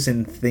ideas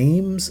and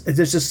themes.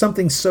 There's just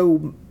something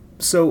so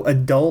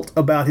adult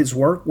about his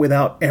work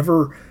without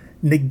ever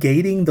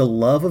negating the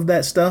love of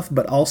that stuff,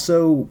 but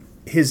also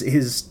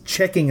his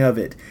checking of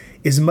it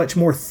is much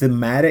more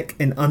thematic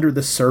and under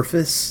the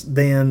surface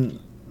than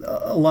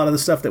a lot of the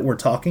stuff that we're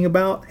talking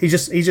about. He's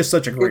just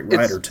such a great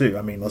writer too.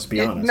 I mean, let's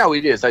be honest. No,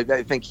 it is.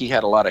 I think he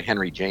had a lot of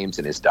Henry James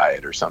in his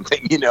diet or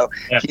something. You know,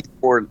 he's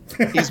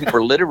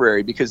more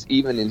literary, because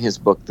even in his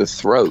book The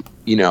Throat,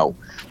 you know,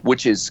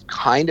 which is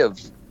kind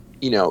of,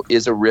 you know,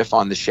 is a riff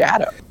on The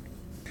Shadow.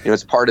 You know,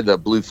 it's part of the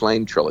Blue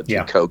Flame trilogy,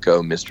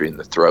 Coco, Mystery in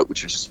the Throat,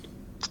 which is just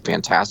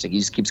fantastic. He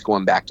just keeps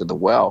going back to the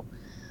well.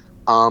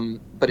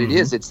 But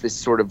it's this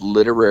sort of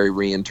literary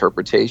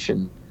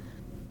reinterpretation.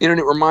 You know, and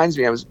it reminds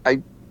me,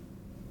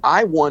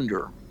 I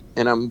wonder,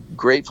 and I'm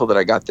grateful that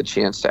I got the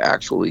chance to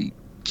actually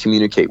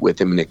communicate with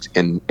him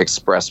and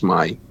express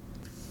my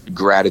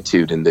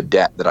gratitude and the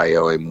debt that I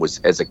owe him, was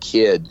as a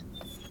kid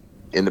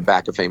in the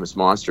back of Famous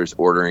Monsters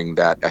ordering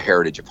that A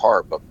Heritage of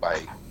Horror book by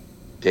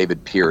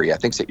David Peary. I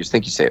think you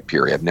say it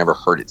Peary. I've never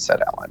heard it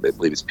said out loud, but I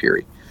believe it's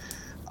Peary.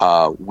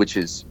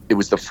 It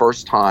was the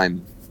first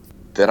time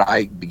that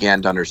I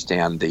began to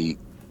understand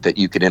that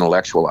you could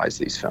intellectualize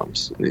these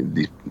films,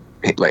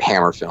 like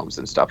Hammer films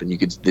and stuff, and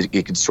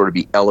it could sort of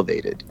be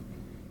elevated,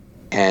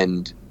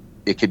 and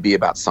it could be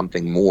about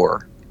something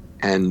more,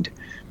 and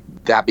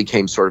that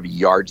became sort of a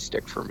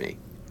yardstick for me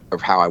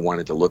of how I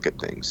wanted to look at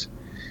things.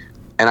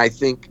 And I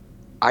think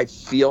I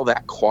feel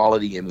that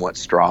quality in what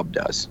Straub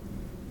does,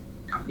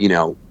 you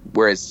know,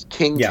 whereas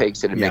King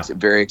takes it and makes it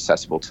very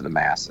accessible to the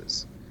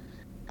masses.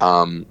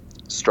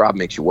 Straub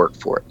makes you work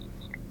for it.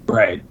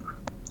 Right.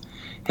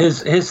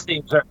 His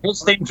themes are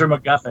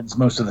MacGuffins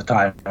most of the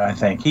time. I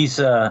think he's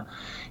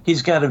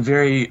got a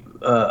very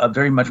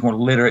much more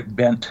literate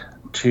bent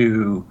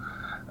to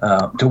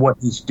what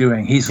he's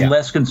doing. He's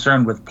less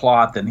concerned with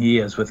plot than he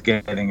is with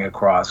getting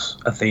across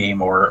a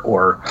theme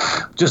or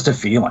just a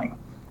feeling.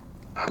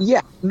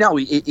 Yeah, no,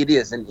 it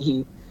is,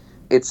 and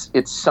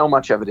it's so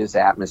much of it is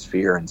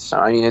atmosphere, and so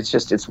I mean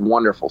it's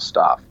wonderful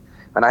stuff,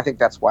 and I think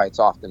that's why it's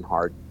often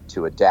hard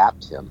to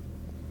adapt him.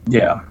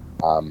 Yeah.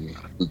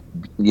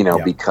 You know,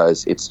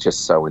 because it's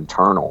just so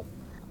internal.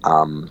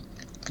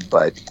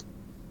 But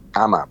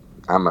I'm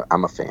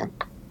a fan.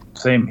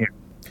 Same here.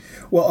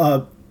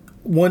 Well,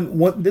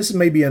 one this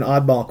may be an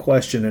oddball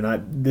question,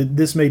 and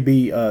this may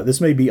be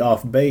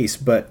off base,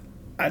 but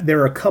there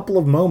are a couple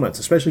of moments,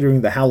 especially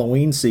during the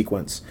Halloween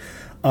sequence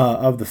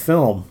of the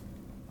film,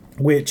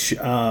 which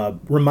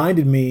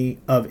reminded me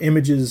of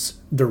images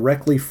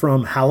directly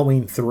from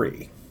Halloween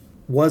 3.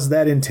 Was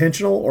that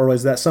intentional, or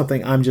was that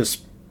something I'm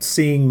just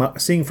seeing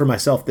for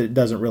myself that it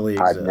doesn't really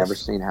exist? I've never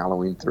seen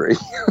Halloween 3.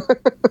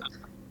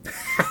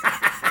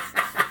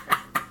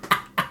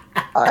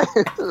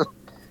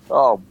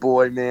 Oh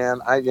boy, man!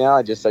 I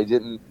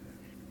didn't.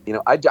 You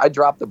know, I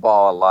dropped the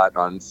ball a lot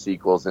on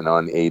sequels and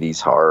on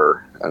 80s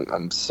horror.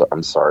 I'm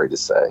sorry to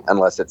say,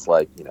 unless it's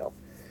like, you know,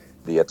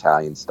 the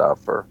Italian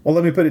stuff or. Well,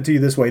 let me put it to you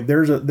this way: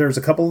 there's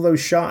a couple of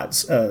those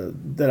shots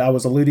that I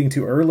was alluding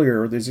to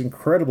earlier. There's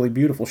incredibly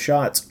beautiful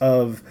shots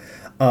of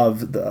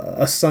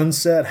a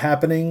sunset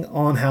happening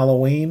on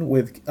Halloween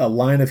with a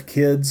line of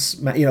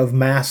kids, you know, of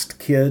masked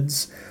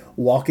kids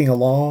walking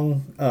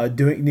along,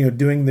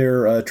 doing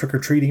their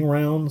trick-or-treating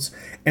rounds.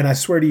 And I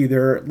swear to you,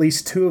 there are at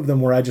least two of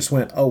them where I just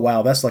went, oh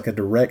wow, that's like a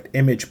direct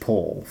image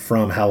pull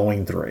from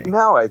Halloween 3.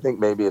 No, I think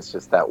maybe it's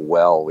just that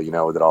you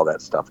know, that all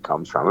that stuff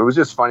comes from. It was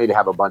just funny to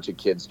have a bunch of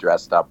kids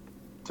dressed up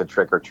to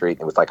trick-or-treat.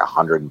 It was like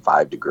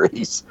 105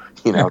 degrees,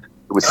 you know.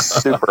 It was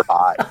super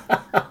hot.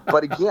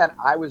 But again,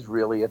 I was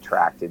really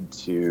attracted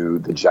to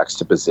the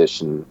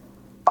juxtaposition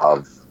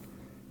of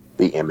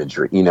the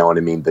imagery. You know what I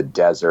mean? The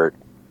desert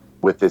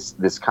with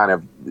this kind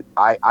of...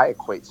 I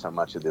equate so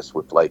much of this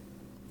with, like,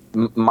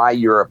 my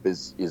Europe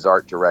is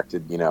art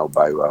directed, you know,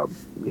 by, you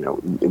know,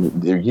 in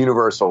the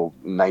universal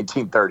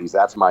 1930s.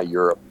 That's my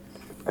Europe.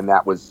 And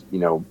that was, you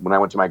know, when I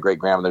went to my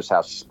great-grandmother's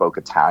house, she spoke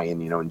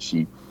Italian, you know, and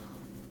she...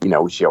 You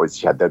know, she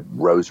had the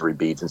rosary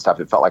beads and stuff.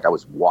 It felt like I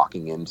was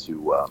walking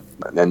into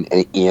an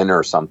inn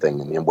or something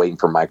and waiting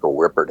for Michael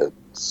Ripper to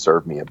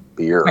serve me a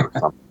beer or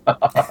something.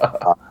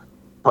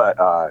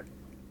 But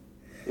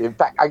in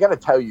fact, I got to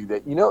tell you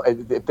that,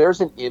 if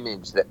there's an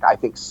image that I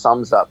think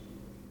sums up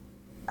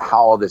how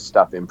all this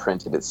stuff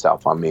imprinted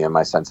itself on me and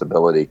my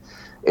sensibility,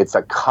 it's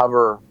a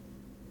cover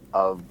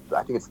of,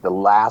 I think it's the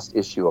last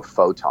issue of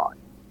Photon,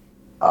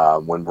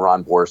 when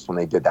Ron Borst, when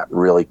they did that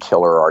really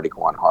killer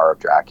article on Horror of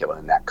Dracula,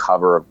 and that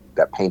cover,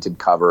 that painted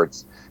cover,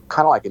 it's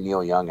kind of like a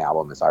Neil Young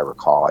album, as I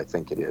recall. I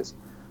think it is.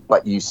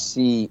 But you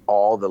see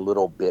all the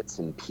little bits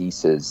and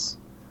pieces,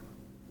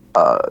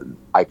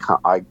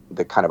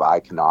 the kind of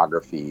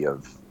iconography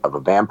of a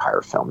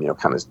vampire film,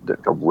 kind of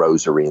a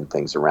rosary and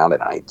things around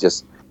it.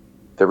 And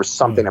there was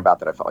something about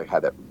that I felt like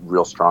had that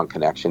real strong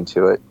connection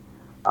to it.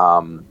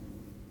 In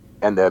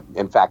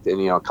fact,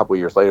 a couple of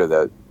years later,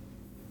 the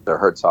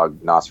Herzog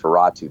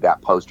Nosferatu,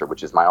 that poster,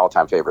 which is my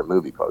all-time favorite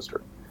movie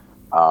poster,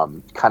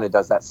 kind of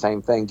does that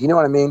same thing. Do you know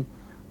what I mean?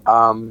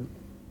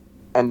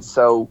 And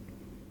so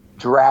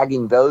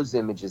dragging those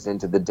images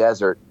into the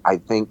desert, I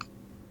think,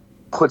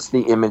 puts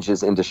the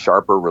images into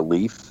sharper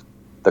relief.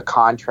 The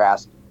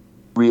contrast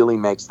really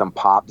makes them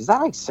pop. Does that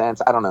make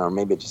sense? I don't know.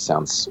 Maybe it just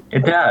sounds...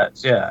 It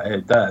does. Yeah,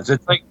 it does.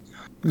 It's like,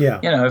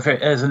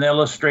 as an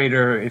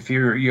illustrator, if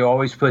you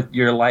always put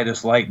your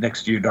lightest light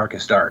next to your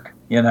darkest dark,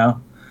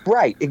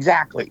 Right,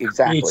 exactly. It's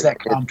that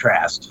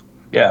contrast.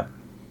 Yeah.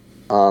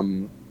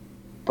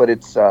 But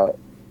it's...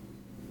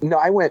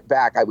 I went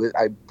back. I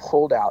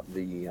pulled out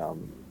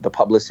the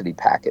publicity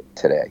packet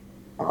today.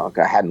 I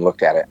hadn't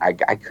looked at it.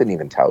 I couldn't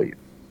even tell you.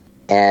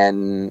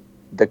 And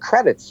the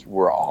credits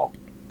were all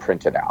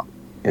printed out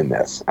in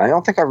this. I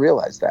don't think I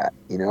realized that,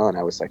 and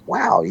I was like,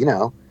 wow,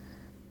 and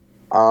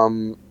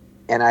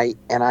I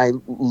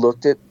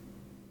looked at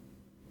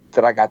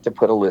that. I got to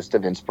put a list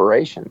of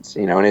inspirations,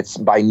 and it's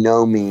by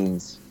no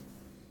means,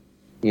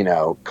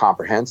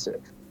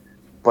 comprehensive,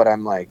 but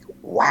I'm like,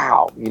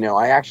 wow,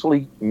 I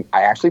actually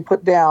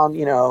put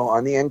down,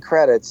 on the end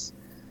credits,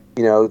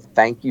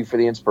 thank you for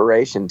the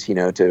inspirations, to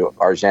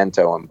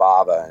Argento and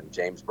Bava and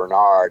James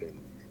Bernard and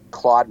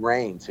Claude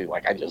Rains, who,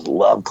 like, I just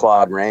love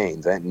Claude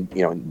Rains, and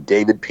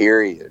David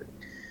Peary,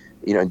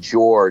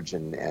 George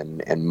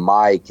and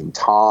Mike and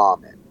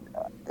Tom, and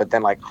but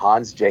then like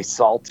Hans J.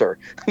 Salter,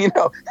 and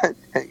of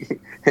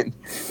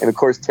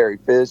course Terry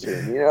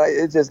Fisher,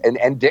 it's just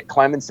and Dick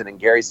Clemenson and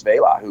Gary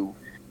Svela, who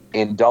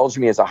indulged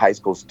me as a high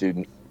school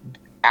student,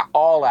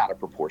 all out of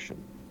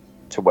proportion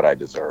to what I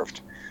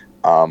deserved.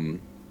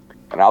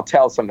 And I'll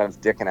tell sometimes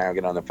Dick and I will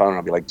get on the phone and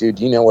I'll be like, dude,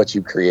 do you know what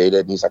you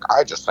created? And he's like,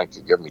 I just think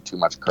you give me too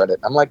much credit.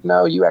 I'm like,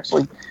 no, you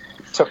actually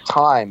took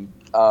time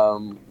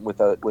with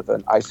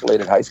an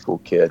isolated high school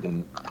kid.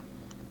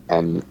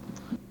 And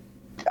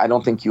I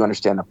don't think you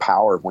understand the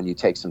power of when you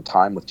take some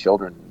time with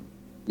children,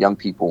 young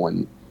people,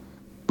 and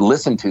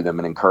listen to them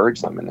and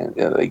encourage them. And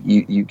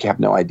you have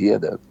no idea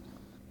the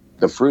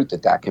fruit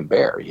that can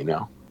bear,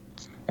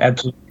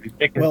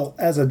 Absolutely. Well,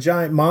 as a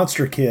giant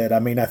monster kid, I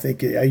mean, I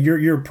think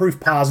you're proof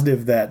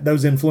positive that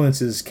those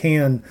influences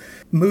can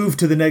move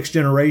to the next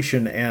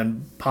generation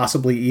and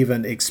possibly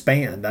even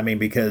expand. I mean,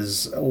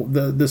 because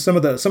some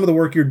of the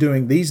work you're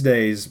doing these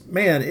days,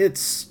 man,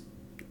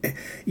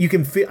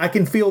 I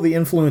can feel the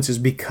influences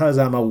because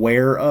I'm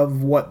aware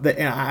of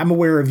I'm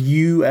aware of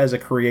you as a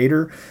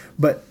creator.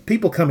 But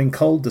people coming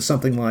cold to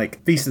something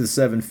like Feast of the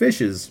Seven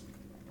Fishes,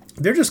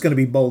 they're just going to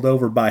be bowled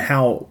over by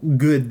how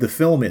good the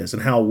film is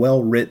and how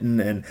well written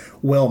and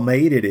well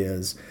made it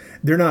is.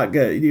 They're not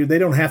good. They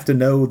don't have to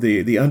know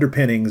the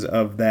underpinnings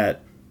of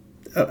that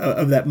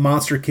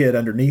monster kid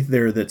underneath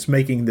there that's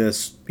making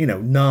this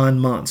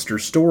non-monster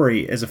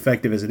story as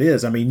effective as it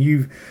is. I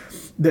mean,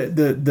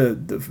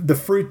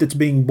 the fruit that's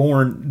being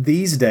born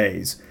these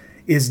days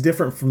is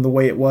different from the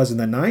way it was in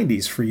the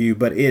 90s for you,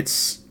 but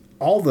it's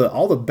all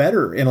the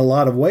better in a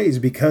lot of ways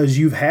because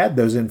you've had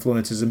those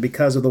influences and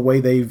because of the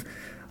way they've.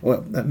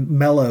 Well,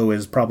 mellow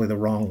is probably the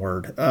wrong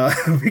word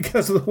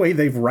because of the way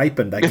they've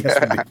ripened, I guess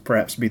would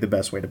perhaps be the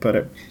best way to put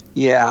it.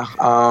 Yeah.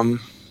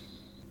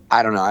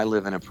 I don't know. I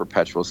live in a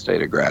perpetual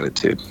state of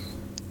gratitude.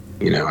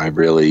 I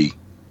really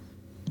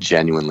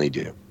genuinely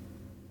do.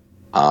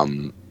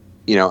 And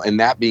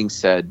that being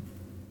said,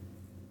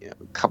 a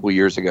couple of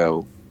years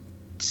ago,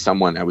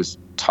 I was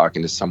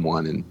talking to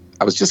someone and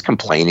I was just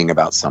complaining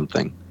about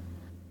something.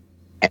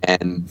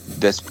 And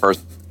this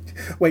person...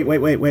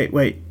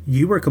 Wait.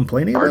 You were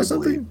complaining about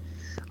something?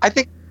 I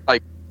think I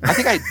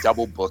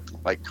double booked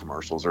like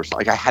commercials or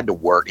something. Like I had to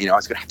work, I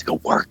was going to have to go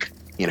work,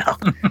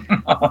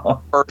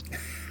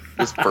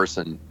 This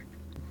person,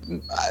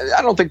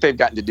 I don't think they've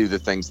gotten to do the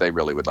things they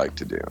really would like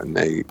to do. And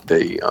they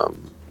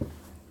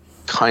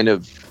kind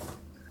of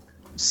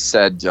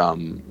said,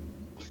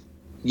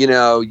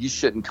 you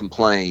shouldn't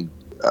complain.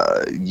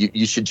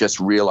 You should just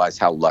realize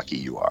how lucky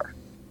you are.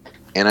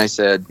 And I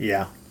said,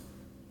 yeah,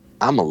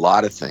 I'm a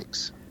lot of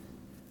things.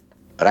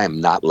 But I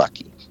am not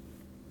lucky.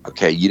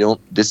 Okay,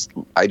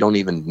 I don't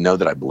even know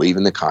that I believe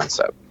in the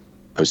concept.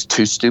 I was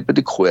too stupid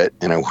to quit,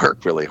 and I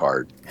work really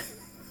hard.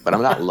 But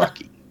I'm not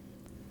lucky.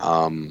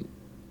 And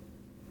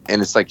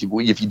it's like,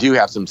 if you do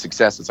have some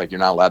success, it's like you're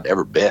not allowed to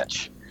ever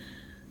bitch.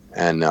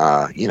 And,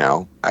 I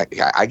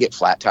get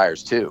flat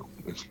tires too.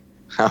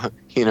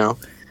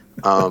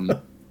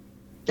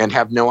 and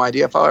have no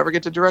idea if I'll ever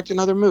get to direct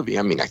another movie.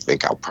 I mean, I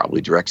think I'll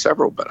probably direct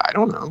several, but I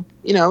don't know.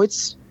 You know,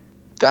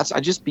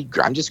 I'm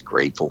just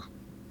grateful.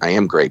 I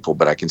am grateful,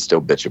 but I can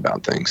still bitch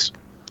about things.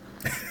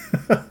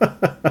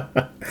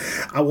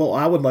 I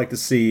would like to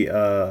see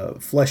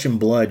Flesh and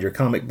Blood, your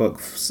comic book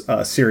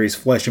series,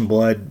 Flesh and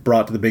Blood,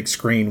 brought to the big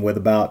screen with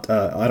about,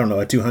 I don't know,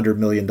 a $200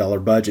 million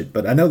budget,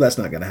 but I know that's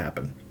not going to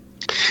happen.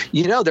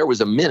 You know, there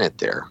was a minute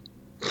there.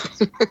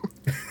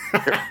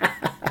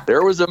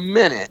 There was a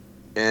minute,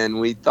 and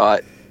we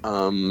thought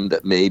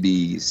that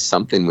maybe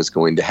something was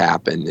going to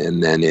happen,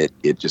 and then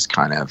it just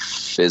kind of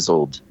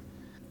fizzled.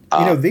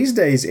 You know, these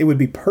days it would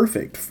be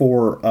perfect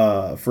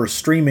for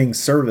streaming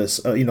service.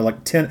 You know,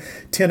 like 10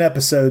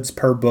 episodes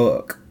per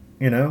book.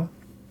 You know.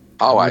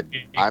 Oh,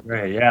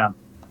 yeah.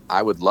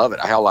 I would love it.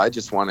 Hell,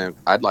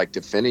 I'd like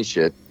to finish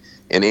it.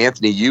 And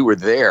Anthony, you were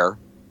there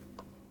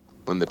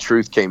when the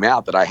truth came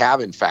out that I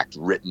have in fact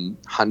written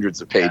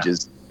hundreds of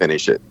pages to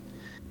finish it.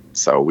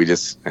 So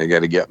I got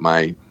to get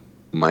my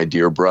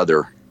dear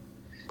brother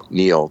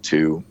Neil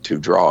to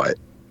draw it.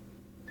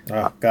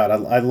 Oh God,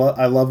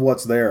 I love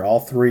what's there. All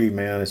three,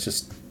 man. It's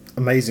just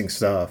amazing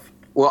stuff.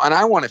 Well, and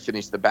I want to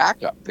finish the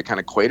backup, the kind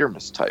of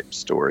Quatermass type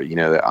story, you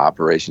know, the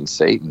Operation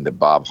Satan that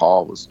Bob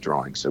Hall was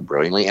drawing so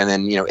brilliantly. And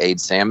then, you know, Abe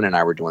Salmon and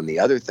I were doing the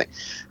other thing.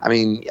 I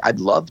mean,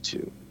 I'd love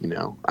to, you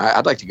know.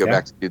 I'd like to go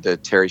back to do the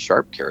Terry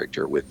Sharp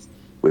character with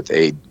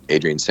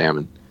Adrian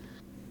Salmon,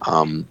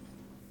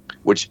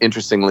 which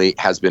interestingly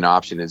has been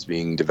optioned as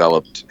being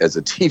developed as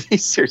a TV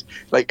series.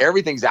 Like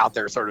everything's out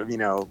there sort of, you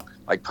know,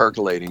 like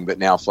percolating, but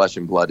now Flesh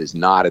and Blood is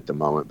not at the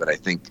moment. But I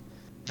think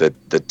that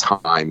the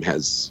time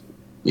has,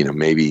 you know,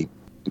 maybe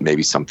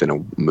something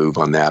will move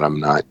on that. I'm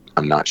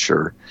not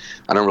sure.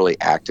 I don't really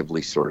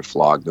actively sort of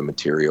flog the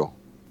material.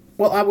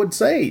 Well, I would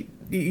say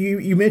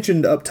you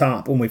mentioned up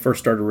top when we first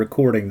started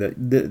recording that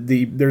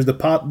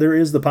there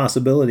is the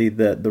possibility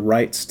that the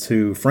rights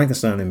to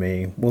Frankenstein and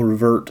Me will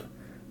revert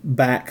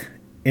back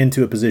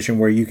into a position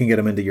where you can get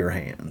them into your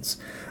hands.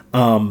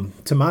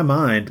 To my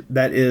mind,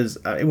 that is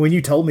when you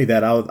told me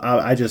that,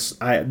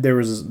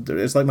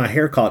 it's like my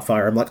hair caught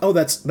fire. I'm like, oh,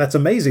 that's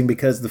amazing,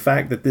 because the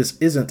fact that this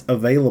isn't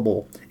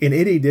available in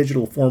any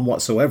digital form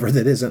whatsoever,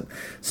 that isn't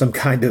some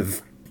kind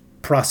of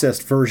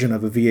processed version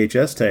of a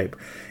VHS tape,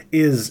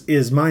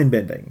 is mind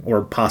bending,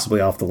 or possibly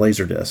off the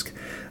Laserdisc.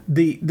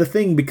 The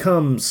thing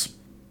becomes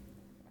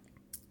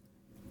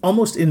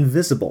almost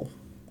invisible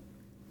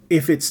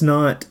if it's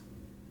not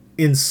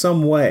in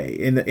some way,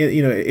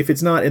 if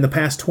it's not in the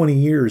past 20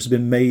 years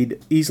been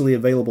made easily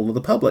available to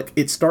the public,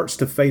 it starts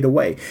to fade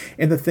away.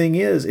 And the thing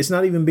is, it's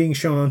not even being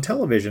shown on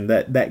television.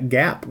 That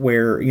gap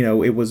where, you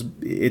know,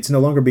 it's no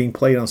longer being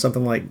played on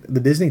something like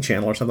the Disney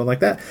Channel or something like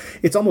that.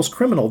 It's almost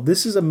criminal.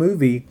 This is a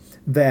movie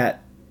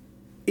that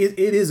it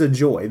is a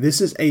joy. This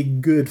is a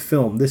good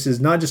film. This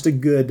is not just a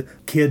good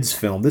kids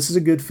film. This is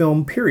a good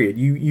film, period.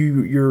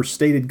 Your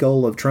stated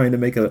goal of trying to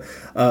make a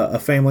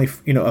family,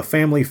 you know, a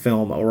family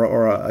film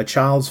or a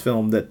child's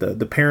film that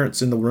the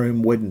parents in the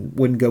room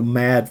wouldn't go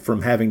mad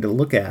from having to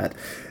look at.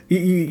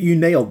 You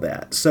nailed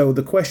that. So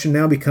the question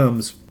now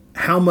becomes,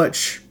 how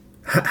much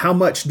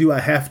do I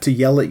have to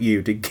yell at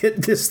you to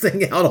get this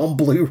thing out on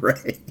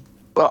Blu-ray?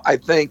 Well, I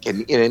think,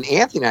 and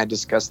Anthony and I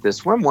discussed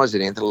this. When was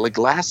it, Anthony? Like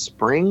last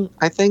spring,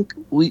 I think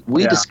we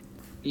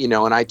you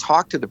know, and I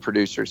talked to the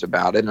producers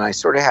about it, and I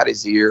sort of had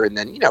his ear. And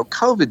then, you know,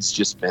 COVID's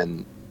just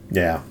been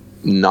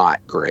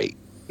not great.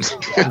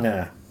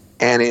 Yeah.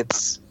 And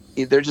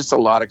there's just a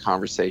lot of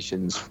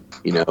conversations,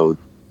 you know,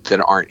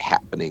 that aren't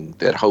happening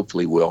that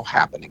hopefully will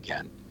happen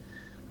again.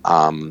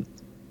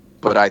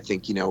 But I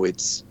think, you know,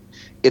 it's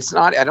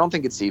not. I don't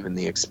think it's even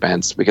the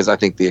expense, because I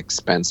think the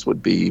expense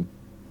would be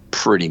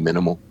pretty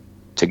minimal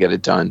to get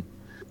it done.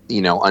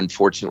 You know,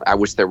 unfortunately, I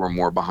wish there were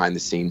more behind the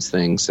scenes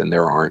things, and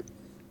there aren't.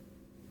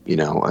 You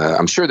know,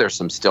 I'm sure there's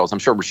some stills. I'm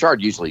sure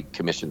Richard usually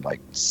commissioned like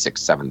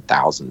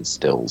 6,000-7,000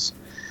 stills.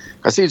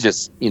 Because he's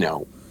just, you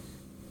know,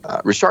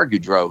 Richard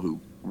Goudreau, who,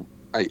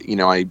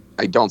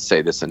 I don't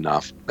say this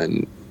enough,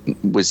 and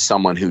was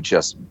someone who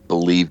just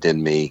believed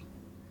in me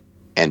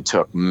and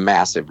took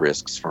massive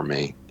risks for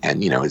me.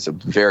 And, you know, is a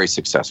very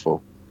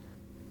successful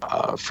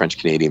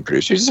French-Canadian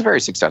producer. He's a very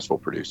successful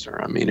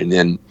producer. I mean, and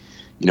then,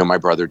 you know, my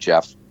brother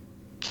Jeff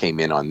came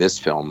in on this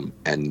film,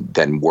 and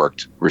then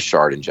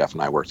Richard and Jeff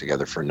and I worked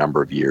together for a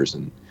number of years.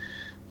 And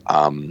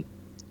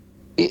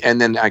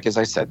then, like, as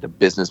I said, the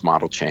business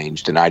model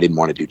changed, and I didn't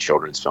want to do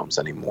children's films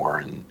anymore.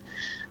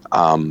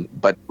 And,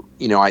 but,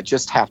 you know, I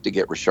just have to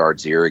get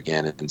Richard's ear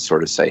again and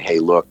sort of say, hey,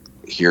 look,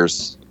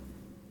 here's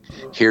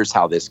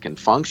how this can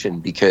function.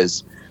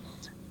 Because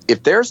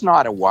if there's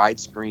not a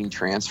widescreen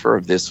transfer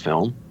of this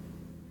film,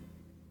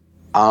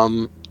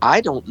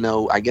 I don't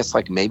know. I guess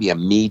like maybe a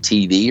Me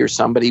TV or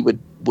somebody would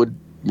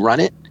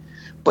run it,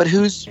 but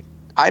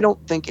I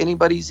don't think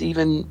anybody's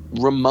even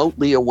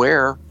remotely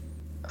aware,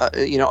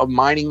 you know, of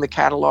mining the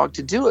catalog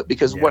to do it.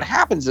 Because what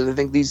happens is, I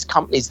think these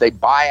companies, they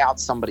buy out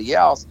somebody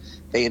else,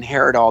 they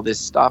inherit all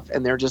this stuff,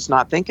 and they're just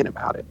not thinking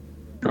about it.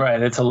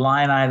 Right. It's a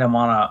line item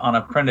on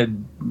a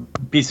printed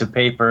piece of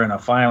paper in a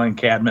filing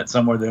cabinet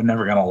somewhere they're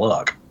never going to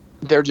look.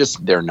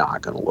 They're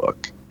not going to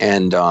look.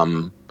 And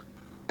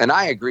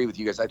I agree with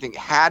you guys. I think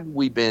had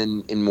we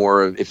been in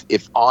more of,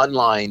 if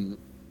online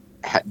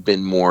had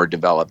been more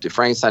developed, if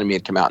Frankenstein and Me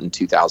had come out in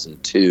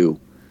 2002,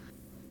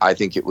 I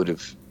think it would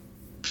have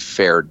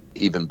fared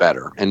even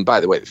better. And by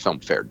the way, the film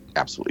fared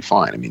absolutely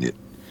fine. I mean, it,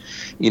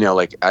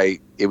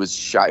 it was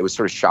sort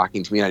of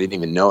shocking to me. And I didn't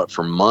even know it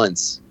for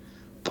months,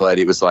 but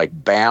it was like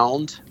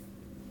Bound,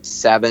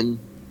 Seven,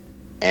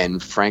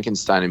 and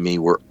Frankenstein and Me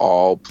were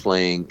all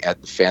playing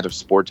at the Phantom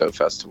Sporto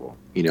Festival,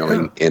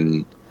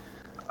 in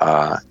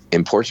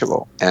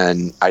Portugal.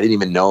 And I didn't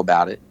even know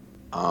about it.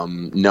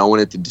 No one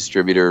at the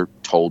distributor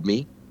told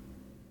me.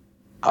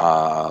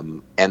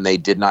 And they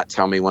did not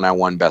tell me when I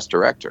won Best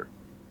Director.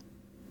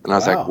 And I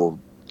was like, well,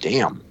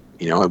 damn,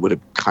 it would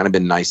have kind of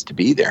been nice to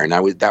be there. And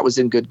that was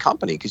in good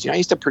company because, I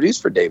used to produce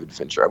for David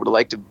Fincher. I would have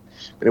liked to,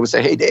 but it would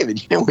say, hey,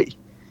 David,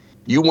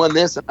 you won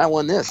this and I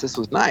won this. This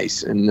was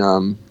nice.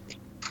 And,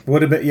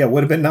 would have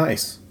been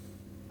nice.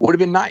 Would have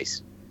been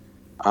nice.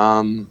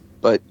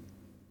 But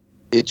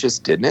it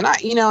just didn't. And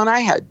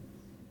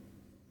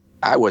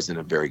I wasn't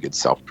a very good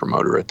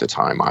self-promoter at the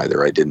time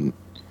either. I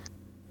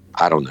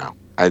don't know.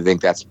 I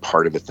think that's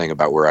part of the thing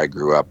about where I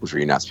grew up, where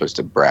you're not supposed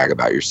to brag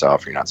about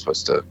yourself. You're not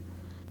supposed to.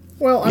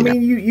 Well, I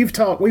mean,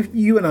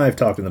 you and I have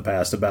talked in the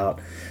past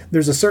about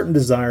there's a certain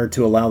desire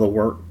to allow the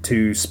work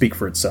to speak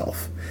for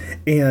itself.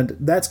 And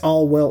that's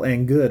all well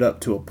and good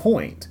up to a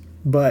point.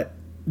 But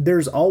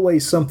there's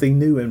always something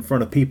new in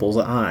front of people's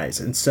eyes.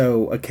 And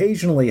so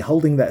occasionally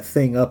holding that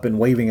thing up and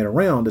waving it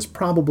around is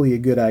probably a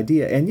good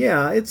idea. And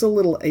yeah, it's a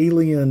little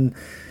alien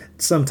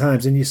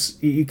sometimes, and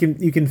you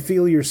can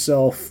feel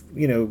yourself,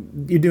 you're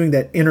doing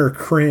that inner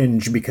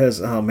cringe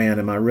because, oh man,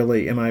 am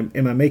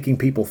I making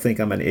people think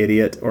I'm an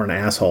idiot or an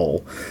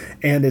asshole?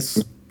 And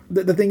it's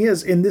the thing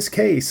is, in this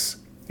case,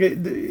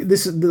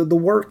 the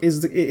work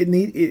is it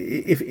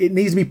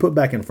needs to be put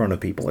back in front of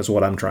people is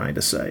what I'm trying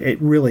to say.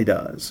 It really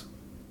does.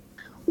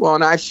 Well,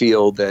 and I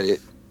feel that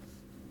it,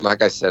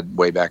 like I said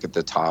way back at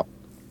the top,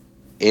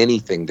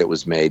 anything that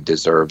was made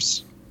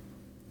deserves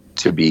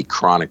to be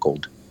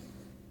chronicled.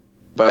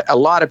 But a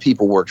lot of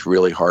people worked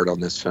really hard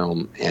on this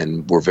film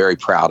and were very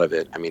proud of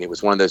it. I mean, it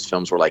was one of those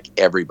films where like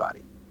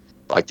everybody,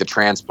 like the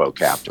transpo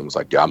captain was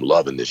like, yeah, I'm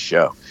loving this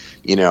show.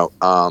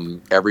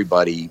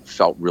 Everybody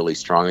felt really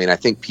strongly. And I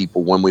think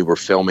people, when we were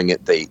filming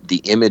it,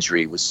 the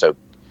imagery was so,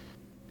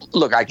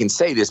 look, I can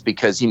say this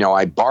because,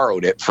 I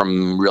borrowed it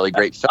from really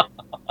great films.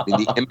 I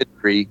mean, the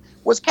imagery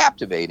was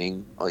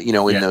captivating,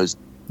 in those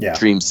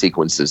dream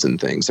sequences and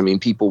things. I mean,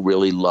 people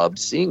really loved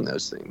seeing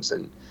those things.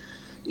 And,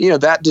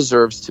 that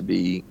deserves to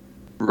be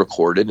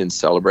recorded and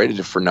celebrated,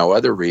 if for no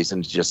other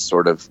reason, to just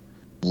sort of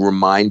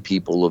remind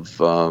people of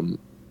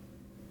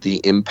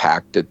the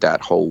impact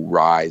that whole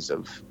rise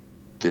of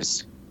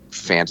this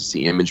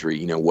fantasy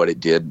imagery, what it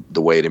did,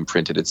 the way it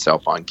imprinted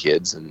itself on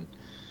kids, and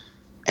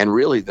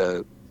really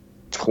the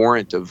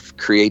torrent of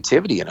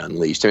creativity it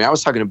unleashed. I mean, I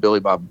was talking to Billy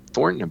Bob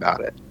Thornton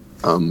about it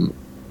a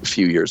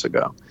few years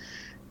ago.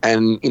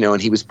 And,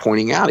 and he was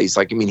pointing out, he's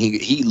like, I mean,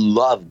 he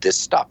loved this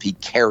stuff. He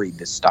carried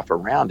this stuff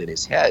around in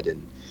his head.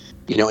 And,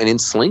 and in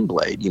Sling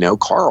Blade,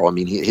 Carl, I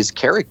mean, his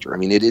character, I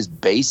mean,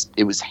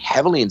 it was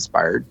heavily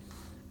inspired,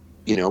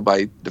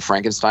 by the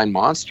Frankenstein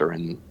monster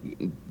and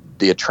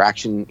the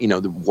attraction,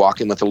 the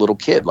walking with a little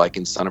kid, like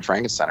in Son of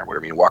Frankenstein or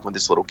whatever, walking with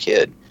this little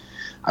kid.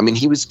 I mean,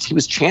 he was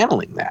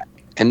channeling that,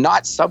 and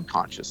not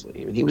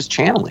subconsciously. I mean, he was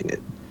channeling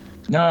it.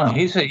 No,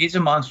 he's a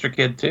monster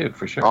kid too,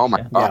 for sure. Oh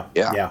my God.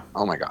 Yeah.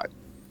 Oh my God.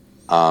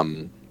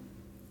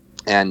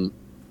 And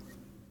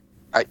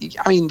I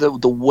mean, the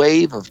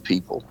wave of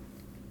people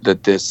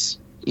that this,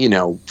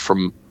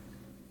 from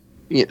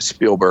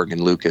Spielberg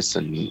and Lucas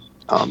and,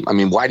 I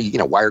mean, why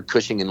are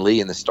Cushing and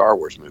Lee in the Star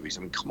Wars movies?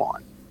 I mean, come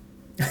on.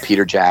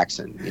 Peter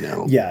Jackson,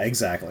 Yeah,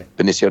 exactly.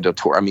 Benicio del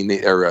Toro. I mean,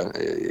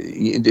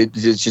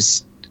 it's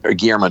just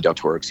Guillermo del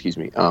Toro, excuse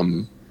me.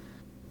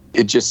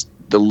 The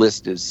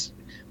list is,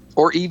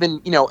 or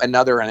even,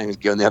 another, and I'm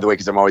going the other way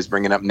because I'm always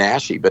bringing up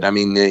Naschy, but I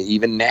mean,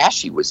 even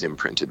Naschy was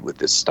imprinted with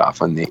this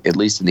stuff. And at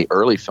least in the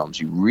early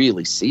films, you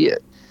really see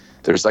it.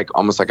 There's like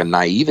almost like a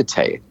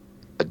naivete.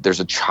 There's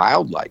a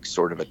childlike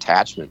sort of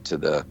attachment to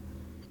the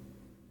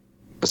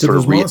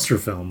those monster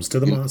films, to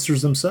the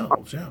monsters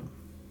themselves. Yeah.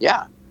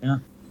 Yeah. Yeah.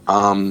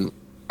 And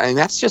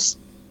that's just,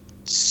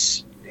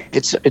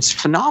 it's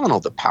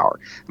phenomenal, the power.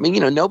 I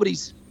mean,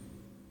 nobody's,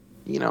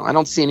 I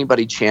don't see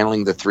anybody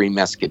channeling the Three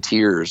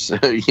Musketeers,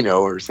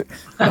 or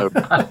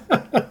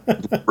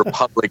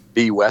Republic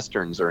V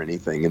Westerns or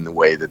anything in the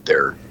way that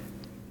they're,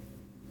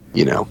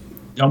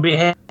 Don't be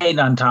hating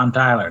on Tom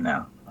Tyler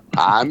now.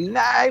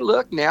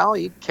 Look now,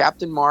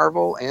 Captain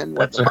Marvel and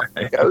that's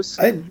right.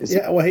 Ghost.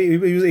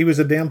 He was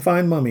a damn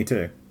fine mummy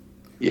too.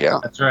 Yeah,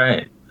 that's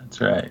right.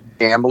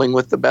 Gambling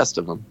with the best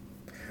of them.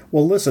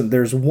 Well, listen,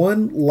 there's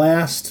one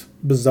last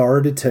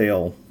bizarre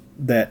detail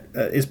that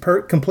is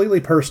completely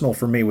personal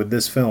for me with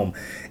this film,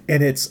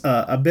 and it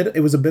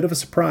was a bit of a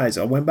surprise.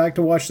 I went back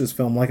to watch this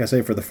film, like I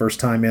say, for the first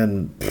time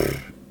in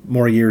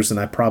more years than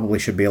I probably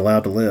should be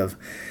allowed to live.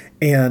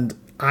 And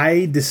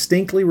I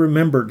distinctly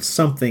remembered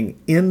something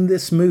in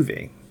this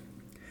movie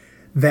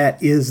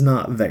that is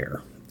not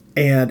there.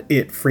 And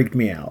it freaked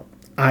me out.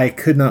 I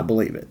could not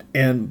believe it.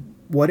 And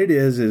what it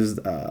is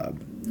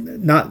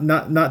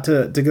not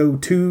to go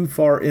too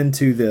far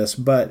into this,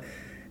 but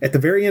at the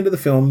very end of the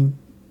film,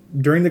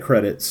 during the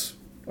credits,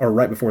 or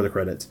right before the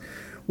credits,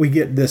 we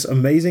get this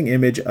amazing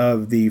image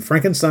of the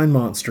Frankenstein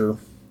monster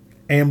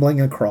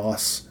ambling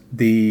across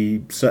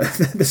the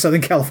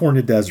Southern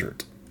California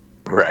desert.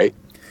 Right.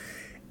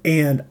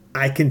 And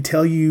I can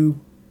tell you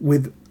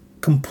with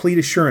complete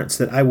assurance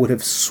that I would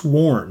have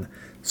sworn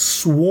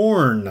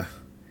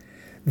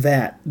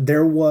that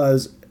there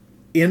was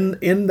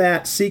in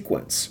that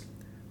sequence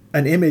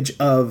an image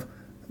of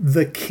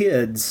the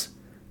kids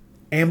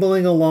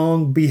ambling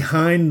along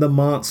behind the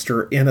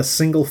monster in a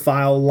single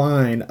file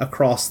line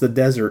across the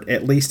desert,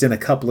 at least in a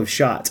couple of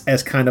shots,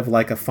 as kind of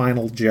like a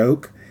final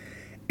joke.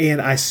 And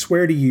I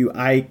swear to you,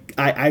 I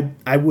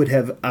would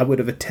have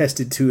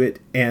attested to it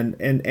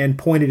and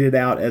pointed it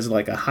out as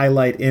like a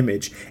highlight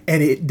image,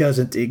 and it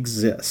doesn't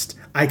exist.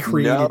 I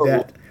created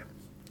that.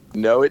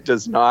 No, it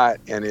does not,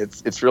 and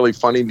it's really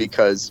funny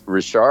because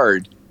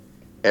Richard,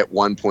 at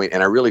one point,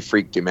 and I really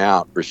freaked him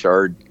out.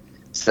 Richard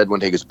said one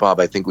day, he goes, "Bob,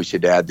 I think we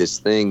should add this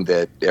thing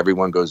that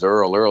everyone goes,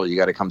 Earl, you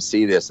got to come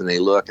see this." And they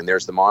look, and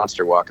there's the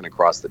monster walking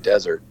across the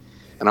desert.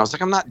 And I was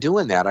like, I'm not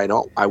doing that.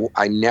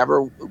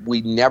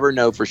 We never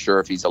know for sure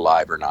if he's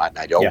alive or not. And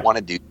I don't want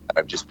to do that.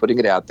 I'm just putting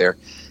it out there.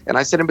 And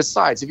I said, and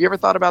besides, have you ever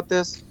thought about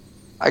this?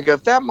 I go,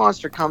 if that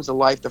monster comes to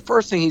life, the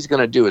first thing he's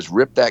going to do is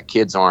rip that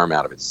kid's arm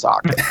out of its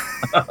socket.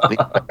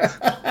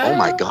 Oh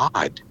my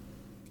God.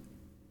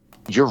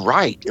 You're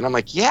right. And I'm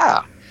like,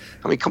 yeah.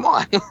 I mean, come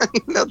on.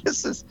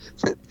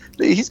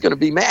 He's going to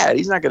be mad.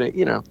 He's not going to,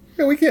 Yeah,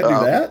 we can't do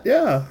that.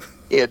 Yeah.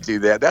 Can't do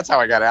that. That's how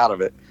I got out of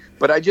it.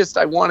 But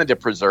I wanted to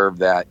preserve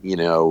that, I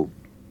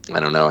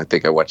don't know. I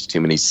think I watched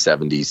too many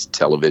 70s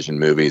television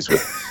movies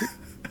with,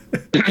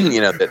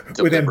 that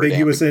with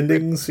ambiguous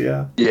endings.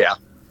 Yeah. Yeah.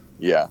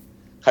 Yeah.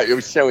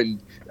 I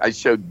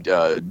showed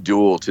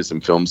Duel to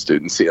some film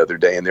students the other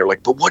day, and they're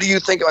like, but what do you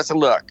think? I said,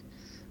 look,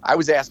 I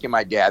was asking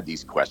my dad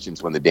these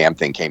questions when the damn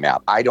thing came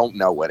out. I don't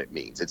know what it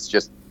means. It's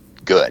just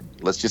good.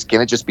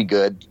 Can it just be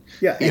good?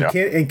 Yeah,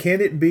 can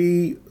it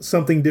be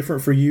something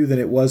different for you than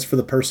it was for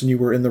the person you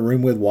were in the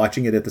room with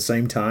watching it at the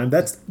same time?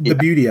 That's the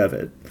beauty of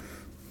it.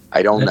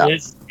 I don't know. It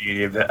is the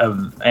beauty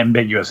of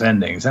ambiguous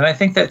endings. And I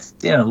think that's,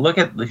 look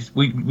at,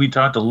 we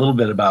talked a little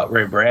bit about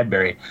Ray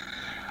Bradbury.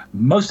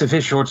 Most of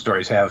his short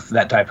stories have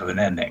that type of an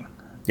ending.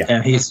 Yeah.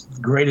 And he's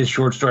the greatest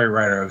short story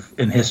writer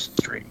in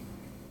history.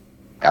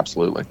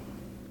 Absolutely.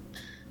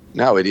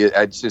 No, it is.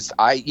 It's just,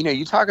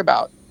 you talk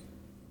about,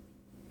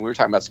 we were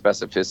talking about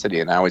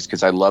specificity, and I always,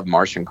 because I love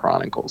Martian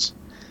Chronicles,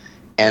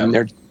 and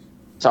there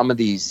some of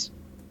these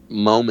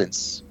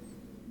moments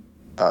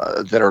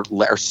that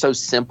are so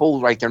simple,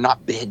 right? They're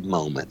not big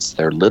moments;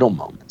 they're little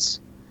moments,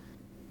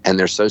 and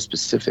they're so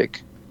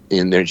specific,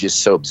 and they're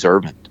just so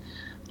observant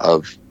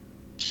of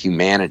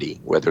humanity,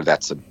 whether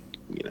that's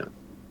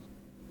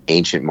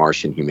ancient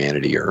Martian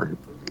humanity or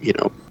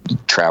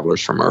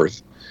travelers from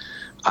Earth.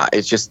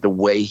 It's just the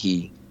way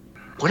he.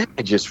 What did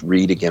I just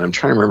read again? I'm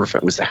trying to remember if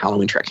it was the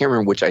Halloween track. I can't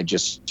remember which I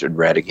just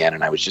read again,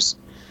 and I was just...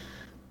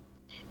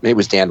 Maybe it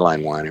was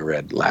Dandelion Wine I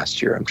read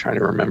last year. I'm trying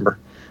to remember.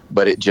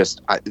 But it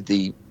just...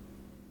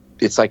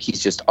 It's like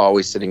he's just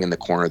always sitting in the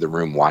corner of the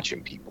room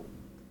watching people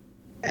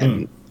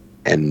and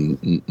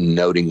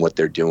noting what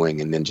they're doing,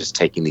 and then just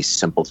taking these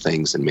simple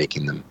things and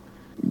making them...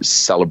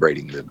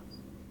 celebrating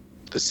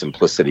the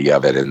simplicity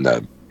of it and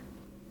the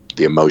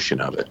emotion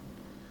of it.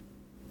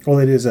 Well,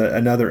 it is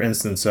another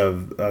instance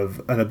of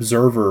an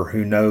observer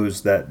who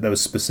knows that those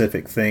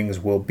specific things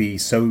will be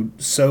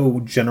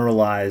so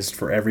generalized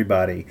for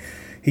everybody.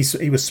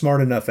 He was smart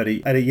enough at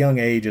a young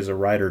age as a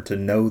writer to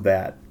know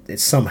that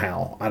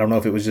somehow. I don't know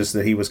if it was just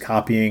that he was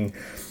copying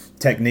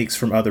techniques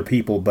from other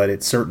people, but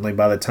it's certainly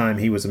by the time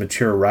he was a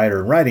mature writer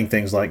and writing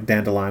things like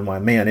Dandelion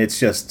Wine, man,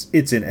 it's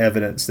in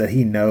evidence that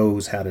he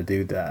knows how to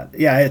do that.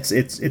 Yeah,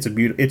 it's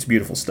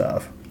beautiful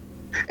stuff.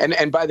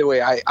 And by the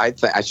way, I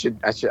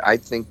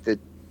think that.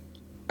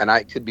 And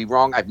I could be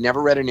wrong. I've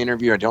never read an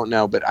interview. I don't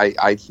know. But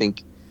I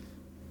think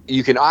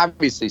you can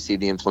obviously see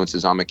the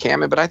influences on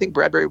McCammon. But I think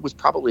Bradbury was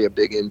probably a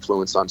big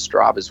influence on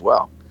Straub as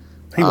well.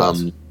 He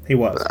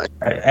was.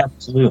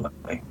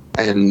 Absolutely.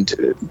 And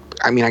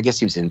I guess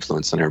he was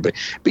influenced on everybody.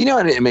 But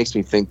and it makes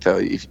me think, though,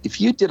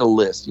 if you did a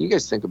list, and you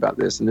guys think about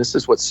this, and this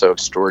is what's so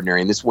extraordinary,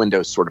 and this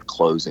window is sort of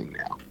closing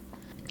now,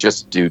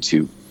 just due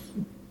to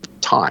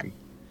time.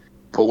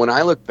 But when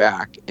I look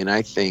back and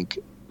I think,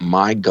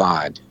 my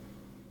God,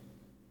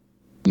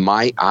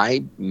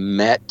 I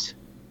met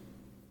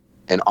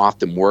and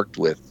often worked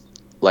with,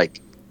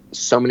 like,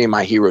 so many of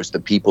my heroes, the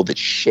people that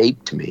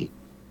shaped me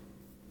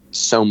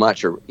so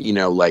much, or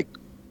like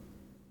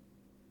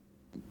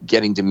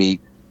getting to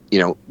meet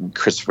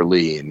Christopher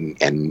Lee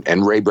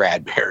and Ray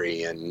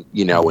Bradbury and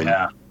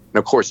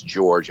of course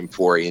George and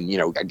Forey,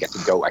 and I get to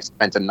go. I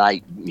spent a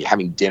night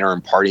having dinner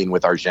and partying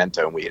with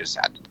Argento, and we just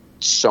had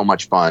so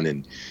much fun.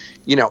 And,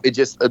 it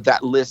just,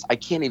 that list,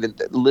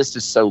 the list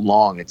is so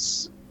long.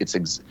 It's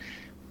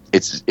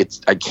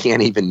I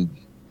can't even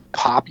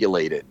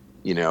populate it,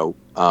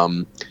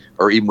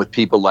 or even with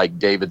people like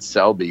David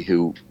Selby,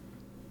 who,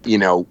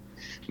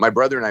 my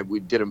brother and I, we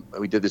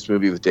did this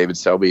movie with David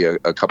Selby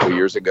a couple of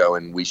years ago,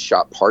 and we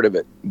shot part of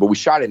it, but we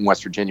shot it in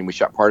West Virginia. And we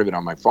shot part of it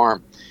on my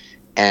farm,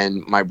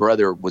 and my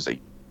brother was a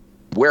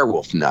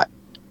werewolf nut,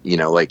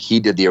 like he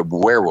did the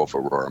Werewolf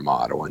Aurora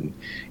model, and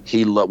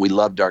we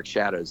loved Dark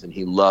Shadows, and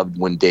he loved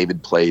when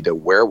David played a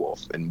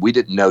werewolf, and we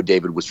didn't know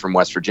David was from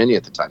West Virginia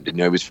at the time, didn't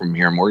know he was from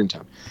here in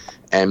Morgantown.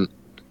 And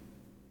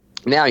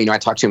now, I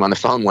talk to him on the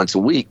phone once a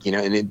week,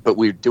 but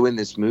we were doing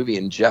this movie,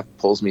 and Jeff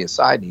pulls me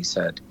aside and he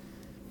said,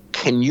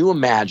 can you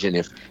imagine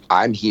if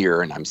I'm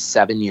here and I'm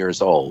 7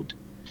 years old,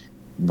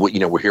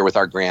 we're here with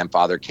our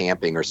grandfather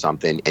camping or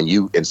something,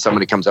 and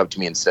somebody comes up to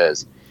me and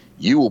says,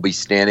 you will be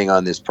standing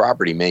on this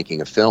property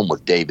making a film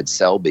with David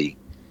Selby,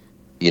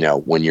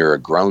 when you're a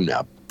grown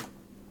up.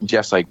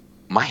 Jeff's like,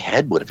 my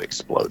head would have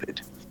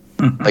exploded.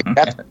 Like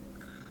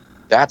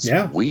that's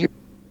weird.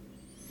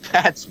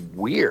 That's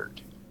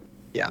weird.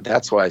 Yeah,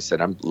 that's why I said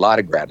a lot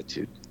of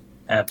gratitude.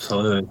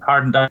 Absolutely.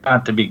 Hard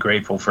not to be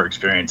grateful for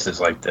experiences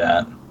like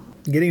that.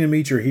 Getting to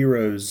meet your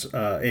heroes,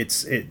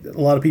 a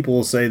lot of people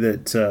will say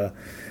that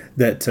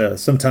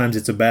sometimes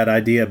it's a bad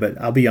idea, but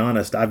I'll be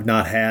honest, I've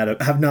not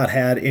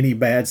had any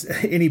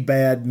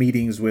bad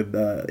meetings with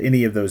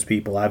any of those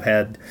people. I've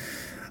had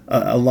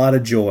a lot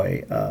of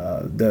joy.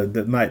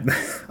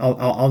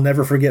 I'll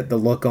never forget the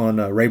look on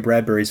Ray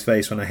Bradbury's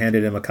face when I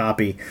handed him a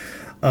copy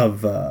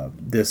of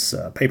this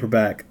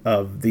paperback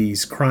of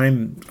these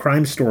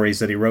crime stories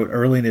that he wrote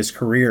early in his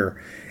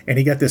career, and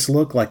he got this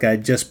look like I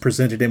just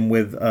presented him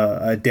with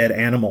a dead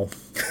animal.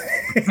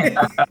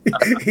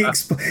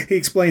 He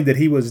explained that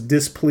he was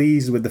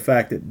displeased with the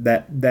fact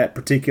that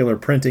particular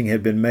printing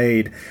had been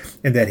made,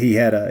 and that he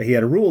had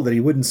a rule that he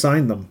wouldn't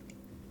sign them.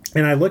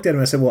 And I looked at him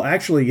and I said, well,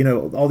 actually,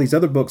 all these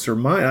other books are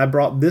mine. I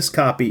brought this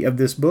copy of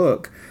this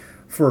book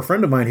for a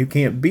friend of mine who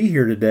can't be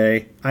here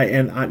today.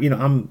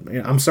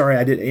 I'm sorry.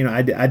 I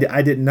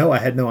didn't know. I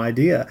had no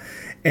idea.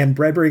 And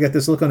Bradbury got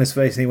this look on his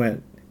face and he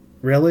went,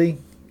 really?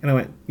 And I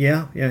went,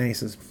 yeah. And he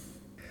says,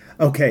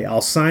 okay,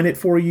 I'll sign it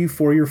for you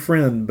for your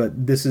friend,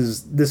 but this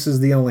is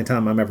the only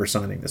time I'm ever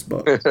signing this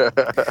book. And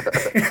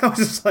I was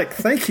just like,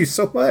 thank you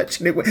so much.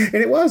 And it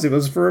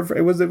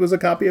was a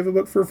copy of a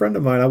book for a friend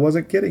of mine. I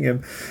wasn't kidding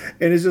him.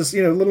 And it's just,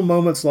 little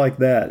moments like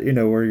that,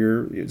 where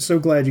you're so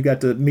glad you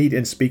got to meet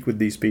and speak with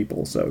these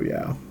people. So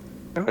yeah.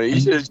 You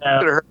should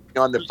have heard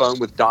me on the phone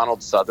with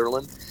Donald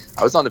Sutherland.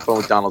 I was on the phone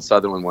with Donald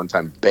Sutherland one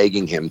time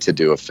begging him to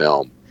do a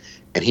film.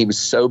 And he was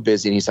so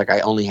busy, and he's like,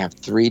 I only have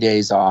 3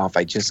 days off.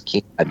 I just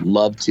can't. I'd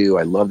love to.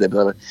 I love that.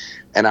 Blah, blah.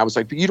 And I was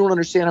like, but you don't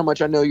understand how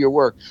much I know your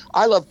work.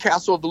 I love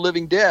Castle of the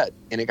Living Dead.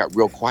 And it got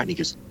real quiet. And he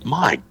goes,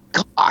 my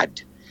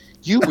God,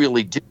 you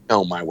really do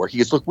know my work. He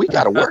goes, look, we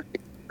got to work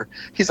together.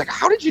 He's like,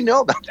 how did you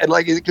know about that?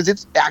 Like, because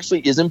it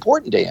actually is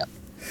important to him,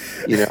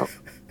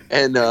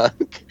 And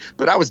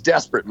but I was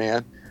desperate,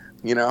 man,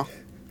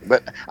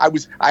 But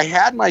I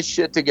had my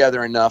shit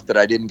together enough that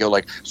I didn't go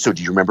like, so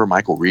do you remember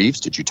Michael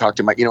Reeves? Did you talk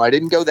to Mike? I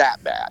didn't go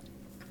that bad.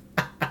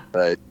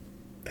 But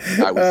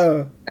I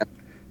was.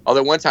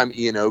 Although one time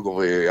Ian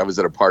Ogilvy, I was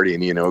at a party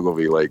and Ian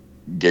Ogilvy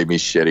gave me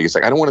shit. He was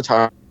like, I don't want to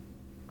talk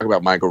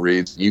about Michael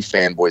Reeves. You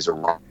fanboys are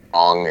wrong.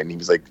 And he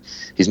was like,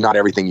 he's not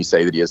everything you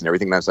say that he is and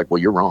everything. And I was like,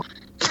 well, you're wrong.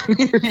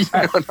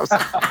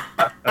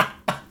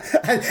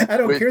 I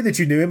don't care that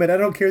you knew him, and I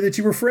don't care that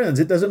you were friends.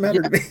 It doesn't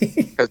matter to me.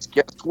 Because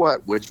guess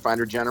what?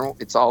 Witchfinder General,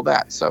 it's all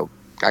that. So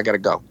I got to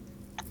go.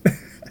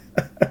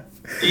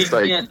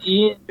 Ian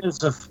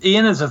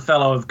is a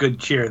fellow of good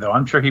cheer, though.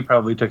 I'm sure he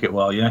probably took it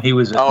well. He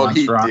was at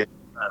Monster he did.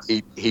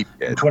 He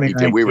did. In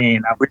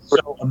 2019. I was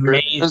so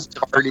amazed.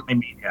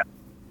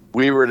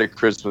 We were at a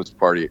Christmas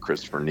party at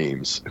Christopher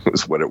Neam's.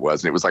 Was what it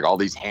was. And it was like all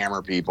these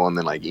Hammer people, and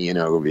then Ian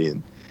Ogilvy,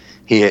 and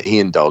he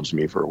indulged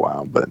me for a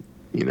while, but.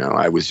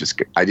 I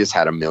just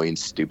had a million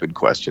stupid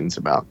questions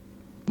about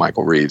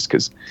Michael Reeves,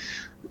 because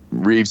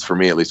Reeves, for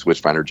me, at least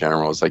Witchfinder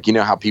General, is like,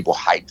 how people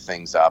hype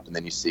things up and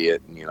then you see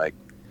it and you're like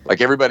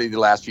everybody the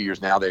last few years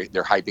now, they're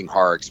hyping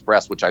Horror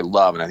Express, which I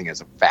love. And I think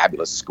it's a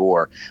fabulous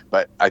score.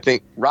 But I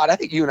think, Rod,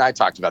 you and I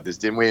talked about this,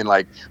 didn't we? And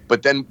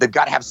but then they've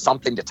got to have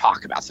something to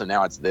talk about. So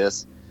now it's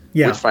this.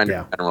 Yeah.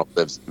 Witchfinder General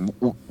lives.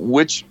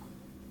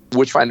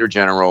 Witchfinder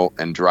General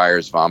and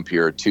Dreyer's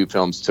Vampire, 2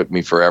 films took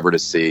me forever to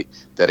see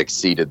that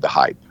exceeded the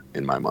hype.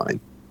 In my mind,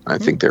 I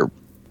think they're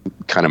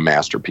kind of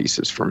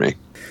masterpieces for me.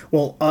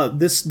 Well,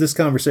 this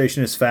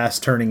conversation is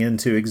fast turning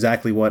into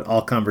exactly what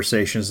all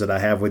conversations that I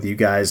have with you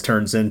guys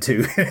turns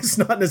into. It's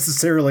not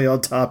necessarily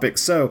on topic.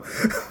 So,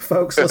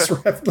 folks, let's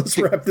wrap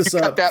this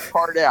up. Cut that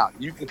part out.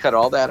 You can cut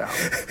all that out.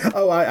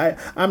 Oh,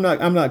 I'm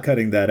not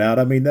cutting that out.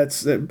 I mean,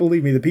 that's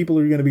believe me, the people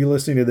who are going to be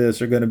listening to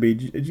this are going to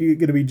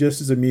be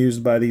just as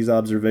amused by these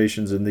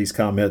observations and these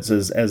comments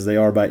as they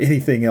are by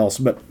anything else.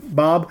 But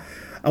Bob,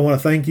 I want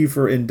to thank you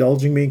for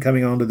indulging me,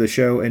 coming onto the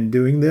show and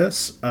doing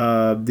this.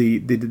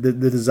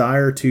 The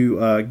desire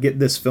to get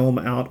this film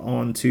out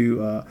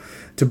onto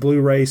to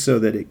Blu-ray so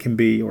that it can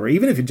be, or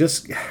even if it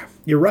just,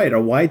 you're right, a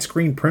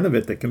widescreen print of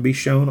it that can be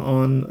shown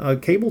on a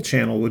cable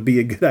channel would be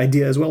a good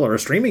idea as well, or a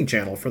streaming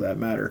channel for that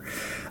matter.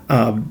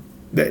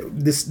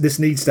 This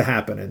needs to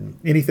happen, and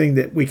anything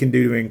that we can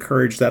do to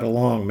encourage that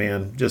along,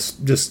 man,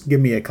 just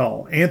give me a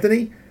call.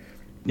 Anthony?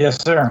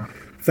 Yes, sir.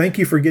 Thank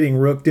you for getting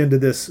rooked into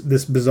this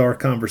bizarre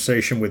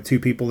conversation with two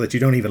people that you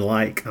don't even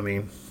like. I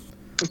mean,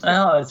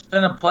 well, it's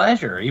been a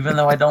pleasure, even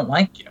though I don't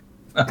like you.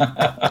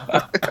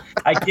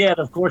 I kid.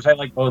 Of course, I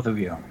like both of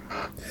you.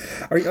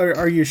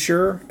 Are you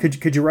sure?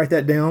 Could you write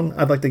that down?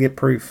 I'd like to get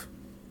proof.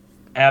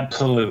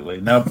 Absolutely,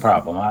 no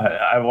problem.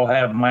 I will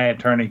have my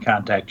attorney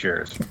contact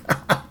yours.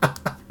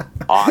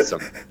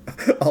 Awesome.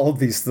 All of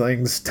these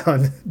things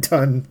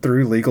done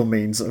through legal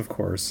means, of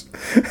course.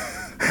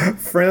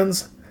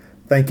 Friends,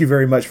 thank you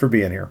very much for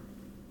being here.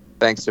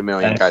 Thanks a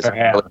million, Thanks guys. for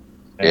having me.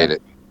 Appreciate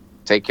it.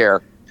 Take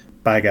care.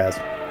 Bye, guys.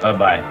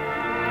 Bye-bye.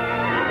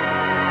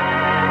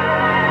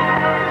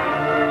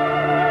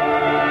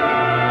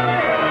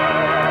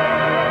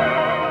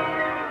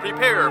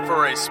 Prepare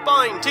for a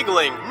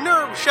spine-tingling,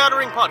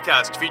 nerve-shattering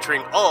podcast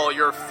featuring all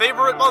your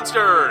favorite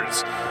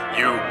monsters.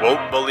 You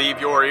won't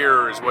believe your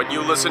ears when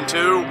you listen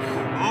to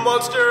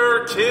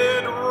Monster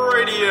Kid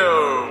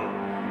Radio.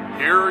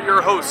 Here are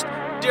your hosts,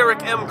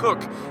 Derek M.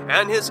 Cook,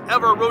 and his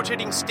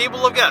ever-rotating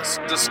stable of guests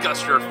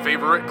discuss your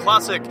favorite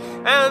classic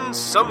and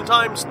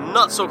sometimes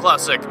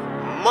not-so-classic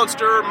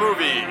monster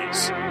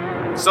movies.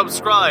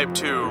 Subscribe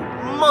to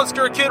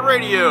Monster Kid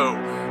Radio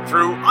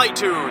through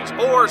iTunes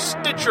or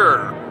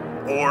Stitcher,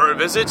 or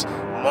visit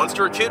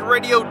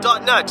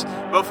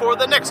monsterkidradio.net before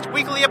the next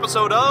weekly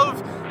episode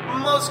of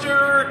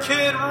Monster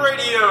Kid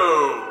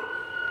Radio.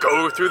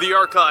 Go through the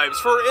archives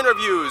for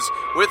interviews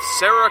with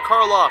Sarah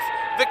Karloff,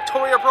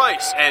 Victoria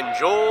Price, and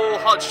Joel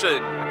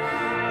Hodgson.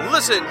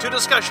 Listen to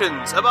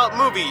discussions about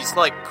movies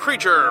like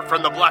Creature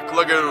from the Black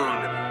Lagoon,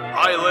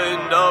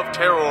 Island of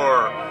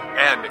Terror,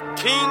 and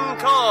King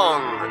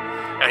Kong.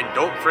 And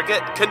don't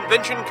forget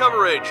convention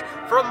coverage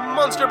from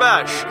Monster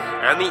Bash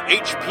and the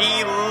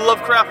H.P.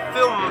 Lovecraft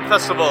Film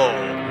Festival.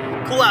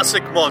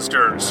 Classic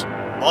monsters,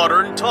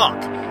 modern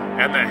talk,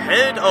 and the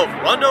head of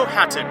Rondo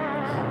Hatton.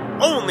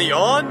 Only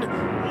on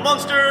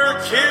Monster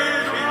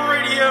Kid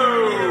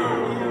Radio.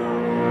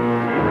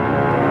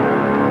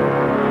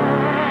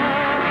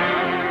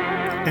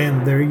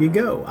 And there you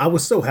go. I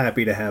was so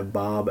happy to have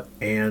Bob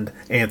and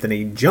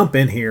Anthony jump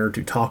in here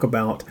to talk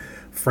about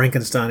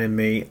Frankenstein and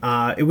Me.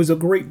 It was a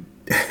great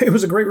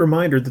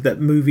reminder that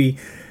movie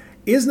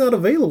is not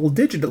available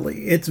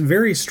digitally. It's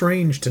very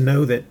strange to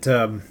know that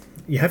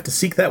you have to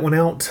seek that one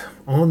out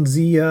on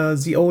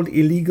the old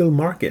illegal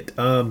market.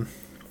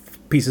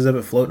 Pieces of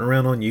it floating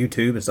around on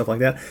YouTube and stuff like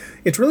that.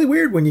 It's really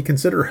weird when you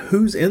consider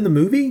who's in the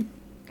movie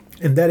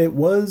and that it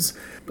was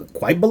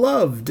quite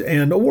beloved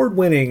and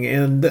award-winning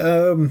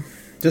and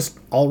just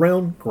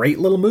all-around great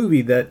little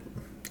movie that,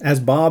 as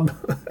Bob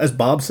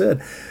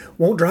said,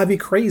 won't drive you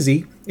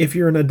crazy if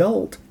you're an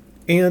adult,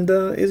 and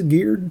is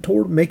geared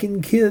toward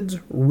making kids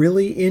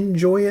really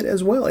enjoy it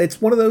as well. It's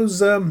one of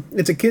those,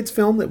 it's a kid's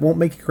film that won't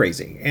make you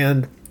crazy,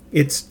 and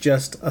it's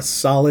just a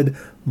solid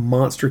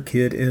Monster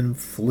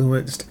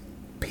Kid-influenced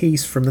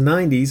piece from the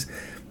 90s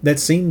that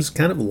seems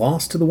kind of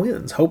lost to the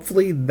winds.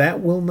 Hopefully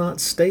that will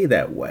not stay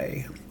that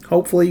way.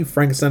 Hopefully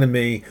Frankenstein and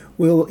Me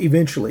will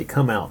eventually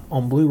come out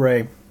on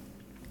Blu-ray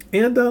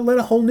and let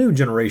a whole new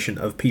generation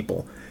of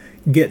people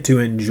get to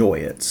enjoy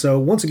it. So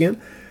once again,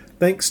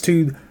 thanks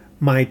to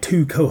my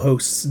two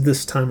co-hosts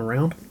this time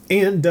around.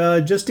 And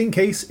just in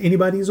case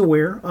anybody's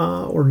aware,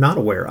 or not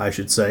aware, I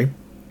should say,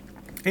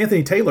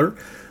 Anthony Taylor,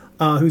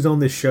 who's on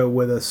this show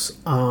with us,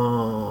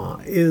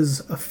 is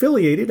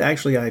affiliated.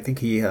 Actually, I think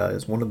he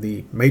is one of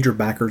the major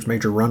backers,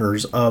 major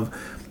runners of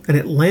an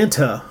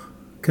Atlanta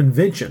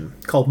convention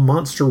called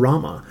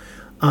Monsterama.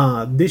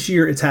 This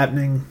year it's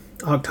happening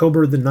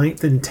October the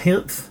 9th and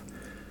 10th.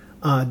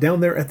 Down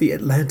there at the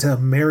Atlanta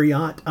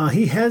Marriott.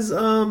 He's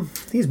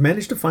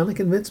managed to finally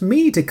convince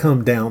me to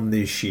come down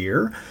this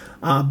year,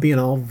 being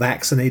all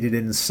vaccinated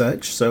and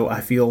such, so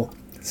I feel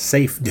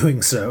safe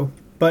doing so.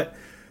 But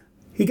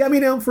he got me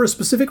down for a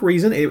specific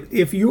reason.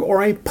 If you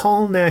are a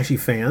Paul Naschy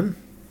fan,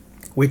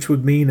 which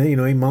would mean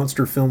a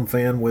monster film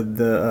fan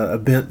with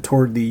a bent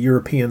toward the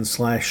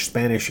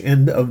European/Spanish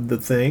end of the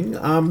thing,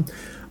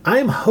 I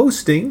am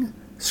hosting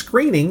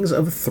screenings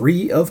of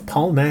 3 of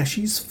Paul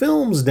Naschy's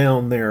films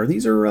down there.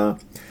 These are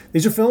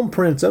film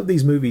prints of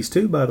these movies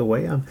too, by the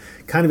way. I'm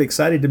kind of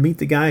excited to meet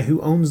the guy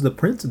who owns the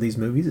prints of these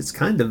movies. It's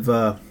kind of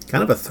a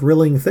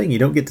thrilling thing. You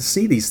don't get to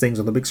see these things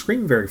on the big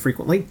screen very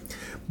frequently.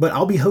 But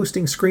I'll be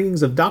hosting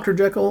screenings of Dr.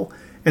 Jekyll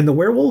and the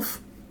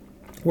Werewolf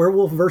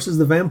versus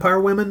the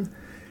Vampire Women,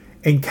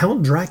 and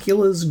Count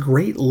Dracula's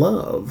Great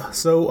Love.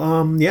 So,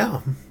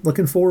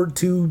 looking forward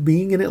to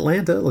being in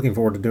Atlanta. Looking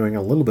forward to doing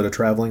a little bit of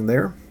traveling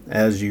there,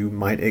 as you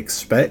might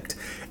expect.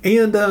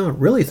 And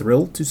really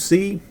thrilled to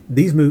see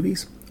these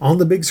movies on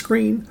the big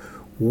screen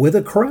with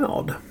a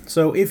crowd.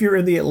 So if you're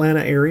in the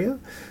Atlanta area,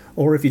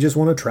 or if you just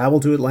want to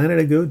travel to Atlanta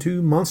to go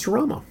to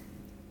Monsterama,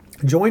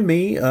 join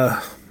me.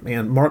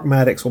 And Mark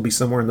Maddox will be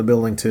somewhere in the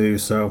building too,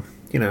 so,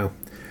 you know,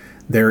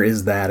 there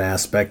is that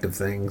aspect of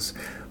things.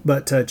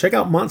 But check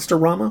out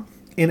Monsterama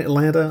in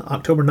Atlanta,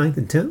 October 9th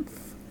and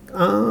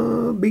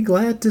 10th. Be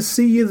glad to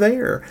see you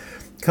there.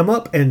 Come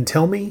up and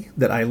tell me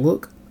that I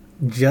look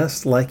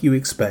just like you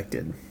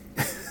expected.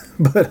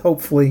 But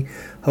hopefully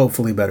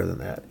better than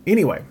that.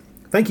 Anyway,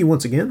 thank you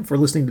once again for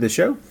listening to the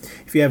show.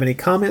 If you have any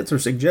comments or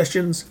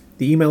suggestions,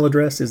 the email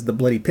address is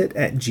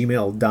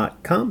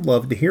thebloodypit@gmail.com.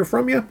 Love to hear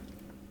from you.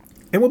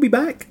 And we'll be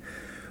back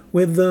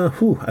with,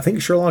 I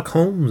think Sherlock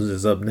Holmes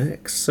is up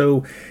next.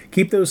 So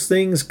keep those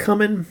things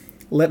coming.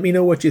 Let me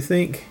know what you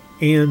think.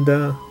 And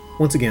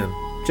once again,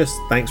 just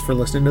thanks for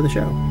listening to the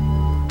show.